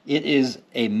 It is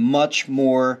a much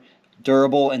more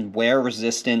durable and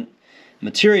wear-resistant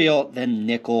material than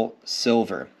nickel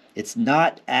silver. It's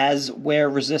not as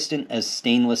wear-resistant as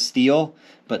stainless steel,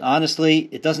 but honestly,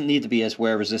 it doesn't need to be as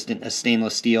wear-resistant as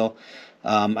stainless steel.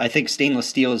 I think stainless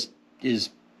steel is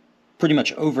pretty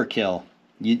much overkill.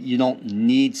 You don't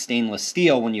need stainless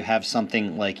steel when you have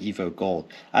something like Evo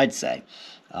Gold, I'd say.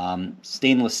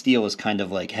 Stainless steel is kind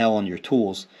of like hell on your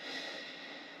tools.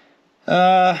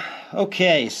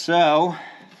 Okay, so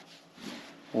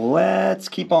let's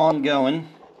keep on going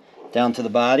down to the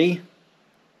body.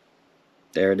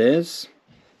 There it is.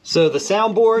 So the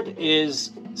soundboard is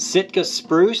Sitka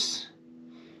Spruce,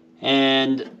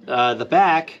 and the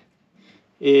back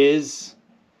is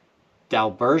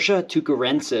Dalbergia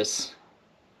tucarensis,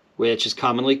 which is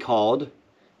commonly called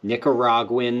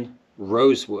Nicaraguan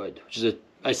Rosewood, which is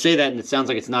I say that and it sounds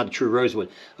like it's not a true rosewood.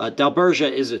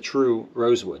 Dalbergia is a true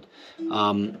rosewood.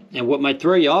 And what might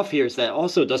throw you off here is that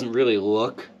also doesn't really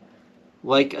look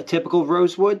like a typical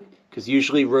rosewood, because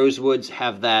usually rosewoods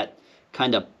have that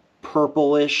kind of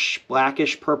purplish,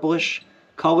 blackish, purplish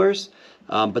colors.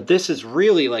 But this is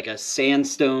really like a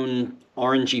sandstone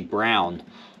orangey brown.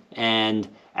 And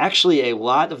actually a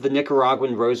lot of the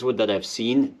Nicaraguan rosewood that I've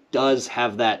seen does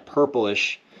have that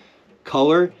purplish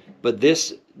color, but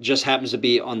this just happens to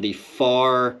be on the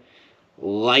far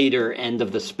lighter end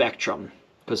of the spectrum.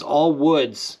 Because all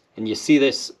woods, and you see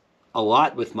this a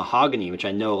lot with mahogany, which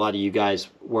I know a lot of you guys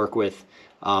work with,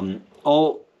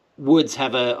 all woods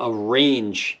have a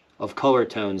range of color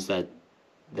tones that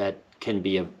can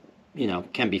be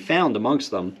can be found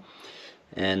amongst them.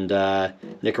 And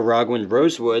Nicaraguan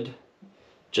rosewood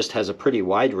just has a pretty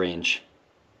wide range,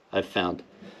 I've found.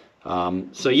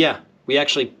 So yeah,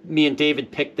 me and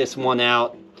David picked this one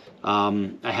out.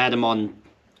 I had him on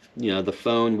the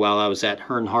phone while I was at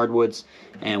Hearn Hardwoods,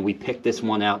 and we picked this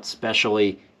one out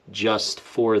specially just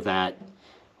for that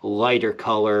lighter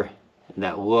color,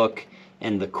 that look,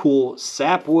 and the cool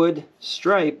sapwood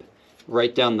stripe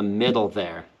right down the middle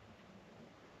there.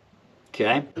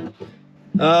 Okay.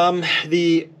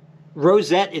 The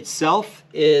rosette itself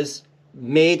is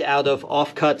made out of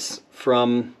offcuts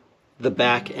from the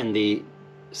back and the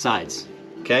sides.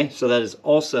 Okay, so that is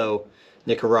also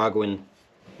Nicaraguan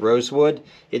rosewood.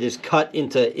 It is cut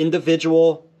into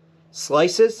individual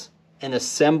slices and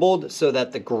assembled so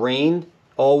that the grain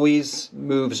always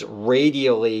moves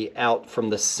radially out from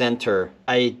the center.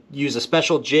 I use a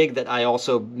special jig that I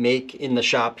also make in the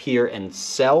shop here and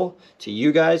sell to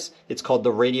you guys. It's called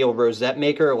the Radial Rosette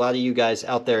Maker. A lot of you guys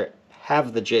out there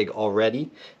have the jig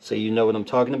already, so you know what I'm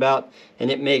talking about.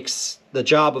 And it makes the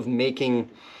job of making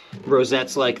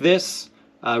rosettes like this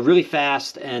really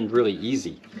fast and really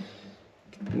easy.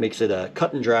 It makes it a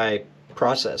cut and dry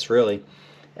process, really.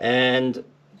 And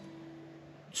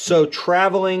so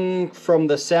traveling from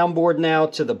the soundboard now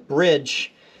to the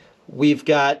bridge, we've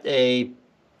got a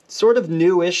sort of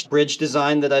newish bridge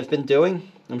design that I've been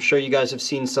doing. I'm sure you guys have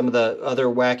seen some of the other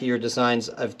wackier designs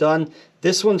I've done.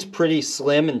 This one's pretty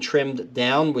slim and trimmed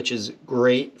down, which is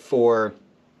great for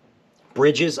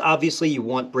bridges. Obviously, you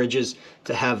want bridges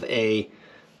to have a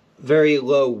very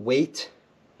low weight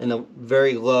and a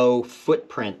very low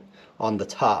footprint on the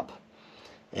top.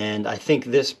 And I think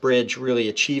this bridge really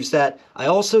achieves that. I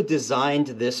also designed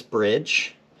this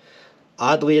bridge.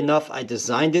 Oddly enough, I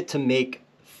designed it to make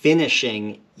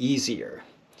finishing easier.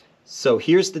 So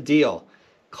here's the deal.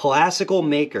 Classical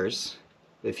makers,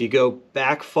 if you go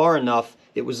back far enough,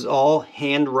 it was all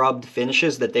hand-rubbed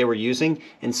finishes that they were using.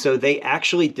 And so they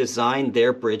actually designed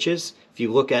their bridges. If you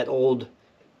look at old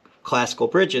classical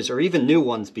bridges, or even new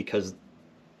ones, because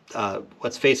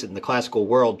let's face it, in the classical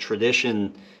world,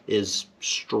 tradition is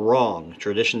strong.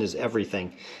 Tradition is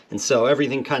everything. And so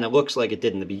everything kind of looks like it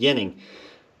did in the beginning.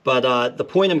 But the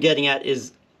point I'm getting at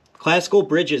is classical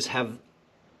bridges have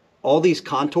all these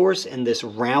contours and this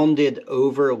rounded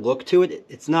over look to it.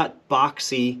 It's not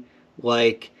boxy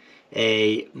like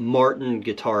a Martin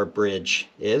guitar bridge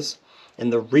is.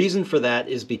 And the reason for that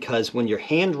is because when you're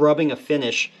hand rubbing a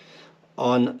finish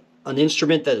on an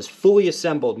instrument that is fully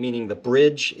assembled, meaning the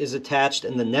bridge is attached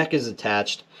and the neck is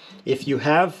attached, if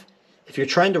you're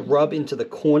trying to rub into the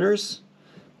corners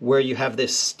where you have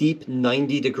this steep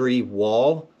 90-degree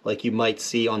wall, like you might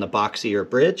see on a boxier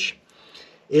bridge,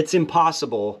 it's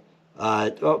impossible.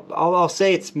 I'll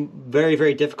say it's very,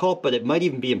 very difficult, but it might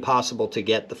even be impossible to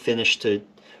get the finish to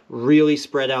really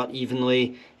spread out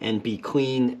evenly and be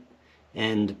clean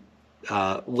and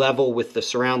level with the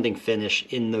surrounding finish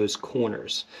in those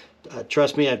corners.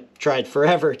 Trust me, I've tried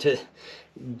forever to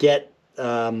get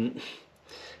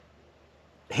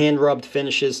hand-rubbed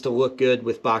finishes to look good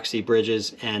with boxy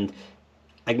bridges, and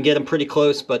I can get them pretty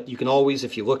close, but you can always,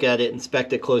 if you look at it,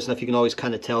 inspect it close enough, you can always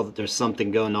kind of tell that there's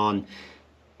something going on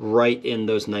right in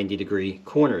those 90-degree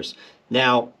corners.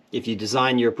 Now, if you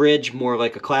design your bridge more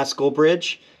like a classical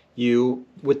bridge,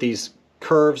 with these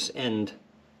curves and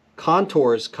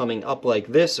contours coming up like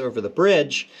this over the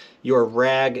bridge, your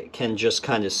rag can just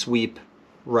kind of sweep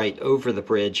right over the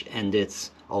bridge, and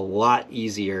it's a lot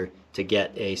easier to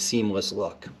get a seamless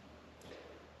look.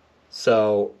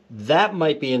 So that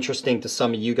might be interesting to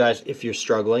some of you guys if you're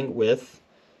struggling with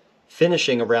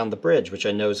finishing around the bridge, which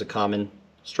I know is a common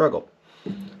struggle.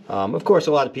 Of course,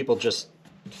 a lot of people just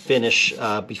finish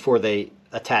before they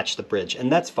attach the bridge,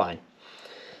 and that's fine.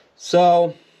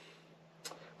 So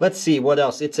let's see what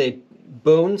else. It's a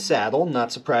bone saddle,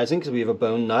 not surprising because we have a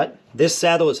bone nut. This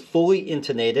saddle is fully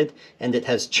intonated, and it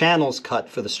has channels cut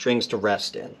for the strings to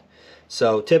rest in.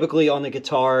 So typically on the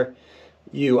guitar,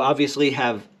 you obviously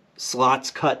have slots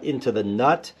cut into the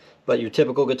nut, but your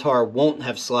typical guitar won't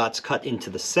have slots cut into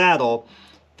the saddle.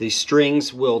 the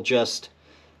strings will just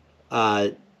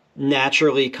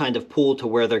naturally kind of pull to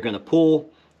where they're going to pull,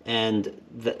 and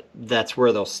that's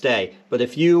where they'll stay. But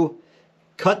if you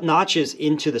cut notches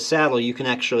into the saddle, you can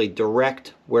actually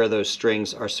direct where those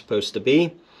strings are supposed to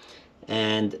be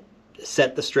and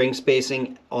set the string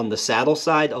spacing on the saddle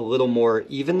side a little more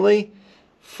evenly.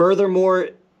 Furthermore,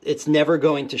 it's never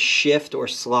going to shift or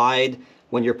slide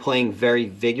when you're playing very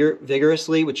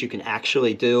vigorously, which you can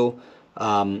actually do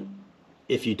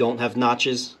if you don't have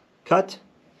notches cut.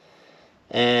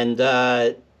 And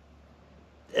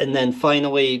then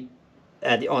finally,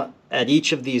 at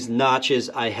each of these notches,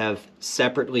 I have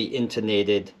separately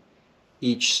intonated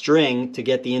each string to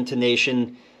get the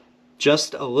intonation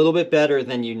just a little bit better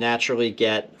than you naturally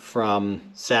get from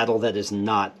saddle that is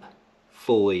not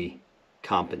fully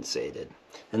compensated.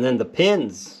 And then the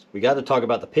pins, we got to talk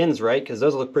about the pins, right? Because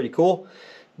those look pretty cool.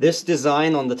 This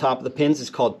design on the top of the pins is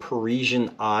called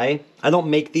Parisian Eye. I don't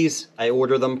make these, I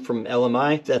order them from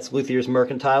LMI. That's Luthier's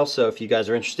Mercantile, so if you guys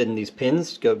are interested in these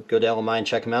pins, go to LMI and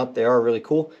check them out. They are really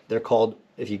cool. They're called,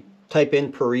 if you type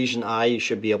in Parisian Eye, you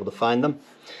should be able to find them.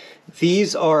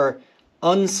 These are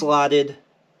unslotted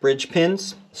bridge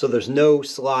pins, so there's no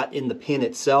slot in the pin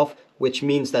itself, which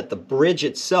means that the bridge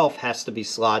itself has to be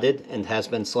slotted and has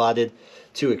been slotted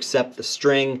to accept the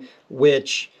string,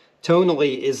 which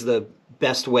tonally is the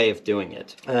best way of doing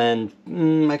it. And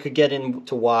I could get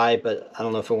into why, but I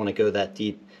don't know if I want to go that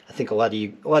deep. I think a lot of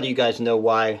you guys know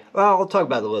why. Well, I'll talk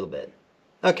about it a little bit.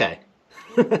 Okay.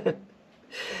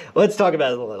 Let's talk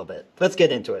about it a little bit. Let's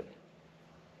get into it.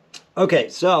 Okay,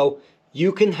 so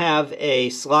you can have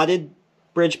a slotted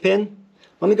bridge pin.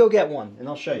 Let me go get one and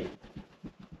I'll show you.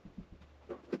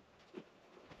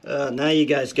 Now you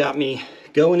guys got me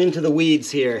going into the weeds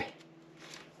here.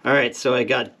 Alright, so I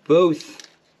got both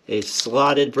a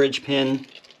slotted bridge pin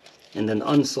and an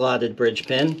unslotted bridge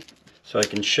pin, so I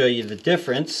can show you the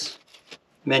difference.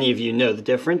 Many of you know the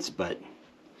difference, but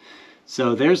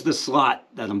so there's the slot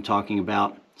that I'm talking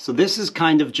about. So this is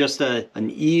kind of just an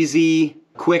easy,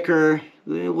 quicker,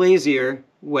 lazier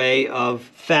way of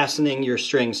fastening your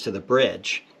strings to the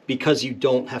bridge, because you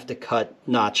don't have to cut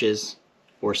notches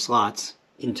or slots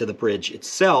into the bridge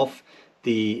itself.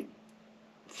 The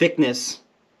thickness,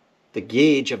 the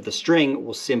gauge of the string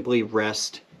will simply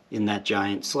rest in that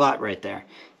giant slot right there.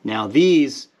 Now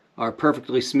these are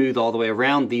perfectly smooth all the way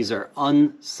around. These are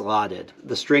unslotted.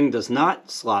 The string does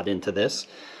not slot into this,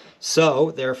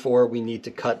 so therefore we need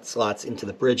to cut slots into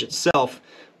the bridge itself,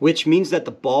 which means that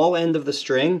the ball end of the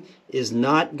string is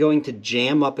not going to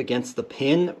jam up against the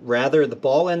pin. Rather, the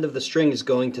ball end of the string is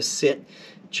going to sit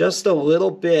just a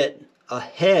little bit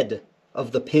ahead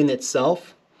of the pin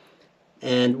itself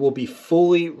and will be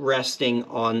fully resting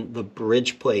on the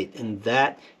bridge plate. And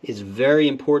that is very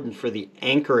important for the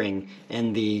anchoring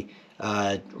and the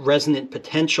resonant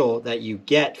potential that you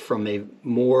get from a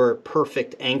more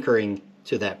perfect anchoring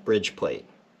to that bridge plate.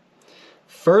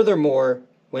 Furthermore,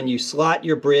 when you slot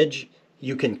your bridge,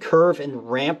 you can curve and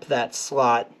ramp that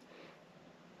slot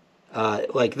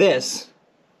like this,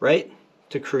 right?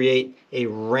 To create a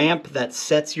ramp that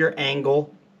sets your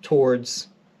angle towards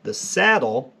the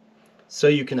saddle, so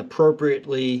you can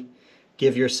appropriately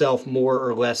give yourself more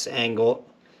or less angle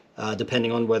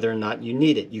depending on whether or not you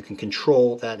need it. You can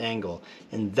control that angle,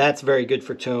 and that's very good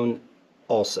for tone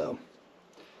also.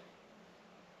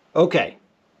 Okay,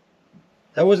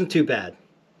 that wasn't too bad.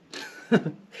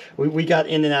 we got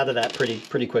in and out of that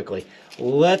pretty quickly.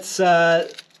 Let's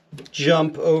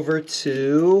jump over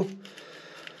to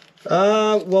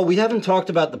well, we haven't talked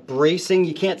about the bracing.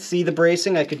 You can't see the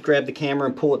bracing. I could grab the camera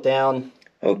and pull it down.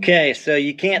 Okay, so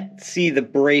you can't see the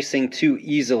bracing too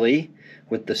easily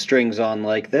with the strings on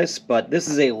like this, but this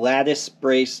is a lattice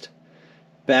braced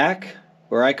back,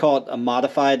 or I call it a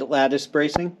modified lattice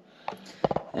bracing.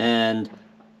 And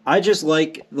I just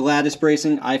like the lattice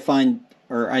bracing. I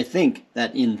think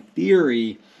that in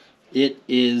theory it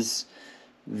is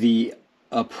the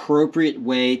appropriate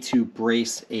way to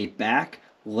brace a back.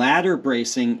 Ladder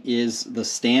bracing is the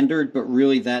standard, but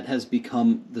really that has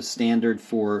become the standard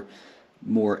for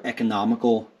more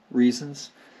economical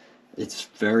reasons. It's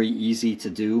very easy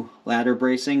to do ladder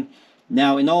bracing.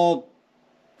 Now, in all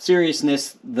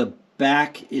seriousness, the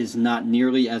back is not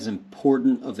nearly as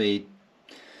important of a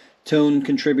tone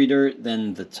contributor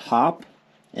than the top,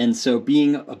 and so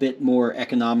being a bit more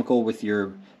economical with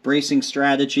your bracing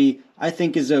strategy, I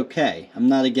think, is okay. I'm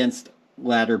not against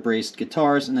ladder braced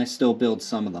guitars, and I still build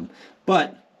some of them.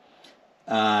 But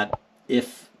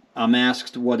if I'm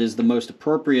asked what is the most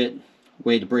appropriate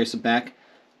way to brace a back,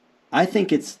 I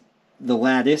think it's the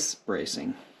lattice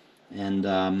bracing. And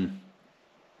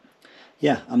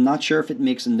yeah, I'm not sure if it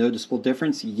makes a noticeable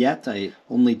difference yet. I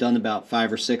only done about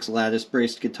 5 or 6 lattice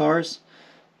braced guitars,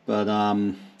 but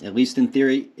at least in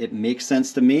theory it makes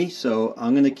sense to me, so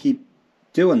I'm going to keep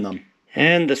doing them.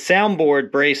 And the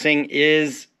soundboard bracing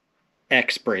is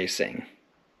X bracing.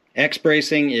 X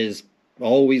bracing is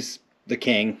always the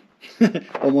king.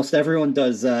 Almost everyone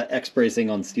does X bracing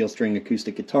on steel string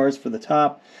acoustic guitars for the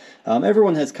top.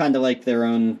 Everyone has kind of like their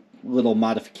own little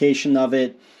modification of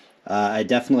it. I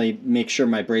definitely make sure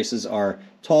my braces are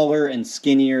taller and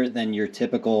skinnier than your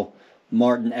typical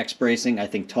Martin X bracing. I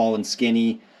think tall and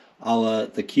skinny, a la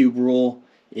the cube rule,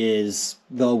 is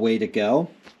the way to go.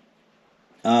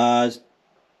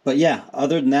 But yeah,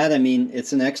 other than that, I mean,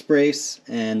 it's an X brace,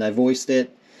 and I voiced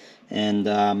it, and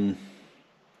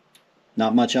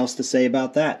not much else to say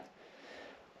about that.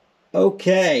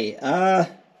 Okay,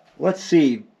 let's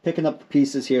see. Picking up the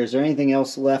pieces here. Is there anything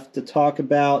else left to talk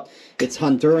about? It's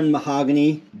Honduran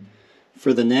mahogany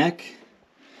for the neck.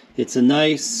 It's a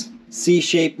nice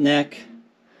C-shaped neck.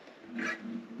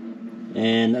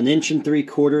 And 1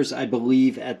 3/4 inches, I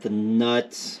believe, at the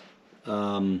nut.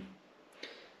 Yeah,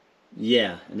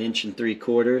 1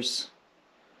 3/4 inches.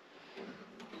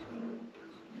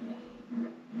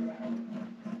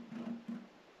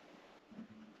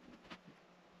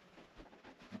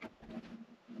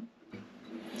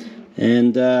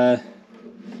 And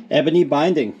ebony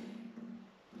binding.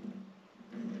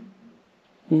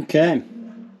 Okay.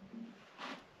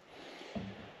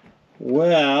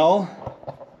 Well,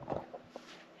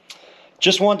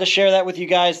 just wanted to share that with you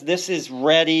guys. This is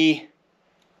ready.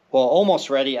 Well,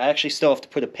 almost ready. I actually still have to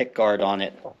put a pick guard on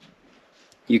it.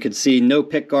 You can see no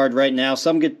pick guard right now.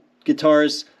 Some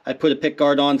guitars I put a pick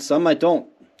guard on, some I don't.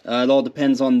 It all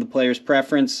depends on the player's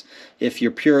preference. If you're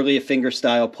purely a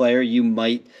fingerstyle player, you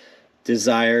might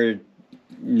desire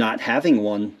not having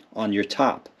one on your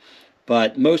top.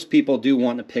 But most people do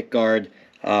want a pick guard,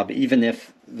 even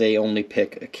if they only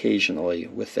pick occasionally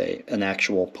with an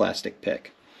actual plastic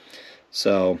pick.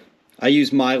 So I use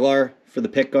Mylar for the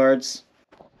pick guards.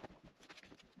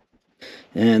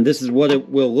 And this is what it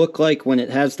will look like when it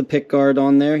has the pick guard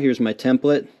on there. Here's my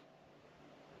template.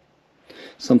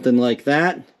 Something like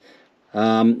that.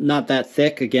 Not that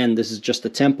thick. Again, this is just a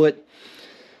template.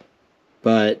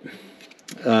 But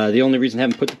the only reason I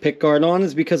haven't put the pick guard on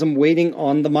is because I'm waiting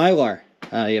on the Mylar.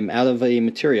 I am out of a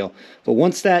material. But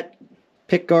once that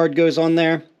pick guard goes on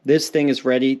there, this thing is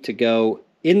ready to go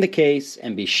in the case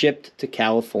and be shipped to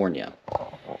California.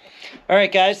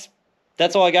 Alright guys,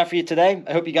 that's all I got for you today.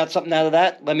 I hope you got something out of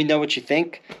that. Let me know what you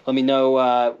think. Let me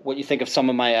know what you think of some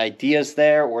of my ideas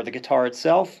there or the guitar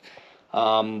itself.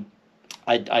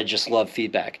 I just love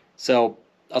feedback. So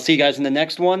I'll see you guys in the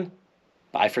next one.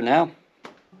 Bye for now.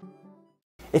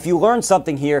 If you learned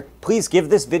something here, please give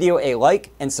this video a like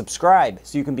and subscribe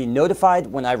so you can be notified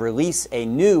when I release a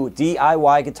new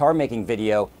DIY guitar making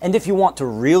video. And if you want to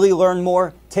really learn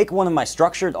more, take one of my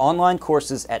structured online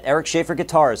courses at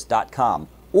ericschaferguitars.com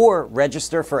or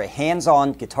register for a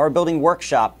hands-on guitar building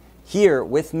workshop here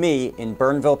with me in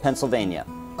Burnville, Pennsylvania.